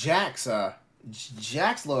 Jack's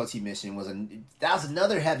loyalty mission was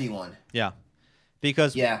another heavy one. Yeah,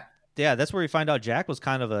 because that's where we find out Jack was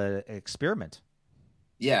kind of an experiment.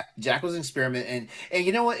 Yeah, Jack was an experiment, and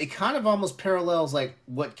you know what? It kind of almost parallels like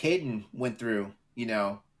what Caden went through,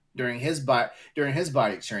 during his body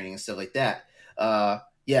training and stuff like that.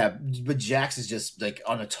 But Jax is just like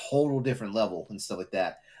on a total different level and stuff like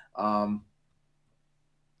that.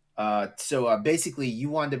 So basically, you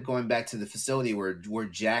wind up going back to the facility where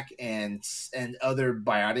Jack and other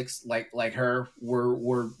biotics like her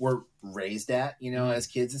were raised at, as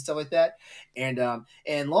kids and stuff like that. And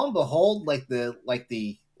lo and behold, the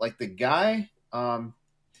guy,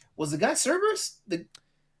 was the guy Cerberus?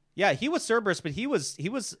 Yeah, he was Cerberus, but he was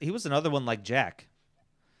another one like Jack.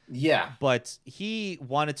 Yeah. But he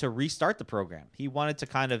wanted to restart the program. He wanted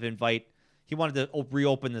to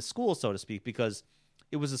reopen the school, so to speak, because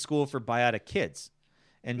it was a school for biotic kids.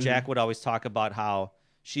 And Mm-hmm. Jack would always talk about how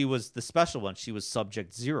she was the special one. She was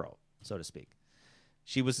subject 0, so to speak.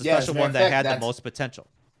 She was the special one that had the most potential.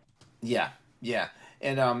 Yeah. Yeah.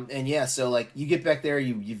 and yeah, so like you get back there,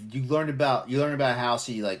 you learn about how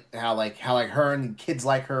she how her and kids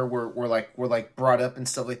like her were like brought up and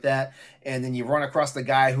stuff like that, and then you run across the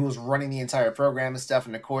guy who was running the entire program and stuff,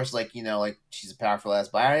 and of course, like like she's a powerful ass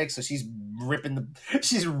biotic, so she's ripping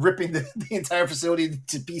the entire facility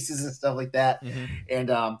to pieces and stuff like that,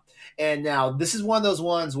 Mm-hmm. And now this is one of those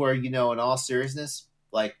ones where in all seriousness,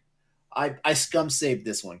 like I scum saved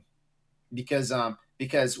this one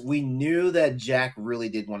because we knew that Jack really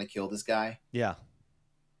did want to kill this guy. Yeah.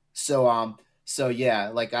 So yeah,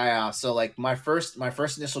 like so like my first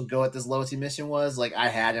initial go at this loyalty mission was like I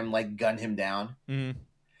had him like gun him down. Mm-hmm.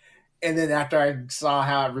 And then after I saw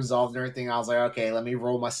how it resolved and everything, I was like, okay, let me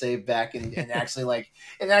roll my save back and actually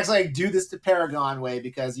do this the Paragon way,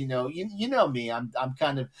 because you know me, I'm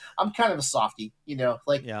kind of a softie,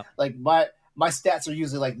 like Yeah. like my stats are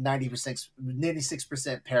usually like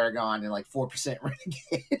 96% Paragon and like 4%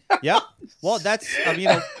 Renegade. Yeah. Well, that's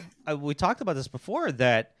we talked about this before,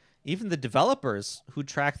 that even the developers who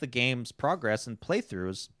track the game's progress and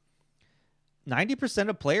playthroughs, 90%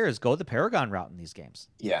 of players go the Paragon route in these games.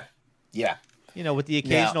 Yeah. Yeah. With the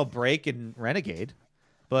occasional break in Renegade.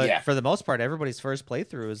 But for the most part, everybody's first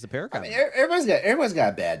playthrough is the Paragon. I mean, everyone's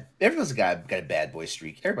got a bad boy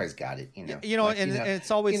streak. Everybody's got it, And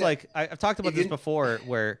it's always like I've talked about this before,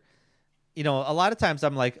 where a lot of times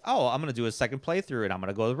I'm like, oh, I'm gonna do a second playthrough and I'm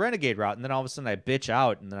gonna go the Renegade route, and then all of a sudden I bitch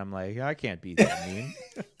out, and then I'm like, I can't be that mean.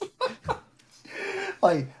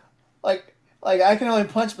 Like I can only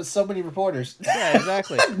punch but so many reporters. Yeah,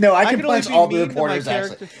 exactly. No, I can punch all the reporters.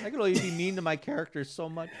 Actually, I can only be mean to my characters so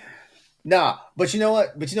much. Nah, but you know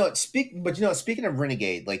what? Speaking of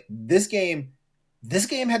Renegade, like this game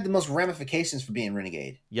had the most ramifications for being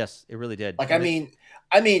Renegade. Yes, it really did. Like I mean,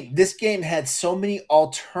 this game had so many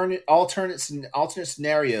alternate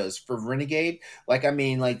scenarios for Renegade. Like I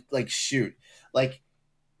mean, like shoot, like.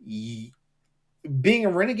 Being a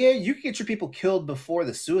Renegade, you can get your people killed before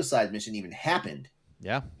the suicide mission even happened.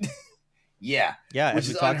 Yeah. Yeah. Yeah, as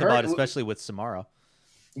we talked about, especially with Samara.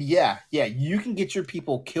 Yeah, you can get your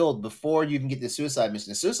people killed before you even get the suicide mission.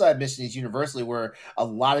 The suicide mission is universally where a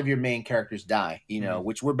lot of your main characters die,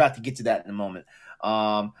 which we're about to get to that in a moment.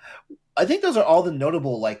 I think those are all the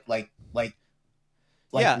notable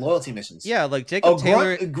loyalty missions. Yeah, like Jacob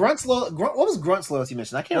Taylor. Grunt, what was Grunt's loyalty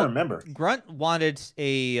mission? I can't remember. Grunt wanted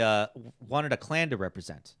a clan to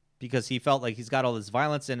represent, because he felt like he's got all this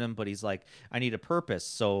violence in him, but he's like, I need a purpose.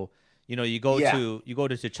 So you go to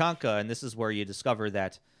Tuchanka, and this is where you discover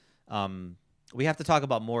that we have to talk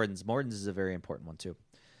about Mordens. Mordens is a very important one too.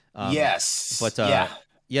 Yes, but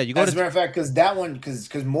you go. As a matter of fact, because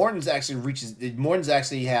Mordens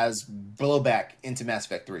actually has blowback into Mass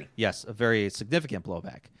Effect 3. Yes, a very significant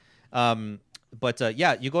blowback. But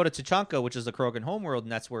you go to Tuchanka, which is the Krogan homeworld,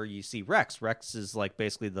 and that's where you see Rex. Rex is like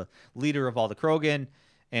basically the leader of all the Krogan,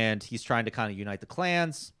 and he's trying to kind of unite the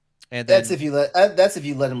clans. And then, that's if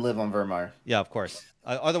you let him live on Vermar. Yeah, of course.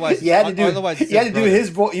 Otherwise, you had to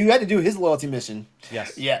do his loyalty mission.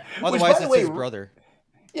 Yes. Yeah. Otherwise, it's his brother.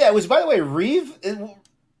 Yeah. Which, by the way, Reeve.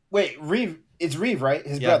 Reeve. It's Reeve, right?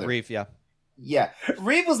 His brother. Reeve. Yeah. Yeah.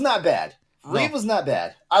 Reeve was not bad. Was not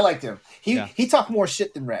bad. I liked him. He talked more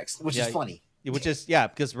shit than Rex, which is funny.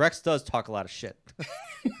 Because Rex does talk a lot of shit.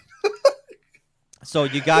 So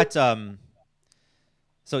you got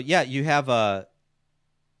you have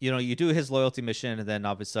you do his loyalty mission, and then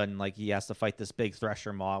all of a sudden, like, he has to fight this big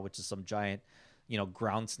Thresher Maw, which is some giant,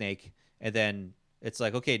 ground snake. And then it's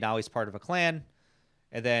like, okay, now he's part of a clan.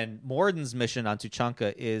 And then Morden's mission on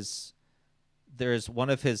Tuchanka is there's one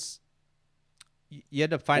of his. You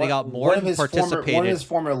end up finding out Morden participated. One of his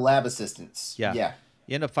former lab assistants. Yeah.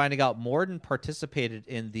 You end up finding out Morden participated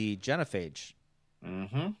in the Genophage.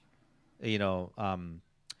 Mm-hmm.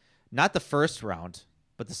 Not the first round,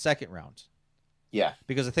 but the second round. Yeah.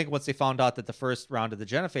 Because I think once they found out that the first round of the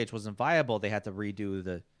Genophage wasn't viable, they had to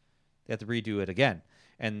redo it again.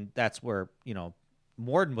 And that's where,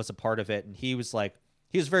 Morden was a part of it, and he was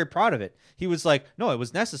very proud of it. He was like, no, it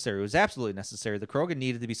was necessary. It was absolutely necessary. The Krogan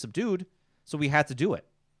needed to be subdued, so we had to do it.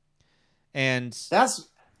 And that's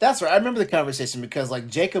right. I remember the conversation because like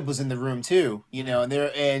Jacob was in the room too,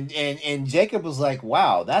 and Jacob was like,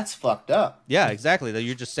 wow, that's fucked up. Yeah, exactly.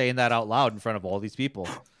 You're just saying that out loud in front of all these people.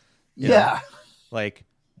 Yeah. Like,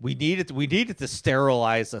 we needed to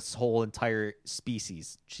sterilize this whole entire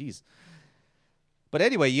species. Jeez. But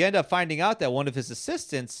anyway, you end up finding out that one of his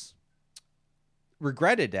assistants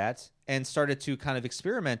regretted that and started to kind of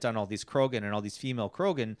experiment on all these Krogan and all these female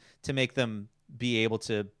Krogan to make them be able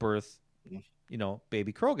to birth,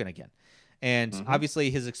 baby Krogan again. And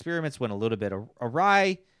obviously his experiments went a little bit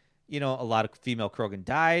awry. a lot of female Krogan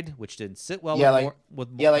died, which didn't sit well Yeah, with like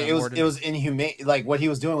with it Morden. was inhumane. Like what he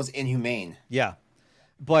was doing was inhumane. Yeah,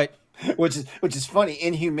 but which is funny,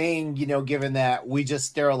 inhumane. Given that we just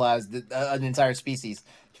sterilized an entire species.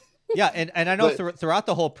 yeah, and I know But throughout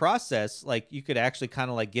the whole process, like you could actually kind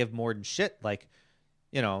of like give Morden shit, like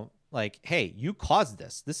like, hey, you caused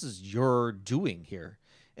this. This is your doing here.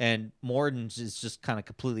 And Morden is just kind of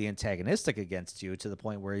completely antagonistic against you to the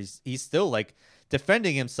point where he's still like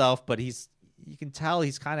defending himself, but you can tell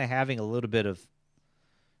he's kind of having a little bit of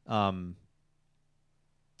damn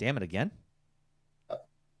it again.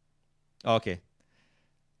 Oh, okay.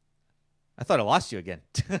 I thought I lost you again.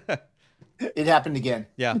 It happened again.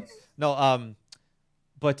 Yeah. No,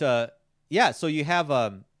 but yeah, so you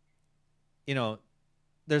have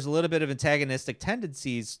there's a little bit of antagonistic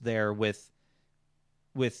tendencies there with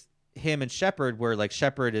him and Shepard, where like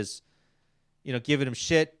Shepard is, giving him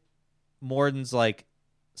shit. Morden's like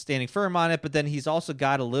standing firm on it, but then he's also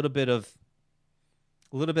got a little bit of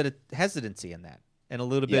hesitancy in that, and a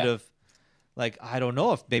little bit of like, I don't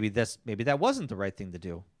know if maybe that wasn't the right thing to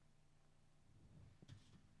do.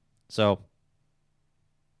 So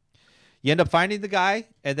you end up finding the guy,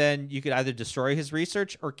 and then you could either destroy his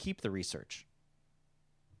research or keep the research,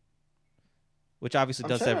 which obviously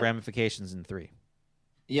does have ramifications in 3.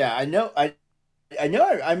 Yeah, I know. I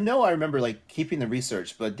know. I remember like keeping the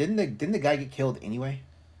research, but didn't the guy get killed anyway?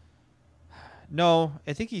 No,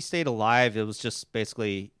 I think he stayed alive. It was just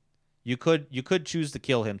basically you could choose to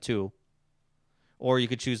kill him too, or you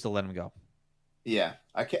could choose to let him go. Yeah,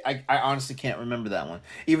 I honestly can't remember that one.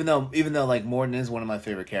 Even though like Morden is one of my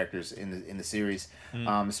favorite characters in the series,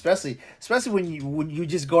 especially when you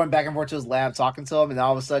just going back and forth to his lab talking to him, and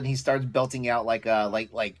all of a sudden he starts belting out like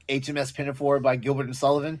HMS Pinafore by Gilbert and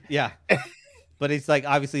Sullivan. Yeah, but he's like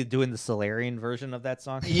obviously doing the Solarian version of that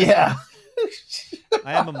song. Yeah,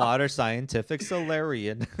 I am a modern scientific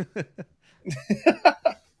Solarian.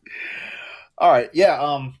 All right,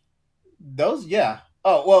 yeah, those, yeah.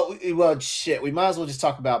 Oh well, shit. We might as well just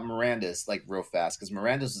talk about Miranda's like real fast, because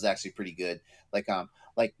Miranda's was actually pretty good. Like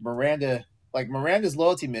Miranda's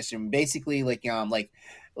loyalty mission, basically like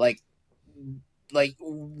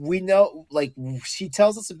we know, like she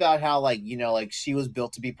tells us about how like she was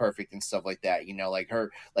built to be perfect and stuff like that.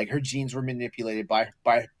 Like her genes were manipulated by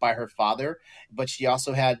her father, but she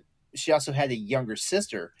also had a younger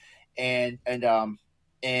sister, and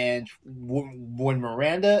when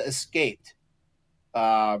Miranda escaped,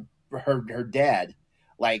 her dad,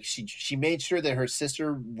 like she made sure that her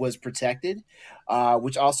sister was protected,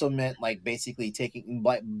 which also meant like basically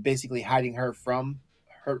hiding her from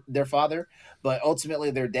their father. But ultimately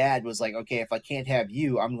their dad was like, okay, if I can't have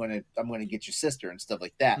you, I'm gonna get your sister and stuff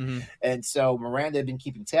like that. Mm-hmm. And so Miranda had been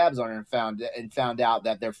keeping tabs on her and found out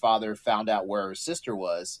that their father found out where her sister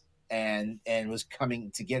was, and was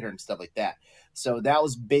coming to get her and stuff like that. So that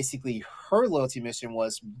was basically her loyalty mission,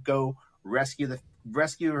 was go rescue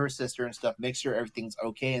her sister and stuff, make sure everything's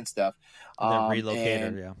okay and stuff.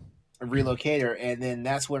 Relocate her, and then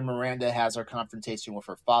that's when Miranda has her confrontation with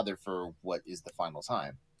her father for what is the final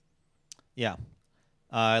time. Yeah,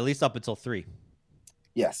 at least up until 3.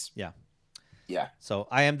 Yes. Yeah. So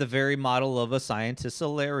I am the very model of a scientist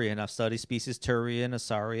Solarian. I've studied species Turian,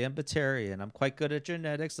 Asari, and Batarian. I'm quite good at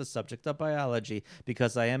genetics, the subject of biology,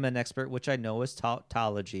 because I am an expert, which I know is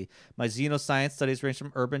tautology. My xenoscience studies range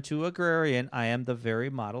from urban to agrarian. I am the very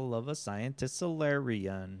model of a scientist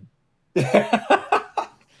Solarian.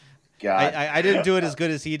 God. I didn't do it as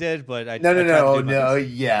good as he did, but No,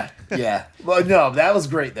 yeah. Well, no, that was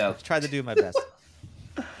great though. I tried to do my best.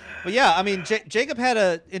 But yeah, I mean, Jacob had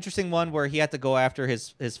an interesting one where he had to go after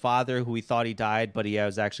his father, who he thought he died, but he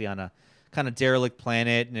was actually on a kind of derelict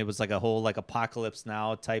planet, and it was like a whole like apocalypse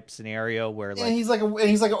now type scenario where like he's like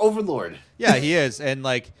an overlord. Yeah, he is, and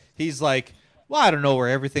like he's like, well, I don't know where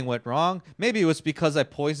everything went wrong. Maybe it was because I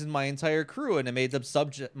poisoned my entire crew and it made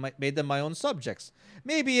them my own subjects.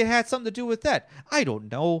 Maybe it had something to do with that. I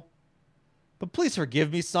don't know. But please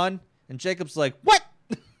forgive me, son. And Jacob's like, what?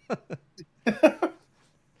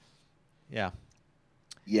 Yeah.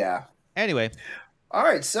 Yeah. Anyway. All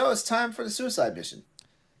right, so it's time for the suicide mission.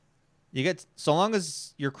 So long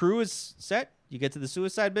as your crew is set, you get to the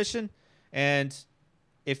suicide mission, and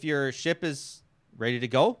if your ship is ready to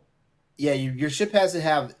go, yeah, your ship has to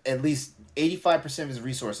have at least 85% of its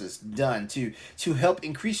resources done to help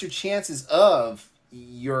increase your chances of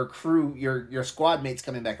your crew, your squad mates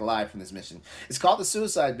coming back alive from this mission. It's called the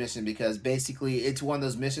suicide mission because basically it's one of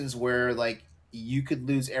those missions where like you could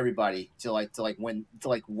lose everybody to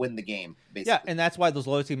win the game, basically. Yeah, and that's why those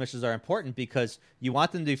loyalty missions are important, because you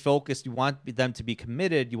want them to be focused, you want them to be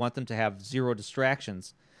committed, you want them to have zero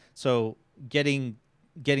distractions. So getting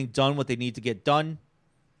done what they need to get done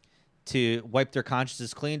to wipe their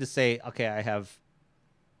consciences clean, to say, okay,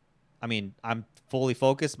 I'm fully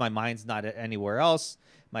focused. My mind's not anywhere else.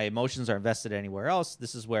 My emotions are invested anywhere else.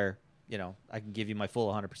 This is where, I can give you my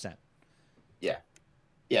full 100%. Yeah.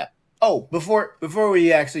 Yeah. Oh, before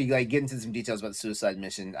we actually get into some details about the suicide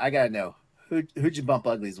mission, I gotta know who'd you bump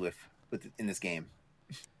uglies with in this game?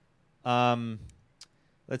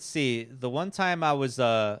 Let's see. The one time I was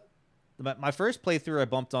my first playthrough, I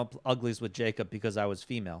bumped up uglies with Jacob because I was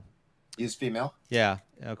female. He was female. Yeah,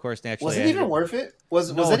 of course. Naturally, was it even worth it? Was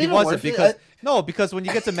it even worth because, it? No, because when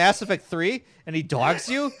you get to Mass Effect 3 and he dogs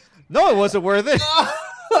you, no, it wasn't worth it.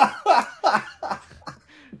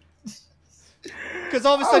 Because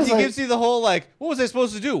all of a sudden he gives you the whole, what was I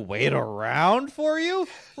supposed to do? Wait around for you?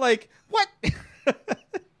 What?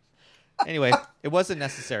 Anyway, it wasn't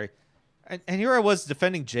necessary. And here I was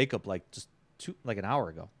defending Jacob just an hour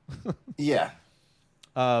ago. Yeah.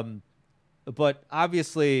 But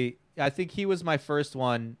obviously, I think he was my first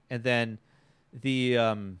one, and then I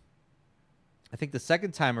think the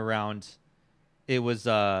second time around, it was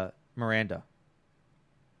Miranda.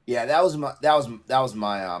 Yeah, that was my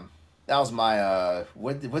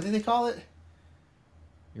what did they call it?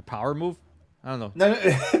 Your power move? I don't know. No,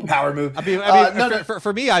 power move.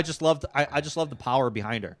 For me, I just loved the power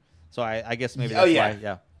behind her. So I guess maybe that's why.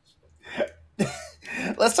 Yeah.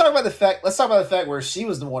 Let's talk about the fact where she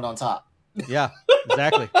was the one on top. Yeah,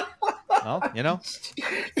 exactly. Well,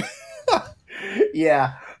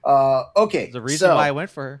 Yeah. Okay. There's a reason why I went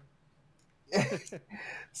for her.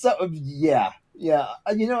 So yeah. I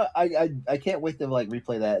can't wait to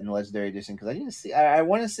replay that in the Legendary Edition, because I need to see. I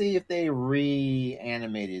want to see if they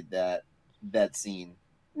reanimated that scene.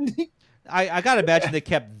 I gotta imagine they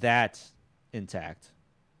kept that intact.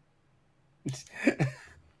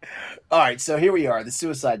 All right, so here we are, the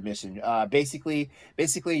suicide mission. Basically,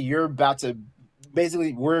 we're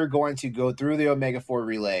going to go through the Omega 4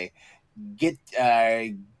 relay, get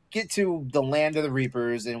to the land of the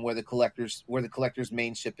Reapers and where the collector's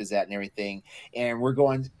main ship is at and everything. And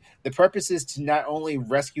the purpose is to not only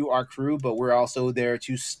rescue our crew, but we're also there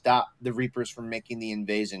to stop the Reapers from making the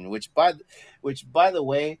invasion. Which by the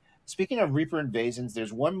way, speaking of Reaper invasions,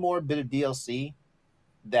 there's one more bit of DLC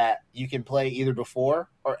that you can play either before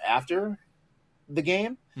or after the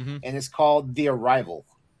game, and it's called The Arrival.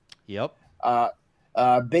 Yep.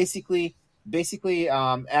 Basically,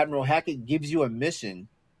 Admiral Hackett gives you a mission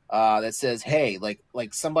that says, "Hey,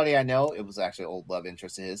 somebody I know." It was actually an old love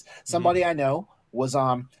interest of his. Somebody I know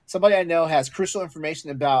has crucial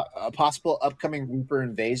information about a possible upcoming Reaper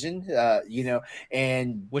invasion.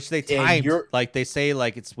 And which they timed, they say,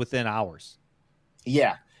 it's within hours.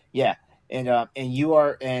 Yeah.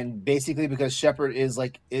 And basically, because Shepard is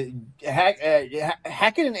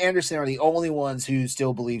Hackett and Anderson are the only ones who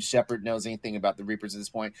still believe Shepard knows anything about the Reapers at this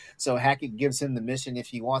point. So Hackett gives him the mission if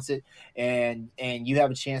he wants it, and you have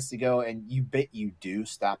a chance to go, and you do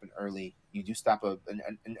stop a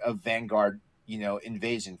Vanguard,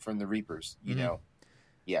 invasion from the Reapers. Yeah.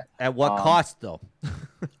 At what cost, though?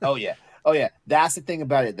 Oh yeah. That's the thing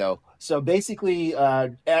about it, though. So basically,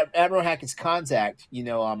 Admiral Hackett's contact,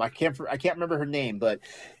 I can't remember her name, but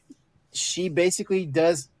she basically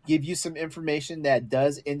does give you some information that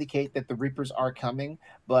does indicate that the Reapers are coming,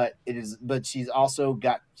 but she's also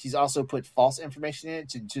put false information in it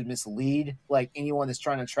to mislead anyone that's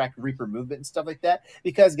trying to track Reaper movement and stuff like that.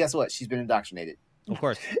 Because guess what? She's been indoctrinated. Of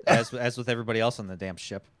course, as with everybody else on the damn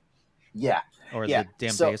ship. Yeah. Or the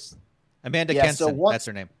damn base. Amanda Kenson, that's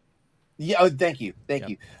her name. Yeah. Oh, thank you.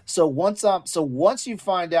 So once you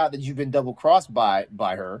find out that you've been double crossed by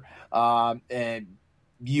her, and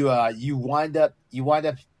you wind up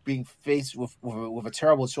being faced with a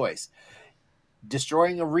terrible choice,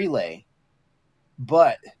 destroying a relay.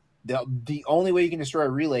 But the only way you can destroy a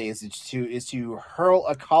relay is to hurl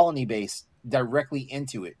a colony base directly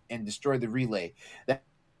into it and destroy the relay. That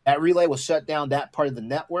relay will shut down that part of the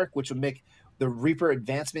network, which will make the Reaper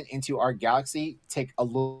advancement into our galaxy take a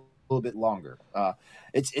little bit longer.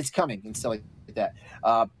 It's coming and stuff like that.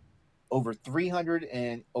 Over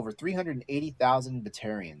 380,000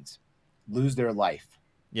 Batarians lose their life.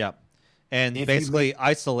 Yeah, and basically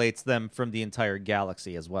isolates them from the entire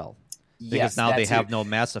galaxy as well. Because now they have no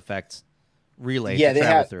Mass Effect relay to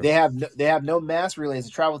travel through. They have no mass relays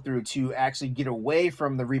to travel through to actually get away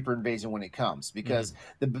from the Reaper invasion when it comes, because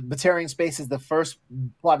the Batarian space is the first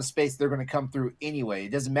plot of space they're going to come through anyway.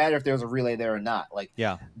 It doesn't matter if there's a relay there or not.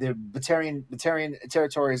 The Batarian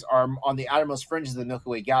territories are on the outermost fringes of the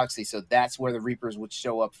Milky Way galaxy, so that's where the Reapers would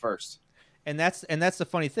show up first. And that's the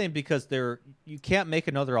funny thing, because you can't make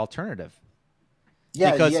another alternative.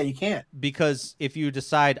 Yeah, because yeah, you can't. because if you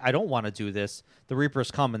decide I don't want to do this, the Reapers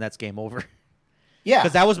come and that's game over. Yeah,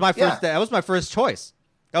 Because that was my yeah. first. That was my first choice.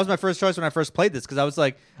 That was my first choice when I first played this. Because I was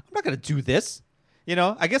like, I'm not gonna do this.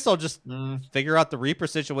 I guess I'll just figure out the Reaper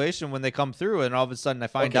situation when they come through, and all of a sudden I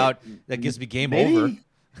find out that gives me game over.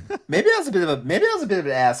 Maybe I was a bit of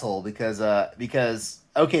an asshole because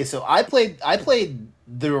okay, so I played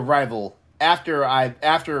the Arrival after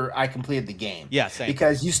I completed the game. Yeah, same.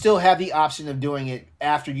 Because you still have the option of doing it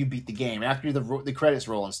after you beat the game, after the credits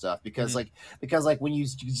roll and stuff. Because like when you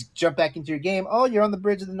jump back into your game, oh, you're on the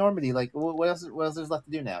bridge of the Normandy. Like what else there's left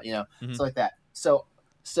to do now? So like that.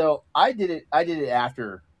 So I did it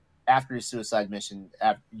after the suicide mission.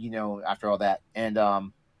 After all that, and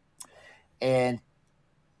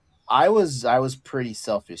I was pretty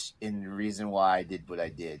selfish in the reason why I did what I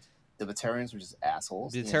did. The Batarians were just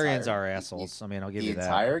assholes. The Batarians are assholes. I mean, I'll give you that. The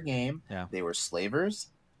entire game, yeah. They were slavers.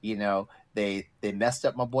 They messed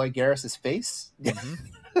up my boy Garrus's face.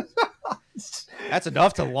 That's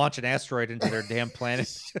enough to launch an asteroid into their damn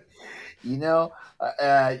planet. Yeah,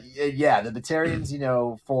 the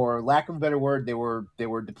Batarians, for lack of a better word, they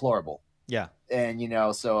were deplorable. Yeah. And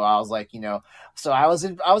so I was like, so I was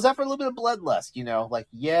out for a little bit of bloodlust, like,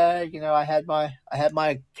 I had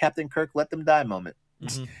my Captain Kirk let them die moment.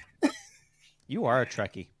 Mm-hmm. You are a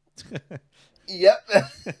Trekkie. Yep.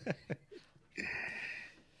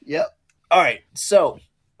 Yep. All right. So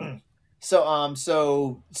the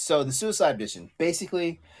suicide mission,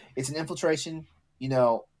 basically it's an infiltration,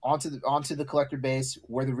 onto the collector base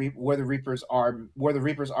where the Reapers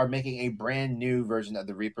are making a brand new version of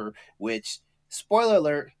the Reaper, which, spoiler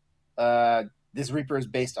alert, this Reaper is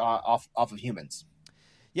based off of humans.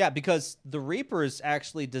 Yeah, because the Reapers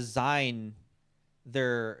actually design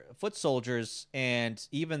their foot soldiers and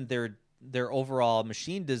even their overall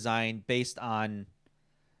machine design based on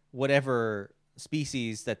whatever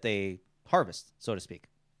species that they harvest, so to speak.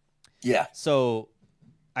 Yeah. So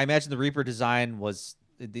I imagine the Reaper design was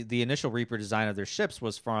the initial Reaper design of their ships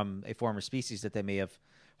was from a former species that they may have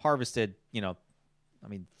harvested,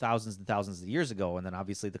 thousands and thousands of years ago. And then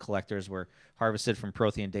obviously the collectors were harvested from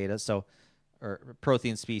Prothean data, or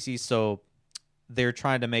Prothean species. So they're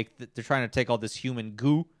trying to take all this human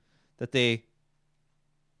goo that they,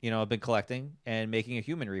 have been collecting and making a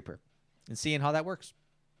human Reaper and seeing how that works.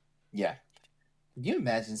 Yeah. Can you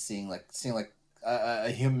imagine seeing a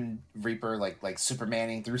human Reaper like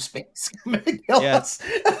Supermaning through space? Yes.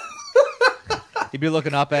 He'd be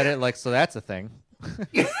looking up at it like, so that's a thing.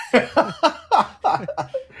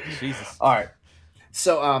 Jesus. All right.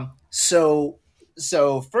 So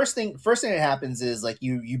first thing that happens is like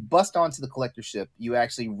you bust onto the collector ship. You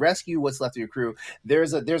actually rescue what's left of your crew.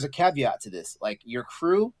 There's a caveat to this. Like, your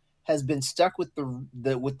crew has been stuck with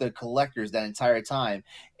the collectors that entire time,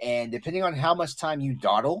 and depending on how much time you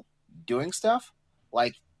dawdle doing stuff,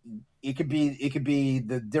 like it could be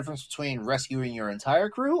the difference between rescuing your entire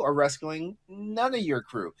crew or rescuing none of your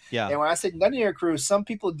crew. Yeah. And when I say none of your crew, some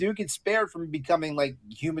people do get spared from becoming like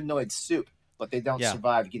humanoid soup, but they don't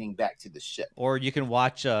survive getting back to the ship. Or you can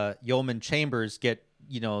watch Yeoman Chambers get,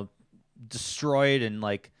 destroyed and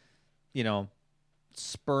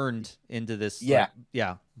spurned into this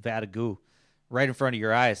vat of goo right in front of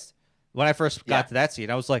your eyes. When I first got to that scene,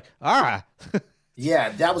 I was like, yeah,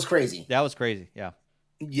 that was crazy. That was crazy. Yeah.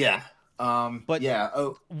 Yeah. But yeah.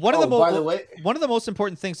 One of the most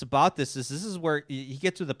important things about this is where you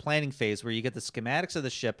get to the planning phase where you get the schematics of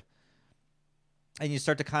the ship and you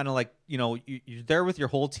start to kind of you're there with your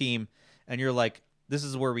whole team and you're like, this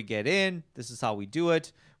is where we get in. This is how we do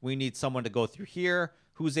it. We need someone to go through here.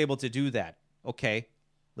 Who's able to do that? Okay,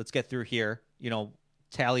 let's get through here.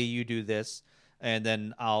 Tally, you do this. And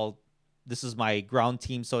then this is my ground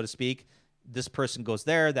team, so to speak. This person goes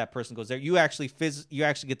there, that person goes there. You actually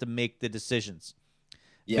get to make the decisions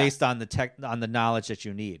based on the knowledge that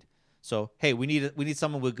you need. So, hey, we need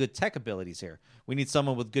someone with good tech abilities here. We need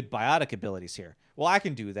someone with good biotic abilities here. Well, I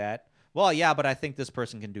can do that. Well, yeah, but I think this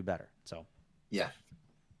person can do better. So, yeah.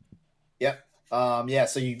 Yep.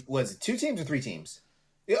 So was it 2 teams or 3 teams?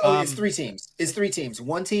 It's 3 teams. It's 3 teams.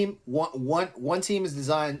 One team is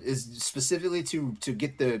designed specifically to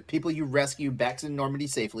get the people you rescue back to Normandy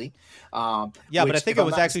safely. But I think it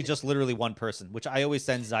was actually just literally one person, which I always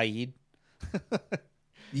send Zaid.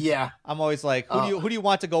 Yeah, I'm always like, who do you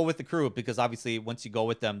want to go with the crew? Because obviously, once you go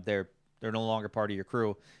with them, they're no longer part of your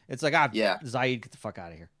crew. It's like, Zaid, get the fuck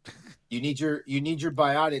out of here. You need your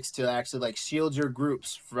biotics to actually shield your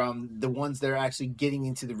groups from the ones that are actually getting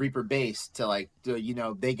into the Reaper base to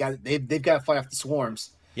they've got to fight off the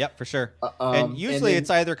swarms. Yep, for sure. And usually it's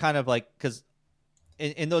either kind of because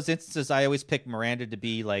in those instances I always pick Miranda to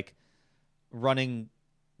be running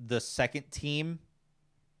the second team.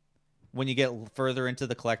 When you get further into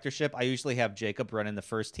the collectorship, I usually have Jacob running the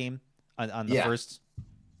first team on the first,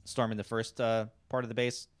 storming the first part of the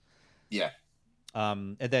base. Yeah.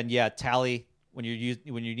 And then Tally when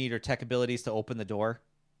you need her tech abilities to open the door.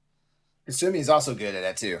 Kasumi's also good at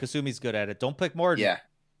that too. Kasumi's good at it. Don't pick Morden. Yeah.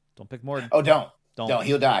 Don't pick Morden. Oh, don't.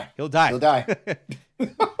 He'll die. He'll die. He'll die.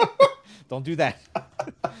 Don't do that.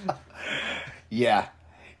 Yeah.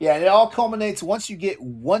 Yeah, and it all culminates once you get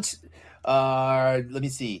let me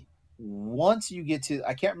see. Once you get to,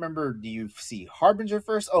 I can't remember. Do you see Harbinger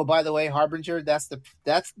first? Oh, by the way, Harbinger, that's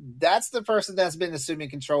the person that's been assuming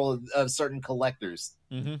control of certain collectors.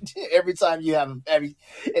 Mm-hmm. Every time you have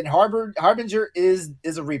and Harbinger is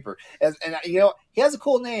a Reaper, and he has a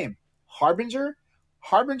cool name, Harbinger.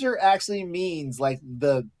 Harbinger actually means like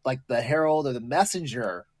the herald or the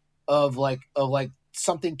messenger of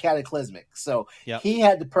something cataclysmic. So he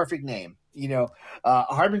had the perfect name.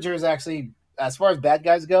 Harbinger is actually, as far as bad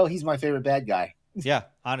guys go, he's my favorite bad guy. Yeah,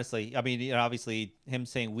 honestly. I mean, obviously him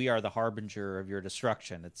saying we are the harbinger of your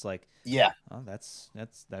destruction. It's like, oh,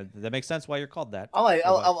 that makes sense why you're called that.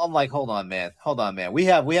 I'm like, hold on, man. We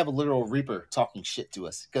have a literal Reaper talking shit to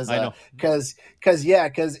us because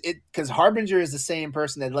Harbinger is the same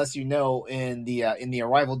person that lets you know in the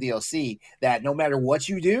Arrival DLC that no matter what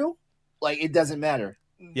you do, like, it doesn't matter.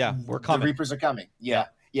 Yeah, we're coming. The Reapers are coming. Yeah.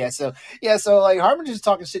 So like Harbinger's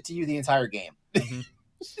talking shit to you the entire game. Mm-hmm.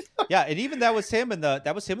 Yeah, and even that was him in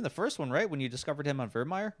the first one, right? When you discovered him on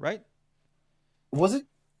Virmire, right? Was it?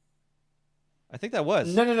 I think that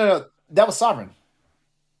was. No. That was Sovereign.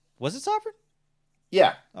 Was it Sovereign?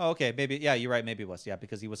 Yeah. Oh, okay. Maybe. Yeah, you're right. Maybe it was. Yeah,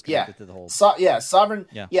 because he was connected to the whole. Sovereign.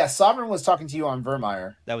 Yeah. Yeah, Sovereign was talking to you on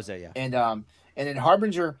Virmire. That was it. Yeah. And then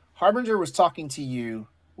Harbinger was talking to you.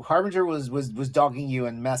 Harbinger was dogging you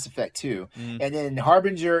in Mass Effect 2. Mm. And then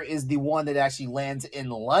Harbinger is the one that actually lands in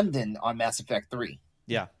London on Mass Effect 3.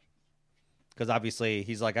 Yeah. Because obviously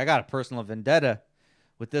he's like, I got a personal vendetta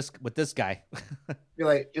with this guy.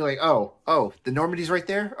 You're like, oh, the Normandy's right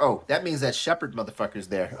there? Oh, that means that Shepard motherfucker's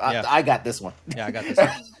there. I got this one. Yeah, I got this one.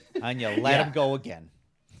 And you let him go again.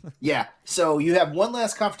 Yeah. So you have one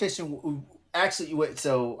last confrontation. Actually,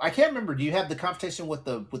 so I can't remember. Do you have the confrontation with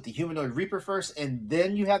the humanoid Reaper first, and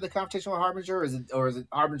then you have the confrontation with Harbinger, or is it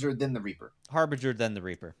Harbinger then the Reaper? Harbinger then the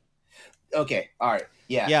Reaper. Okay, all right,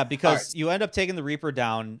 yeah, yeah, because you end up taking the Reaper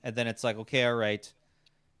down, and then it's like, okay, all right,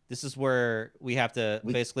 this is where we have to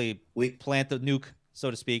basically plant the nuke,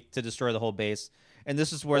 so to speak, to destroy the whole base, and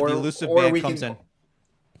this is where the elusive man comes in.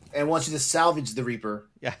 And wants you to salvage the Reaper,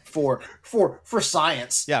 for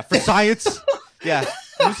science. Yeah, for science. Yeah.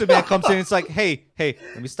 Elusive man comes in and it's like, hey,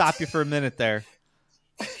 let me stop you for a minute there.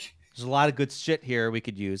 There's a lot of good shit here we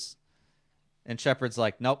could use. And Shepard's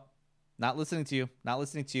like, nope, not listening to you.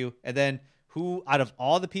 And then who, out of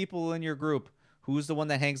all the people in your group, who's the one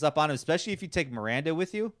that hangs up on him, especially if you take Miranda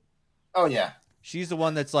with you? Oh, yeah. She's the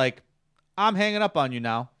one that's like, I'm hanging up on you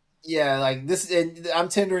now. Yeah, like this, and I'm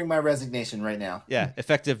tendering my resignation right now. Yeah,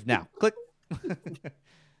 effective now. Click.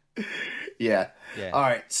 Yeah. All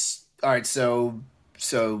right, so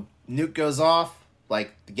nuke goes off,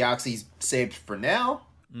 like the galaxy's saved for now.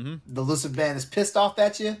 Mm-hmm. The elusive band is pissed off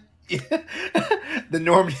at you. the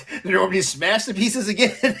Normandy smashed to pieces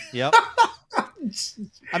again. Yep.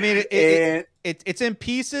 I mean, it's in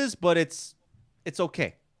pieces, but it's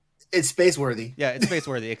okay. It's space worthy. Yeah, it's space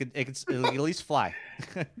worthy. It'll at least fly.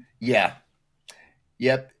 Yeah.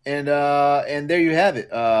 Yep. And there you have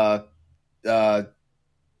it.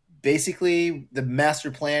 Basically, the master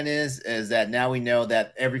plan is that now we know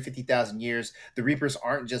that every 50,000 years, the Reapers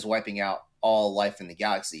aren't just wiping out all life in the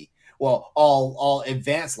galaxy. Well, all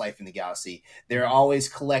advanced life in the galaxy. They're always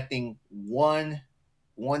collecting one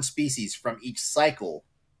species from each cycle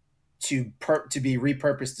to be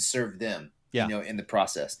repurposed to serve them. Yeah. In the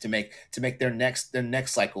process to make their next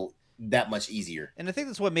cycle that much easier. And I think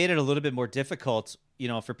that's what made it a little bit more difficult,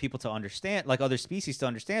 for people to understand, like other species to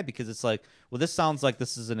understand, because it's like, well, this sounds like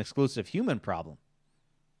this is an exclusive human problem.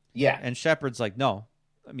 Yeah. And Shepard's like, no,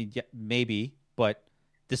 I mean, yeah, maybe, but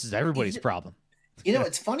this is everybody's problem.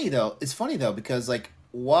 It's funny though. Because like,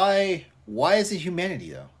 why is it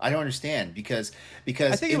humanity though? I don't understand because I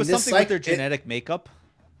think it was something with their genetic makeup.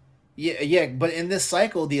 Yeah, but in this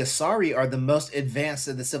cycle, the Asari are the most advanced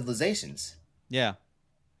of the civilizations. Yeah.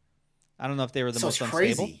 I don't know if they were the most unstable.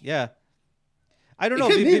 Crazy. Yeah. I don't know.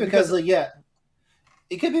 It could be because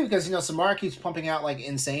it could be because Samara keeps pumping out like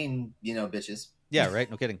insane, bitches. Yeah, right.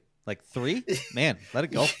 No kidding. Like 3? Man, let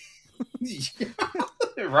it go.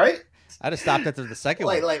 Right? I'd have stopped after the second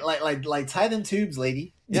one. Like tie them tubes,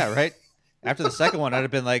 lady. Yeah, right. After the second one, I'd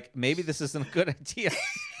have been like, maybe this isn't a good idea.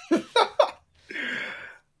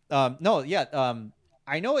 No, yeah.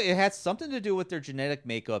 I know it had something to do with their genetic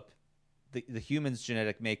makeup, the humans'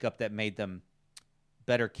 genetic makeup that made them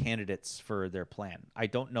better candidates for their plan. I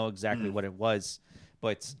don't know exactly what it was,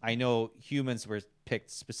 but I know humans were picked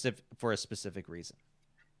specific for a specific reason.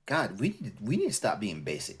 God, we need to stop being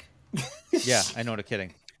basic. Yeah, I know. No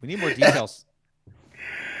kidding. We need more details.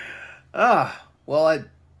 Well,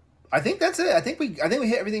 I think that's it. I think we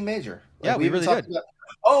hit everything major. Yeah, we really did.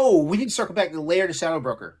 We need to circle back to the Lair to Shadow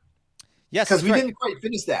Broker. Yes, because we didn't quite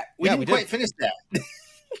finish that. We didn't quite finish that.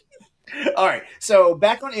 All right, so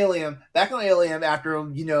back on Ilium, after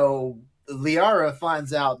Liara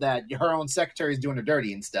finds out that her own secretary is doing her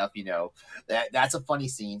dirty and stuff. That's a funny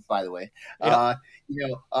scene, by the way. Yeah.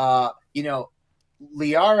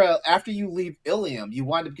 Liara, after you leave Ilium, you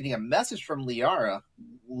wind up getting a message from Liara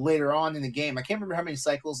later on in the game. I can't remember how many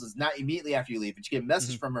cycles. It's not immediately after you leave, but you get a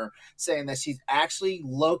message from her saying that she's actually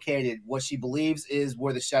located what she believes is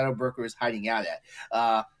where the Shadow Broker is hiding out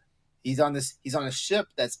at. He's on a ship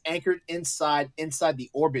that's anchored inside the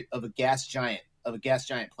orbit of a gas giant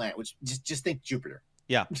planet, which just think Jupiter.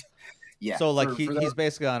 Yeah. Yeah. So he's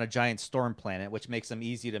basically on a giant storm planet, which makes him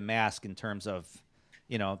easy to mask in terms of,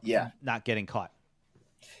 not getting caught.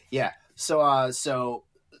 Yeah. So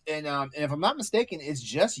and if I'm not mistaken, it's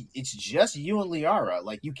just you and Liara.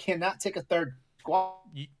 Like, you cannot take a third squad.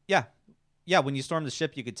 Yeah. Yeah. When you storm the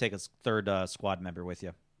ship, you could take a third squad member with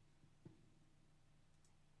you.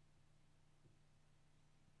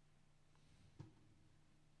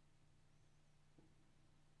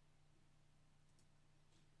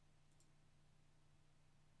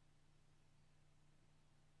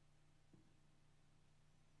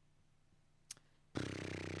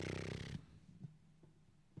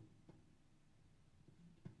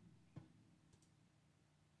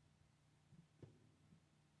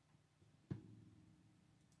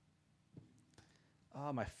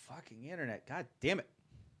 Oh, my fucking internet. God damn it.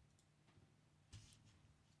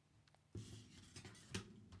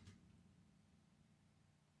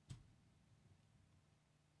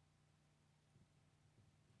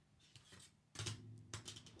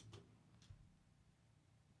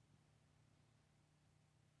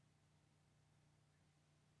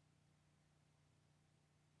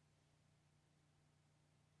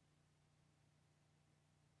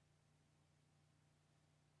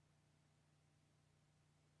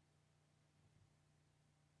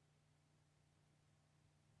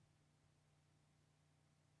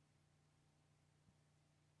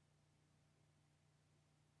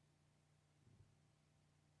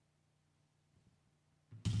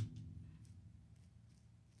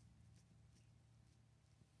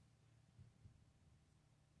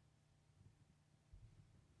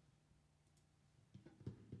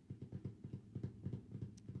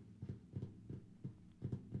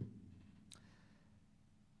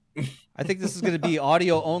 I think this is going to be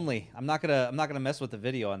audio only. I'm not gonna mess with the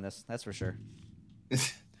video on this. That's for sure.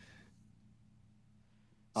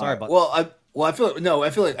 Sorry about. I feel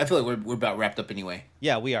like we're about wrapped up anyway.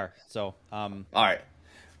 Yeah, we are. So, all right.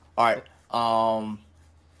 But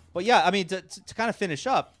yeah, I mean, to kind of finish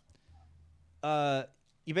up,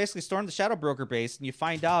 you basically storm the Shadow Broker base, and you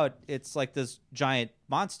find out it's like this giant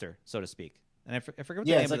monster, so to speak. And I forget what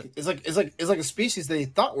the name of it. It's like a species they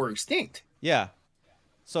thought were extinct. Yeah.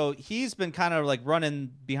 So he's been kind of like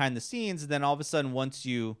running behind the scenes, and then all of a sudden, once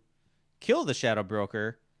you kill the Shadow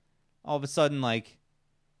Broker, all of a sudden, like,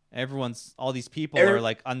 all these people are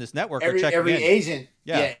like on this network are checking every in. Agent,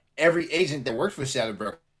 every agent that works for Shadow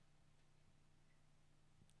Broker.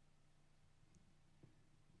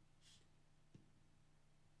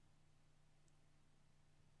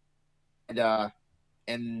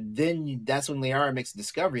 And then that's when Liara makes a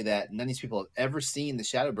discovery that none of these people have ever seen the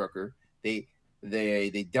Shadow Broker. They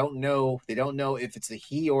don't know if it's a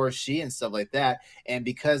he or a she and stuff like that. And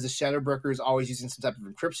because the Shadow Broker is always using some type of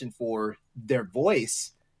encryption for their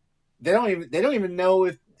voice, they don't even know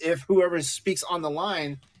if whoever speaks on the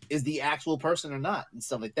line is the actual person or not and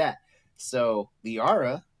stuff like that. So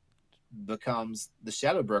Liara becomes the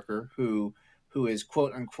Shadow Broker who is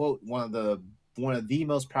quote unquote one of the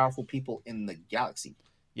most powerful people in the galaxy.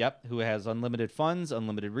 Yep, who has unlimited funds,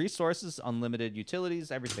 unlimited resources, unlimited utilities,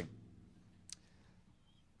 everything.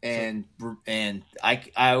 And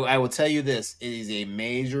I will tell you this: it is a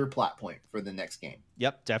major plot point for the next game.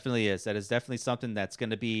 Yep, definitely is. That is definitely something that's going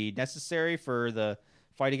to be necessary for the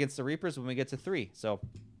fight against the Reapers when we get to 3. So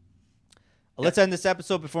let's end this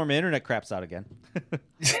episode before my internet craps out again.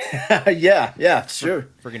 yeah, sure.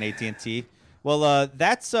 Friggin' AT&T. Well,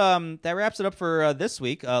 that wraps it up for this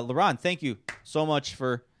week. Laurent, thank you so much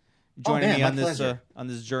for joining me on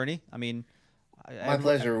this journey. I mean, My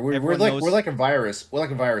pleasure. We're like a virus. We're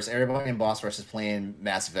like a virus. Everybody in Boss Rush is playing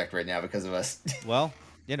Mass Effect right now because of us. Well,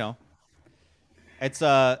 it's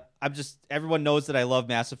everyone knows that I love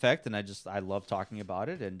Mass Effect, and I love talking about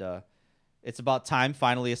it, and it's about time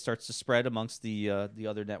finally it starts to spread amongst the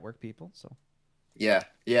other network people. So. Yeah,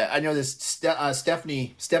 I know this.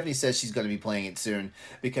 Stephanie says she's going to be playing it soon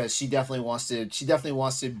because she definitely wants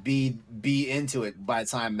to be into it by the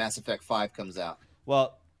time Mass Effect 5 comes out.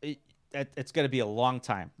 Well, it's going to be a long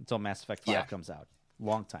time until Mass Effect 5 comes out.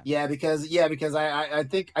 Long time. Yeah, because I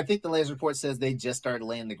think the latest report says they just started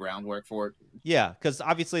laying the groundwork for it. Yeah, because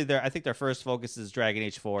obviously I think their first focus is Dragon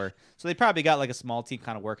Age 4, so they probably got like a small team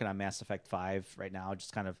kind of working on Mass Effect 5 right now,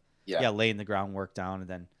 just kind of laying the groundwork down, and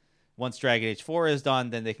then once Dragon Age 4 is done,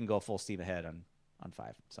 then they can go full steam ahead on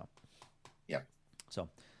 5. So. Yeah. So,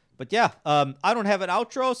 but yeah, I don't have an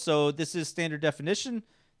outro, so this is Standard Definition,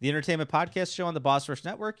 the entertainment podcast show on the Boss Rush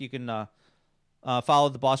Network. You can follow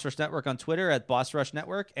the Boss Rush Network on Twitter at Boss Rush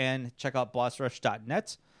Network and check out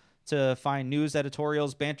bossrush.net to find news,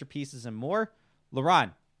 editorials, banter pieces, and more.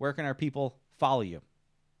 LaRon, where can our people follow you?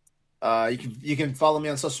 You can follow me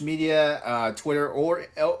on social media, Twitter or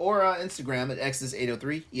Instagram at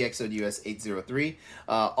Exodus803, EXODUS803.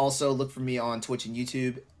 Also look for me on Twitch and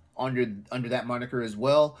YouTube under that moniker as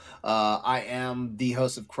well. I am the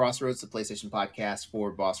host of Crossroads, the PlayStation podcast for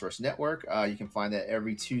Boss Rush Network. You can find that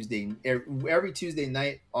every Tuesday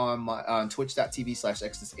night on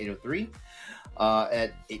twitch.tv/Exodus803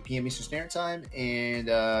 at 8 p.m. Eastern Standard Time. And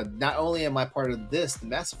not only am I part of the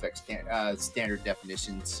Mass Effect Standard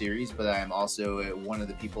Definition series, but I am also one of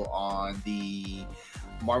the people on the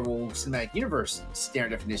Marvel Cinematic Universe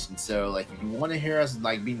Standard Definition. So like if you want to hear us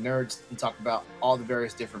like be nerds and talk about all the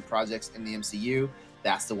various different projects in the MCU,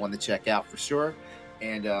 that's the one to check out for sure.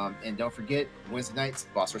 And don't forget Wednesday nights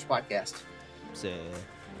Boss Rush Podcast. So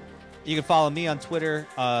you can follow me on Twitter.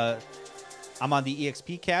 I'm on the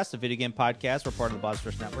EXP Cast, a video game podcast. We're part of the Boss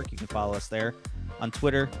Rush Network. You can follow us there on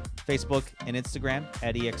Twitter, Facebook, and Instagram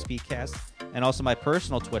at EXP Cast, and also my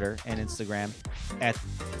personal Twitter and Instagram at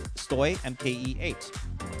StoyMKE8.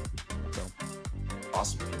 So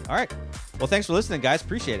awesome. All right. Well, thanks for listening, guys.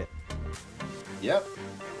 Appreciate it. Yep.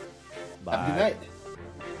 Bye. Have a good night.